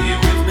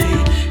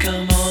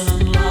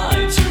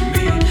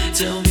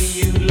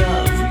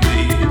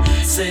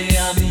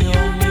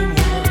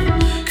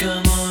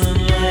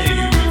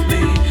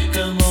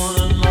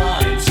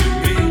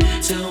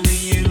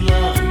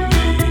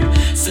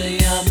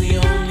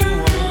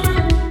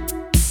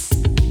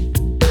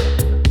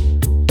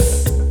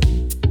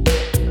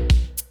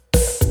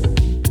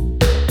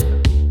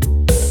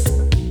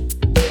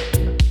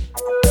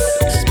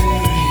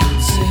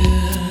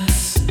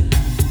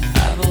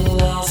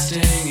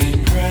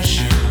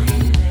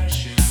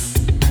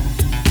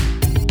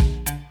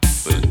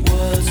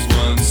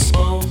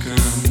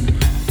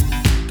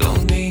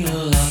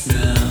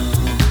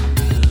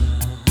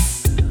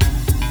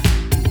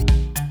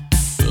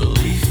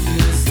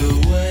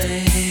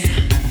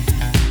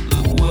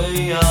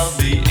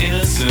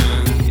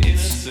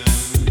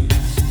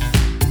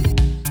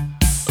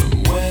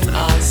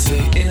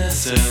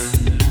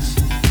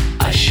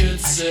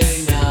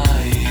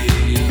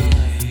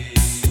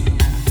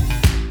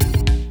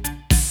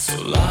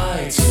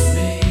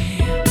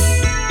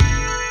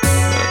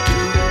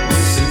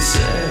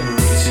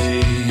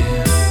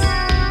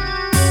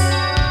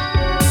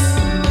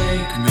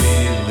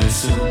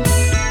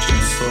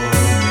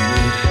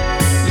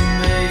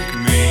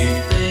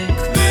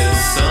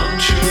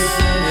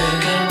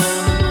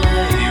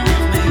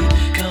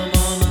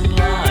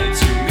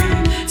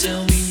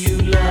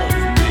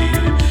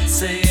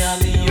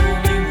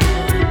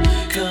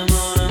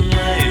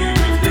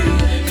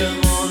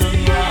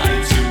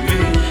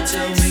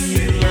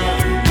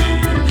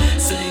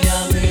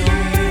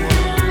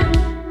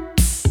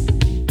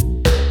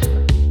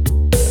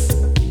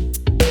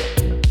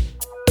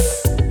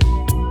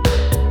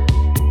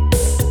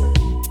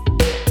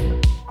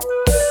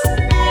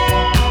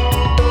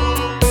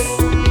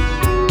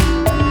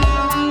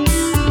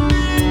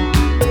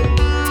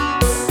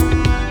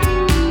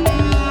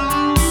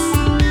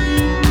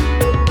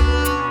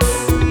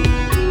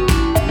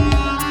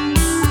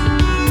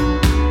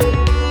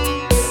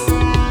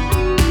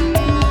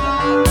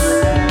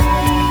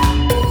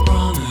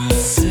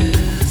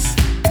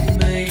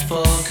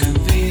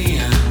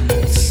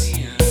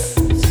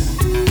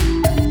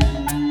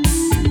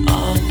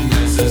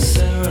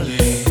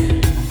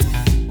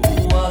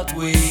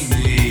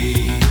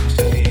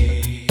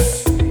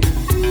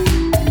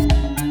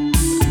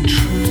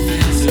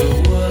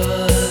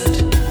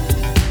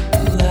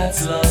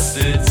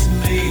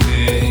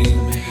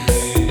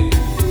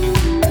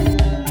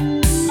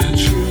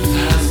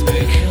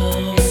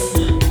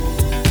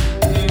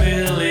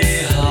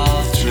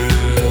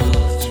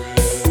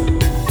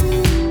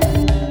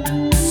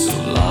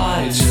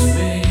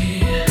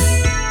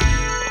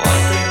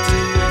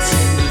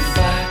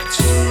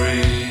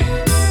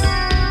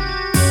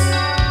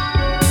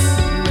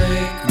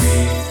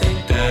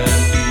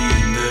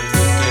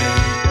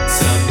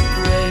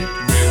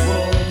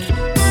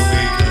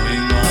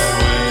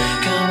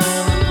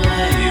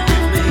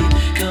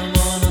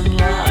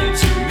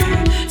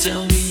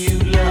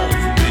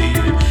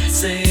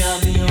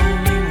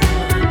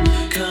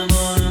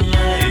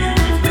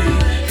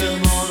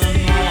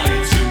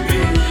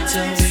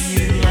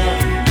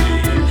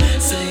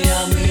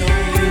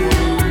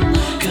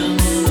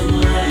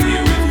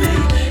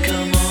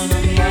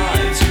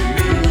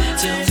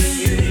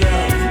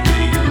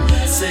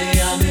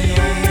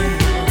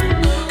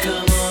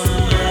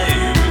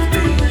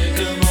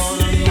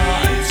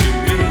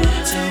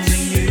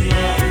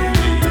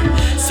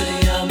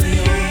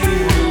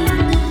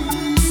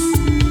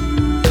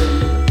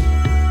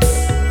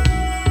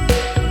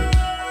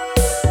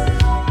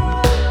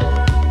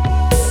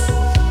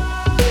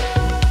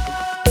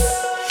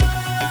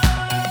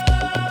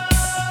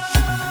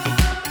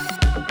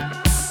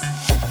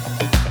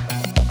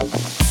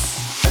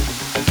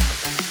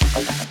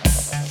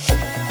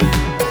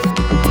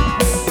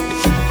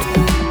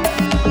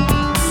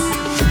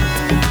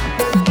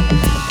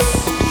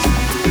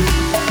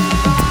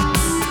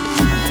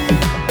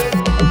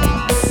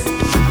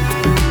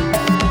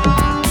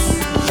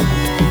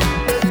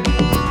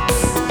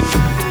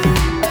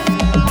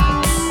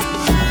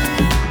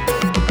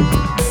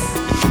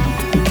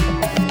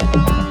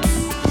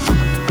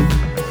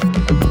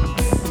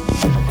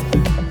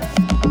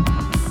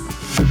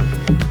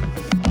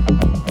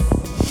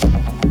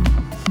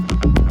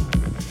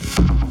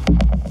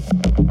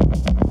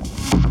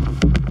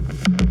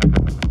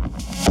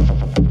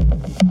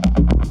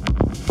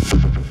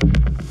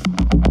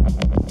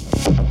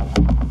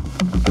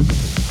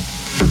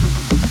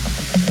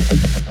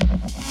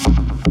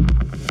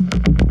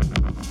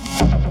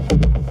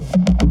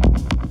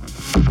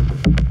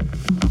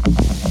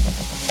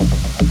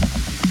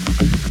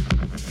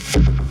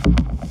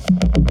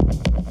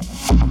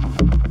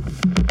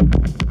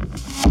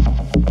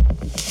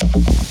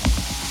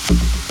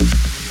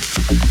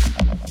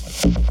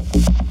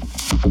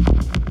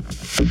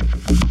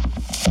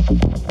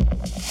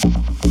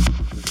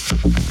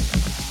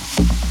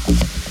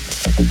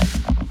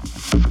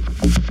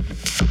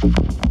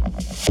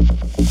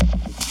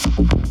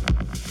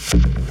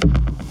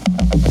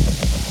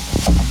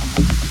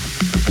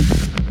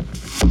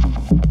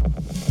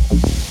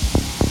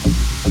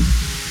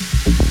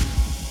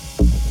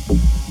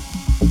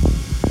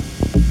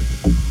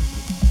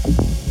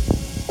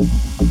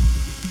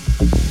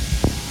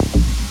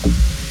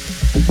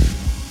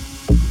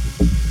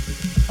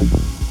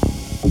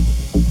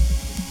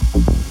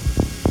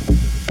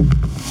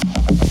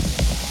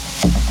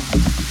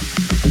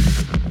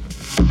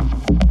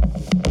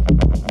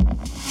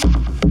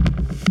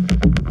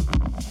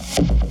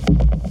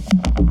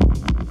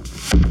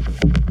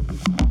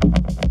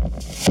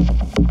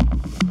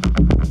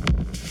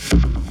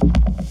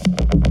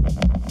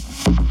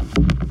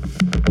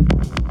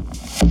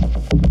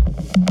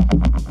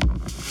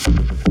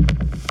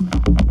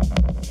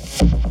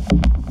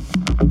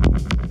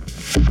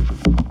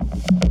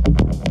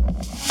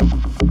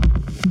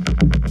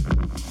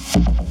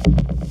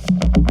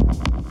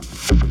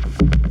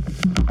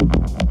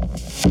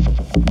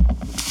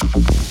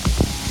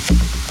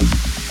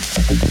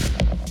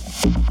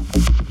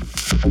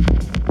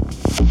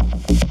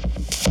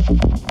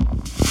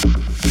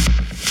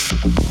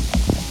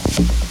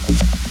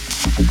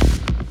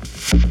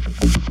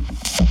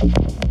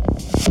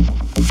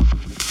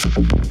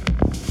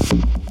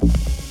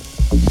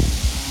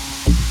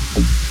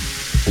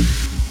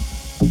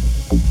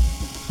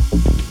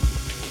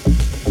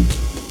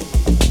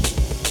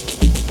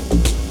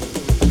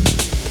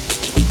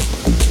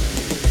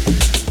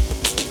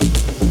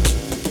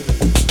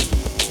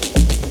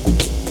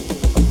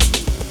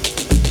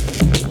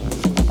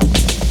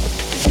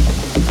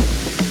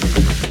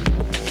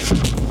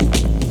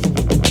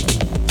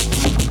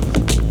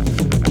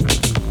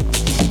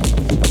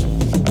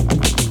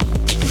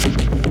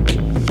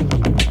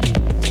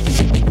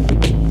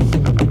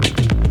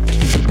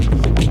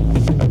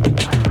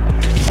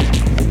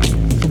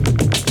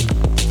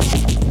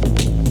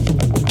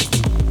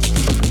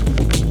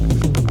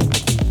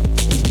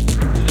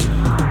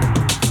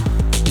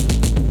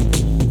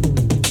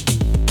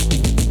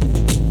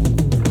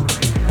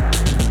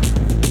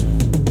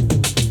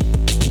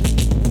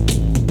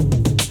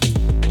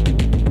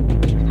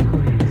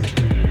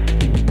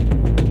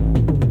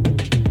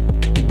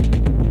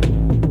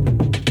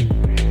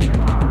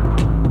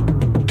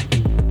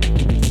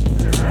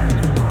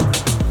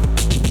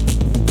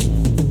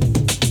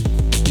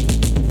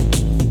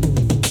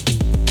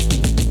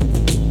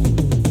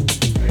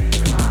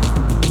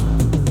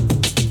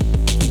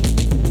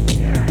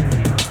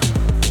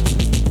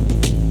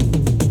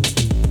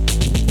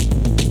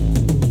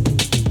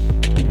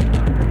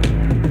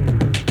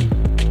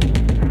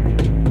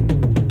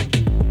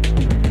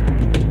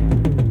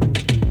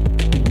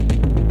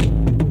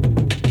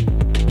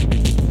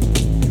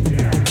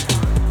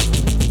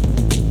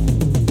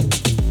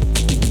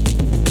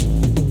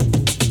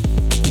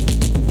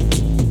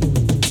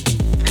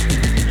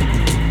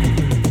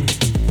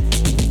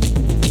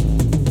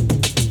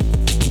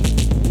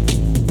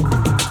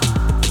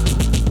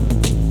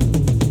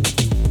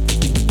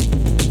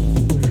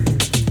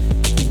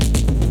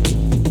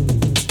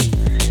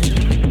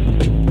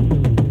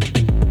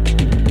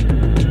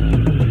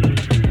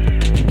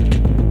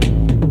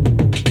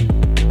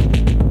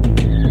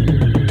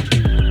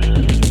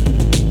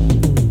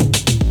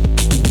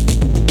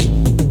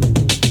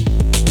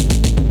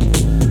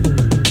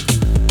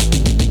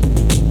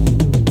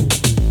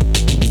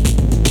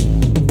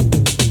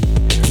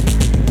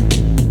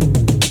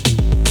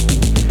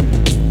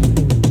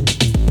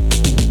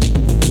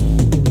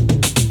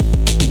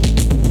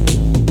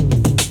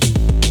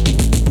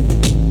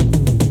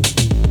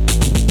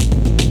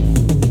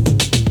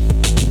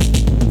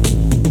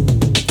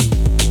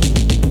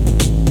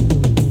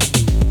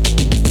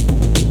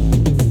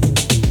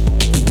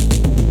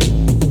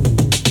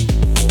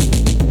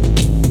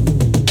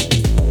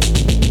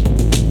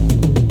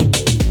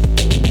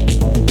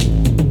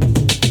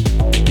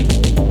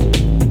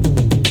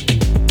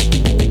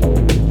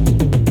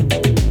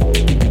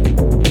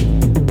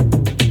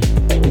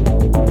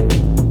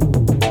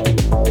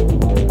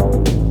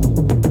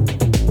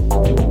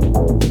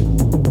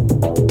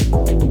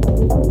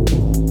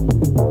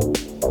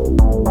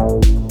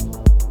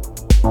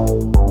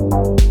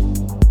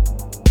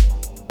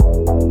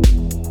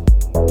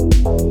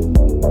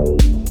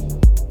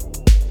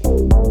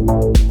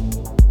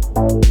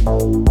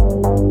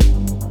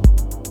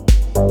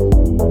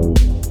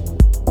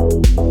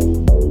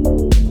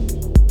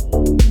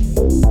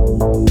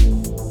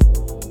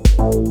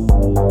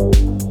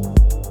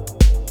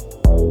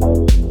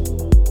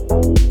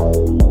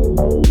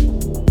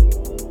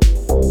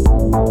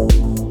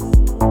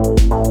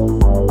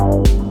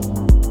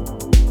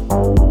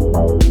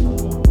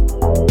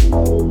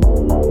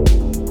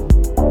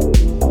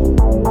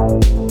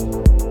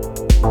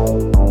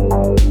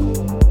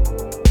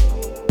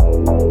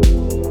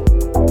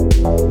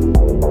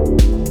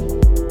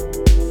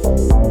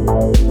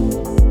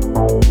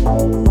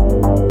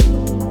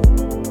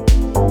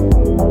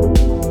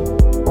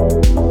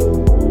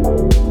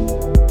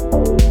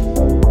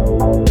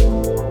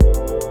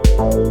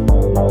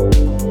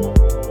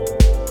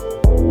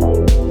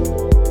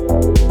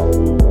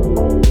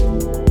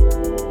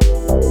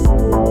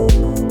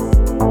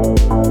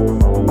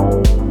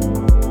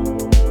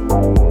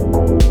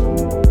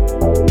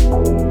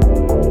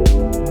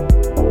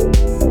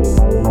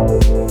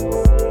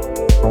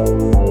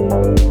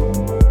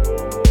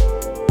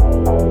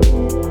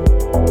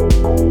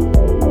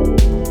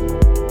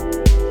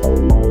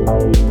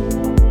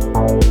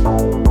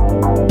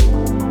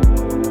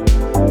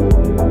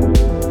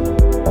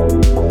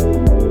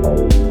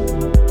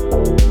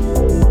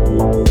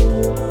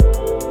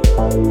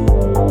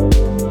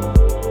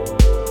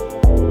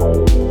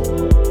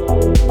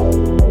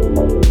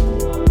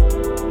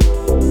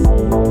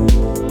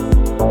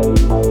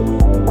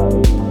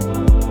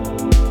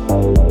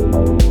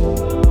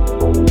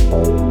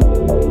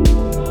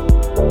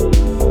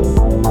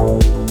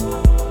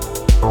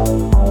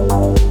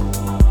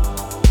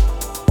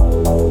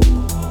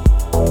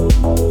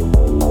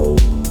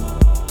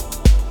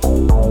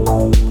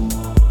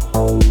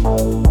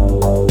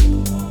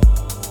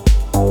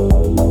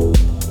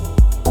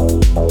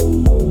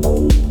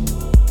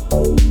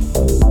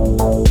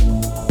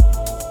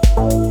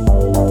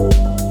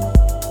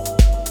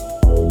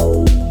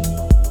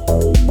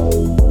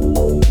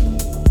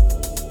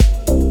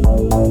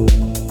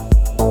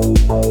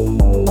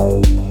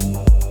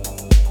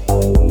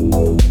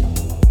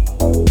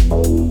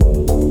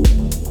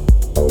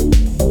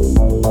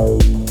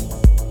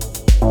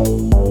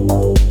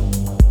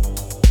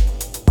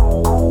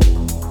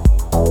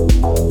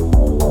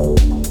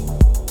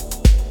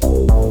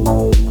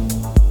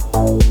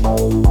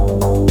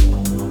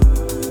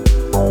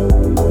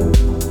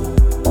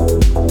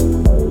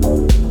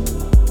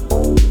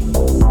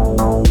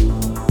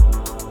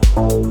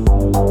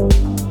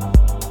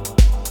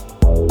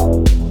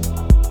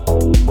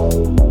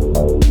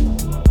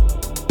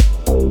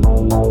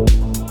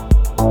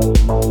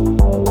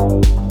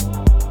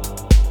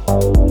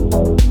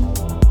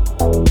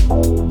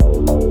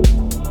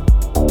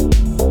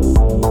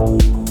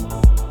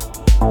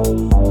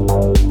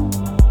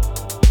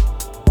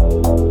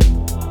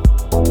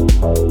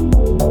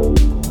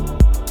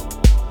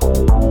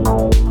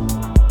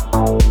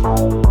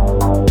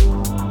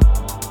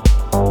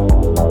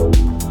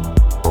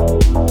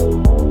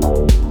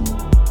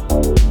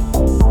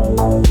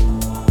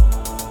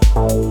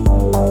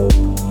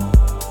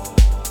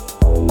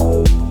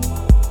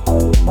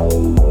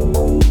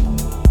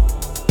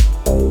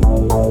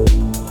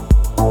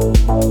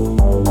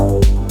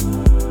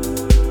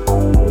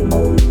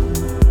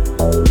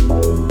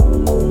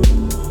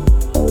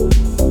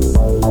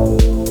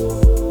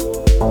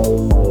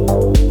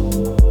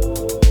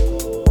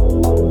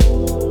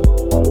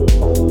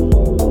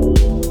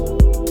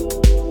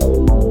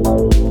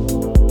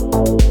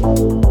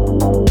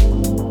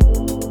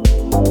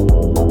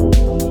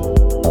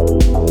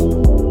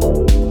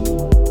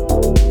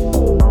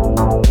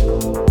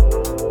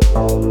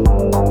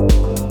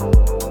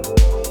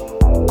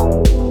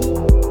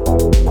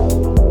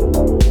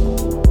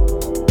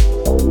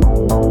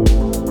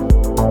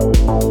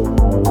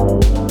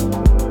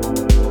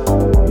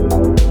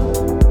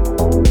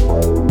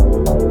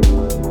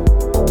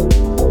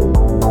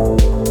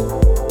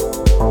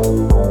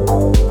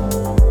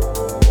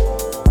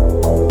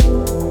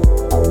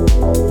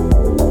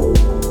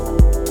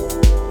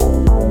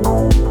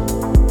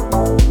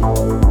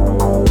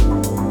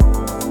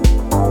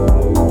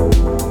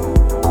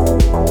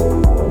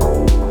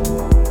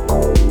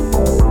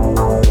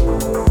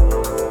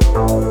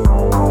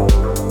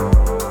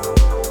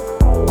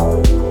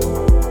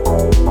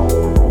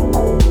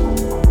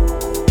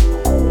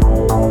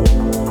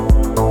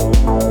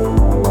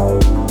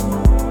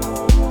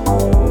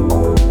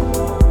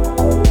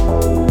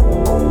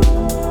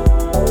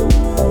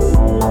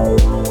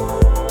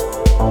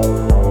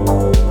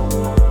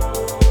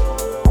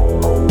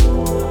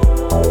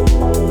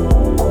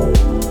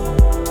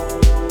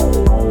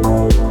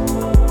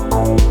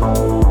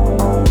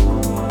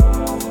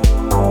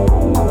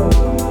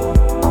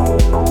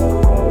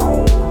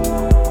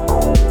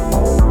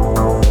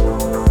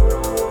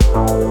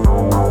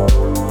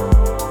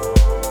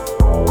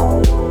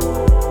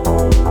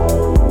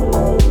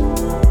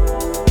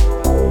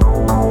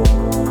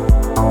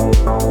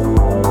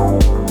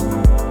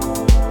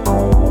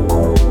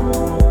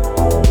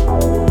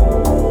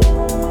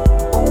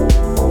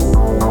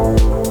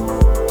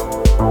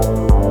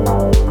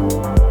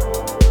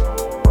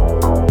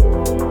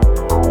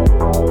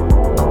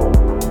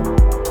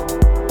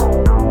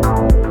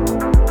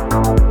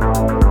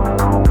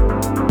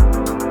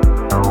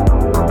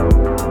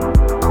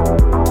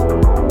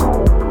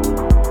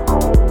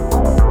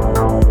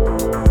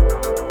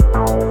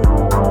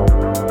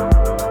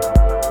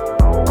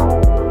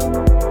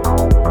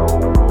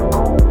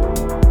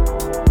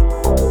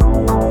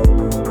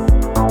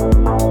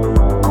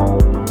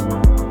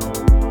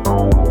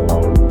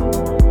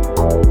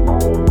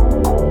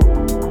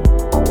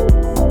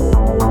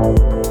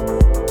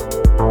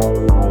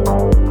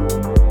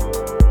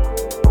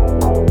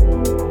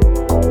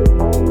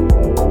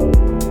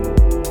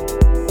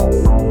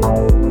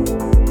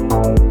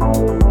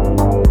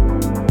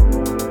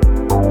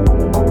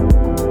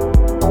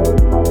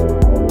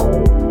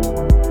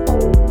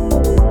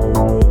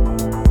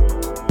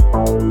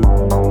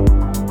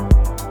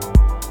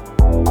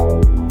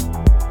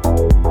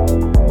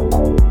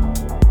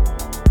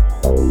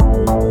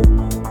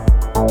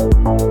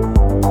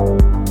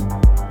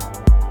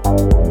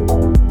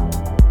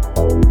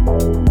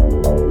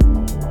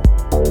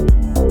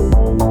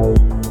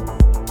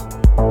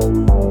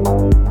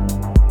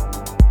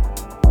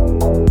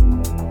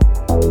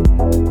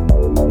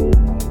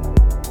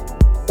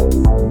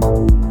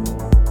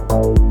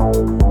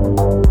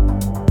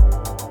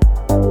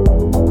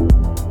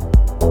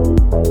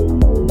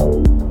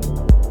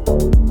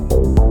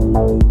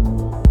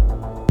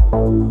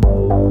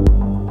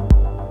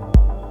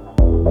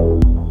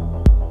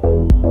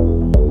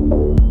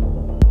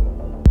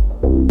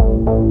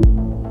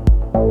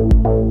 Hello,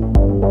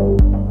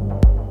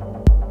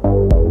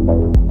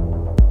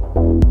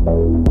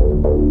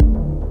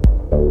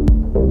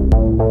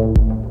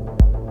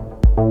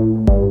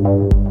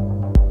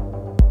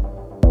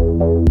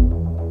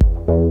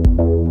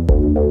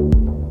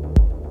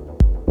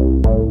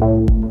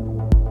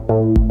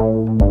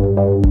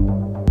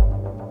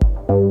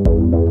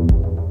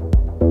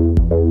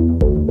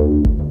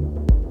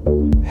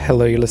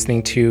 you're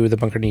listening to The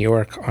Bunker New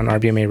York on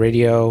RBMA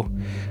Radio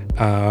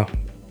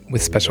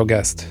with special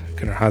guest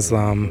Gunnar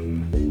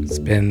Haslam. It's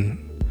been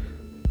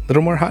a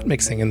little more hot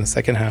mixing in the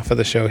second half of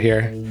the show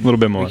here. A little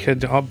bit more. We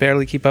could all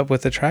barely keep up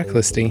with the track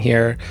listing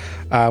here.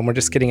 We're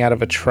just getting out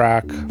of a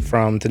track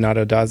from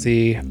Donato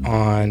Dazzi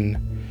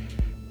on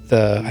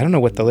I don't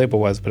know what the label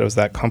was, but it was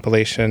that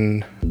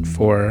compilation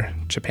for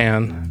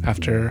Japan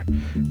after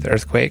the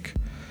earthquake.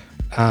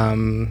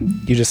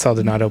 You just saw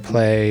Donato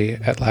play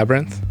at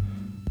Labyrinth.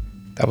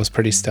 That was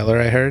pretty stellar,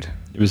 I heard.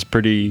 It was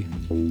pretty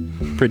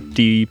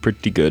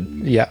good.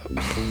 Yeah.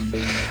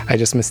 I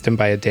just missed him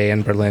by a day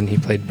in Berlin. He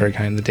played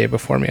Berghain the day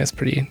before me. I was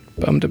pretty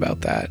bummed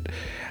about that.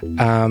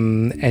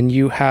 And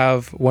you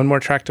have one more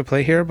track to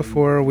play here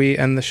before we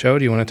end the show.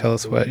 Do you want to tell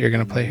us what you're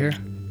going to play here?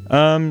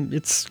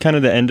 It's kind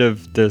of the end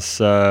of this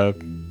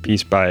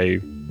piece by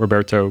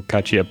Roberto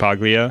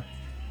Cacciapaglia.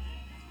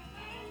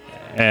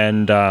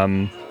 And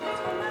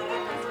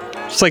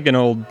just like an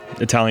old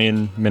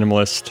Italian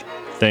minimalist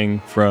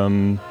thing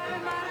from,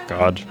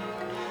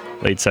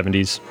 late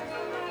 70s.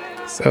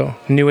 So,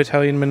 new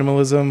Italian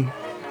minimalism,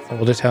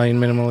 old Italian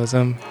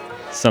minimalism.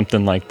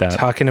 Something like that.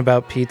 Talking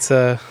about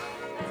pizza.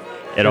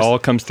 It all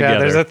comes together. Yeah,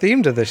 there's a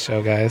theme to this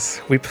show, guys.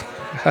 We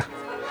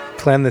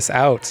planned this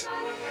out.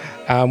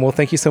 Well,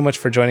 thank you so much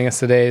for joining us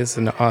today. It's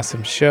an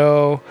awesome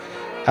show.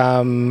 You're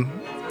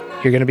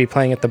going to be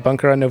playing at the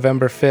Bunker on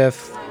November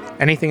 5th.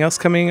 Anything else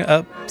coming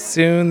up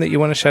soon that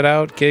you want to shout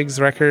out? Gigs,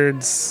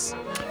 records?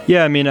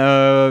 Yeah, I mean,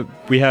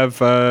 we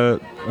have a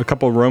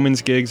couple of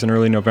Romans gigs in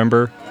early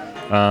November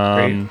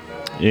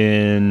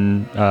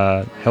in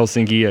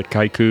Helsinki at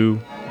Kaiku,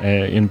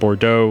 in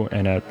Bordeaux,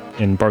 and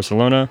in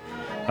Barcelona.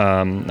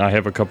 I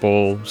have a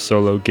couple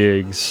solo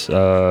gigs,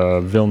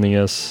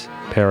 Vilnius,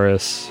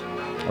 Paris,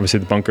 obviously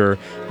the Bunker.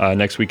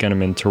 Next weekend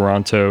I'm in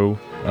Toronto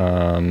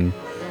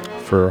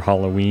for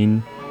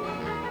Halloween.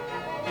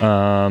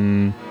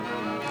 I'm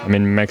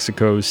in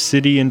Mexico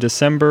City in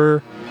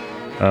December.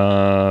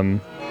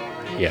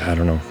 Yeah, I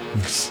don't know.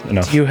 It's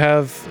enough. You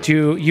have a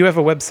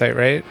website,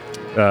 right?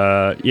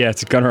 Yeah,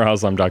 it's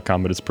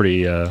gunnarhaslam.com, but it's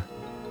pretty,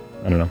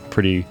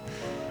 pretty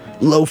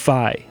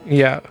lo-fi.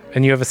 Yeah,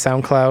 and you have a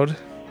SoundCloud?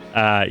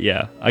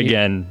 Yeah.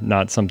 Again,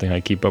 not something I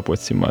keep up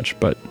with too much,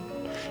 but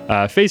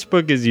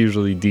Facebook is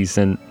usually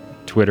decent.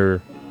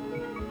 Twitter,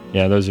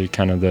 yeah, those are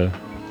kind of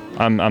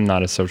I'm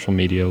not a social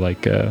media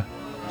guru.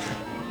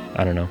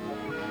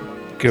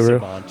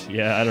 Savant.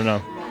 Yeah, I don't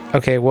know.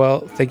 Okay,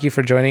 well, thank you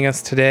for joining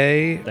us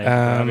today. Thank you for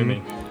having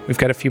me. We've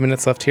got a few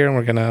minutes left here, and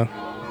we're going to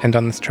end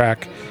on this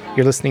track.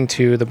 You're listening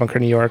to The Bunker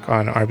New York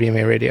on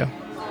RBMA Radio.